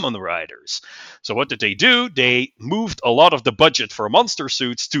Kamen Riders. So what did they do? They moved a lot of the budget for monster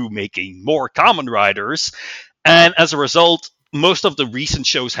suits to making more Kamen Riders. And as a result, most of the recent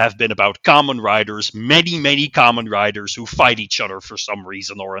shows have been about Kamen Riders, many Kamen Riders who fight each other for some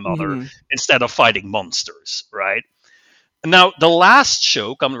reason or another, Mhm. instead of fighting monsters, right? Now, the last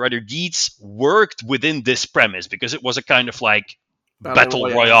show, Kamen Rider Geats, worked within this premise because it was a kind of like Battle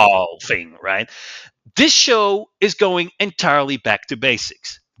Royale thing, right? This show is going entirely back to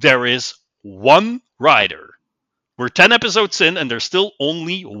basics. There is one rider. We're 10 episodes in, and there's still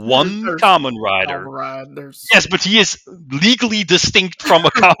only one There's Kamen Rider. Alvarad, there's Yes, but he is legally distinct from a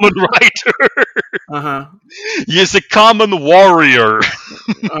Kamen Rider. uh-huh. He is a Kamen Warrior.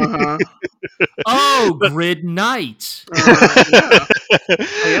 Uh-huh. Oh, Grid Knight. Yeah. Oh,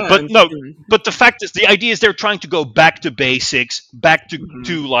 yeah, But no, interesting. but the fact is, the idea is they're trying to go back to basics, back to, Mhm.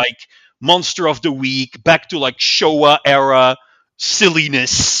 to like Monster of the Week, back to like Showa era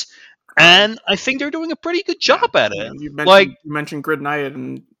silliness. And I think they're doing a pretty good job at it. You Like, mentioned Grid Knight,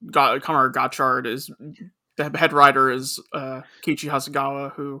 and Kamar Gotchard is the head writer is Kiichi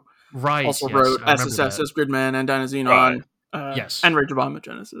Hasegawa, who Right. also yes, wrote I remember SSS that. as Gridman and Dynazenon, Right. Yes. and Rage of Bahamut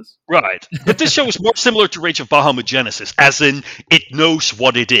Genesis. right. But this show is more similar to Rage of Bahamut Genesis, as in it knows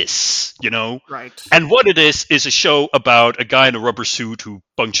what it is, you know? Right. And what it is a show about a guy in a rubber suit who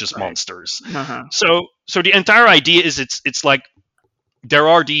punches Right. monsters. Uh-huh. So the entire idea is it's like there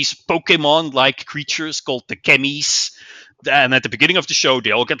are these Pokemon-like creatures called the Kemis, and at the beginning of the show, they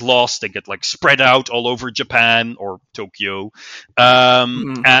all get lost. They get like spread out all over Japan or Tokyo,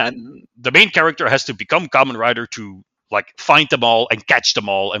 Mhm. and the main character has to become Kamen Rider to like find them all and catch them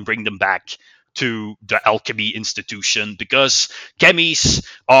all and bring them back to the alchemy institution, because Kemis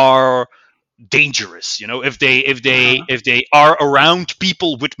are dangerous. You know, if they are around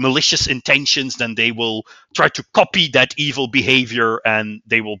people with malicious intentions, then they will try to copy that evil behavior and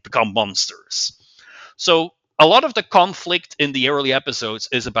they will become monsters. So a lot of the conflict in the early episodes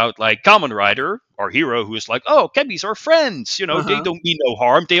is about like Kamen Rider, our hero, who is like, oh, Kemis are friends, you know, they Uh-huh. don't mean no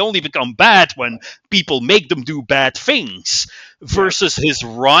harm, they only become bad when people make them do bad things, versus his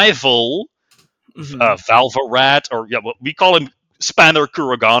rival, Mhm. Valvarat, or yeah, well, we call him Spanner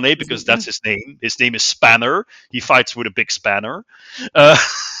Kurogane because that's his name. His name is Spanner. He fights with a big spanner. Uh,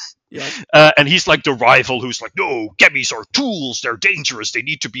 Yeah. and he's like the rival who's like, no, Kemis are tools. They're dangerous. They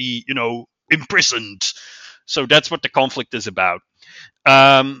need to be, you know, imprisoned. So that's what the conflict is about.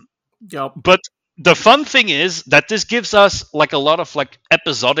 Yep. But the fun thing is that this gives us like a lot of like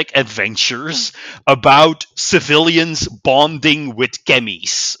episodic adventures about civilians bonding with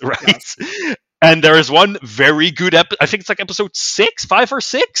Kemis, right? Yes. And there is one very good I think it's like episode 5 or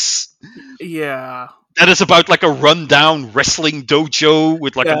 6. Yeah. That is about like a rundown wrestling dojo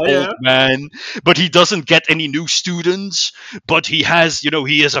with like an old man, but he doesn't get any new students. But he has, you know,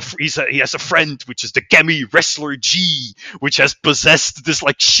 he has a friend, which is the Kemi Wrestler G, which has possessed this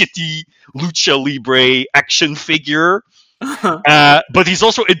like shitty lucha libre action figure. But he's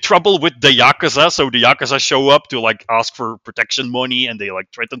also in trouble with the Yakuza, so the Yakuza show up to like ask for protection money, and they like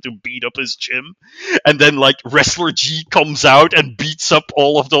threaten to beat up his gym. And then like Wrestler G comes out and beats up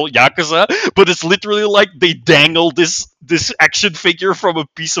all of the Yakuza, but it's literally like they dangle this action figure from a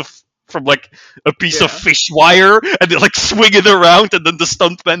piece of fish wire, and they like swing it around, and then the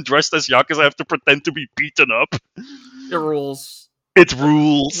stuntmen dressed as Yakuza have to pretend to be beaten up. It rules. It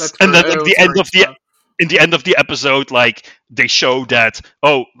rules. That's And then great. at It was in the end of the episode, like they show that,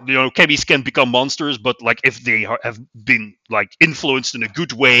 oh, you know, Kemis can become monsters, but like if they have been like influenced in a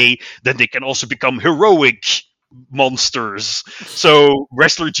good way, then they can also become heroic monsters. So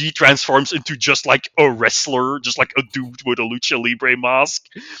Wrestler G transforms into just like a wrestler, just like a dude with a lucha libre mask,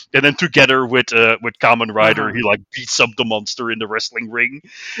 and then together with Kamen Rider, he like beats up the monster in the wrestling ring.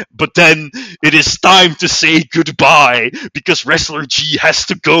 But then it is time to say goodbye, because Wrestler G has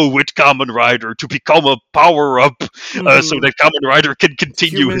to go with Kamen Rider to become a power-up, so that Kamen Rider can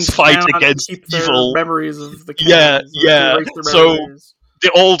continue his fight against evil. Memories of the yeah. So memories. The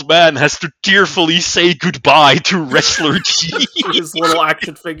old man has to tearfully say goodbye to Wrestler G. His little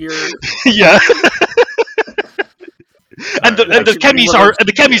action figure. Yeah. And the Actually, chemis one are of and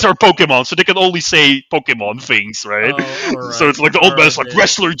the chemis are Pokemon, so they can only say Pokemon things, right? Oh, all right. So it's like the old man's like, then.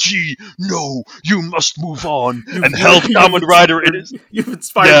 Wrestler G, no, you must move on You've- and help you've Kamen Rider in his. You've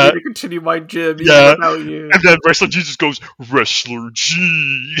inspired Yeah. me to continue my gym even Yeah. without you. And then Wrestler G just goes, Wrestler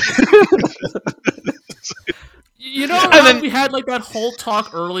G. You know And how then- we had like that whole talk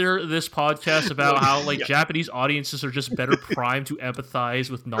earlier this podcast about how like Japanese audiences are just better primed to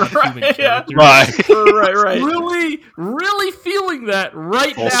empathize with non-human Right, yeah. characters. Right. Really feeling that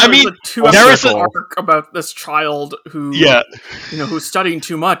right now. I mean, There's a 2 there is episode a- arc about this child who, Yeah. who's studying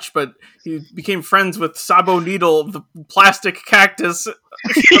too much, but he became friends with Sabo Needle, the plastic cactus.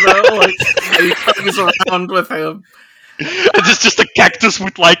 And he hangs around with him. And it's just a cactus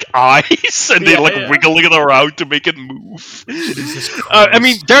with like eyes, and they're like wiggling it around to make it move. Jesus Christ. I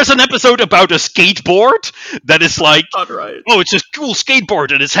mean, there's an episode about a skateboard that is like, Right. oh, it's a cool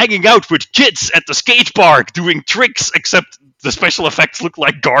skateboard, and it's hanging out with kids at the skate park doing tricks, except the special effects look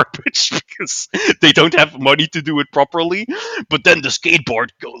like garbage because they don't have money to do it properly. But then the skateboard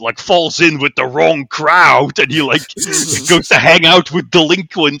falls in with the wrong crowd, and he goes to hang out with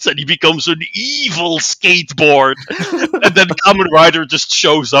delinquents, and he becomes an evil skateboard. And then Kamen Rider just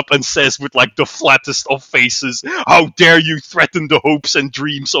shows up and says with like the flattest of faces, "How dare you threaten the hopes and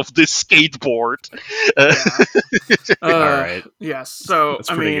dreams of this skateboard?" All right. Yes. So That's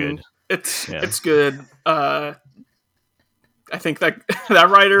I pretty mean, good. it's good. I think that that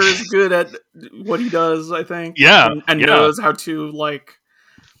writer is good at what he does. I think. Yeah, and yeah. knows how to like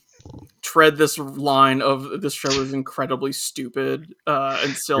tread this line of this show is incredibly stupid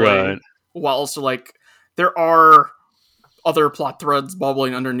and silly, Right. while also like there are other plot threads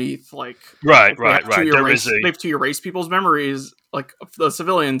bubbling underneath. Like Right. they have to There erase- is a they have to erase people's memories, like of the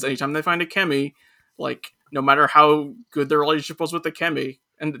civilians. Anytime they find a Kemi, like no matter how good their relationship was with the Kemi,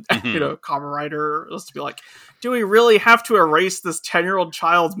 and Kamen Rider has to be like, do we really have to erase this 10-year-old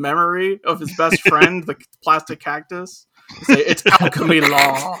child's memory of his best friend, the plastic cactus? Say, it's alchemy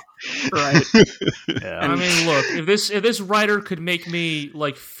law, right? Yeah. I mean, look, if this writer could make me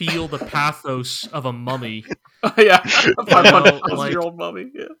like feel the pathos of a mummy, Yeah, 500,000 like- year old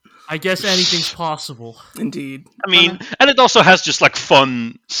mummy. Yeah, I guess anything's possible. indeed. I mean, and it also has just like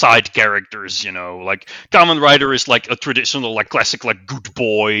fun side characters, like Kamen Rider is like a traditional, like classic, like good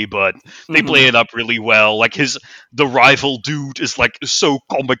boy, but they play it up really well. Like the rival dude is like so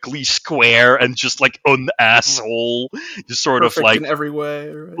comically square and just like an asshole, just sort Perfect of like in every way.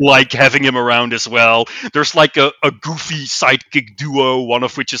 Right? like having him around as well. There's like a goofy sidekick duo, one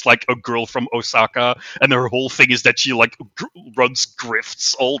of which is like a girl from Osaka, and her whole thing is that she like runs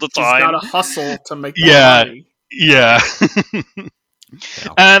grifts all the She's time. got to hustle to make that Yeah. money. Yeah.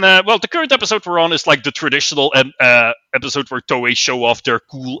 And the current episode we're on is like the traditional episode where Toei show off their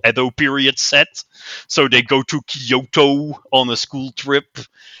cool Edo period set. So they go to Kyoto on a school trip,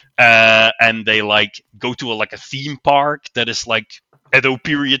 and they like go to a theme park that is like Edo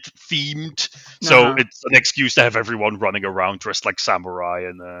period themed. So Uh-huh. it's an excuse to have everyone running around dressed like samurai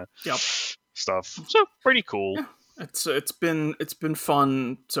and stuff. So pretty cool. It's been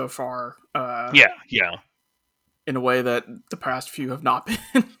fun so far. Yeah. In a way that the past few have not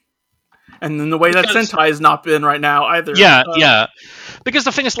been. And in the way that Because- Sentai has not been right now either. Yeah. Because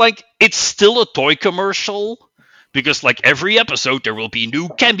the thing is, like, it's still a toy commercial. Because, like, every episode there will be new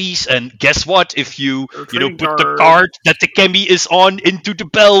chemis, and guess what? If you, Or put the trading card that the chemi is on into the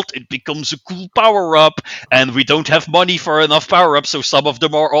belt, it becomes a cool power-up, and we don't have money for enough power-ups, so some of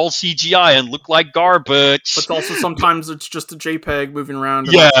them are all CGI and look like garbage. But also sometimes it's just a JPEG moving around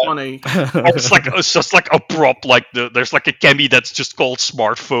and Yeah. that's funny. Or it's just like a prop, like there's like a chemi that's just called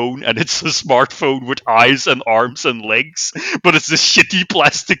smartphone, and it's a smartphone with eyes and arms and legs, but it's this shitty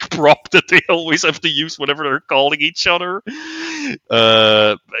plastic prop that they always have to use whenever they're calling each other.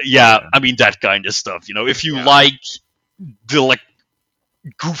 I mean that kind of stuff. If you like the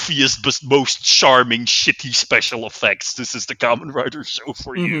goofiest but most charming shitty special effects, this is the Kamen Rider show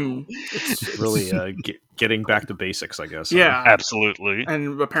for you. Mhm. Really getting back to basics, I guess. Yeah. Absolutely.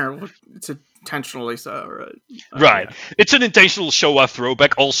 And apparently it's intentionally so, right? Right. It's an intentional Showa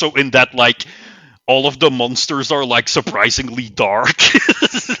throwback also in that all of the monsters are surprisingly dark.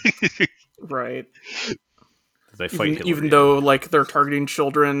 Right. They fight Even Hillary. though they're targeting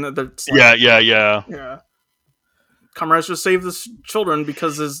children, that's Yeah. yeah. Comrades just save the children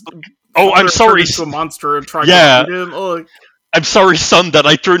because his Oh, I'm father sorry. turned into a monster and tried Yeah. to eat him. Oh, I'm sorry, son, that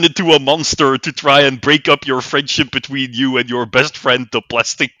I turned into a monster to try and break up your friendship between you and your best friend, the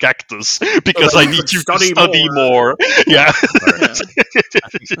plastic cactus, because that I you need could you to study study more. more. Yeah.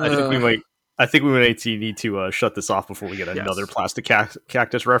 I think I think we might need to shut this off before we get another plastic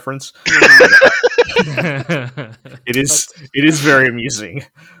cactus reference. It is very amusing.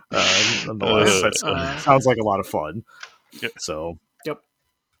 Nonetheless, that sounds like a lot of fun. So, yep.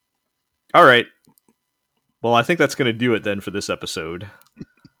 All right. Well, I think that's going to do it then for this episode.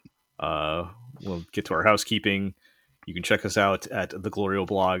 We'll get to our housekeeping. You can check us out at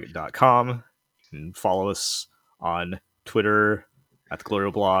theglorioblog.com. You can follow us on Twitter at the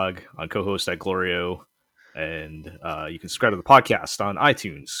Glorio blog, on co-host at Glorio, and you can subscribe to the podcast on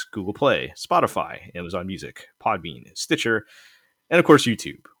iTunes, Google Play, Spotify, Amazon Music, Podbean, Stitcher, and of course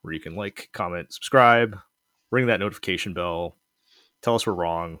YouTube, where you can like, comment, subscribe, ring that notification bell, tell us we're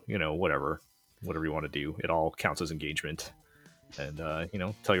wrong, whatever you want to do. It all counts as engagement. And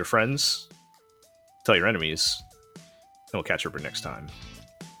tell your friends, tell your enemies, and we'll catch you next time.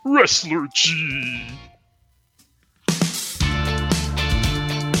 Wrestler G.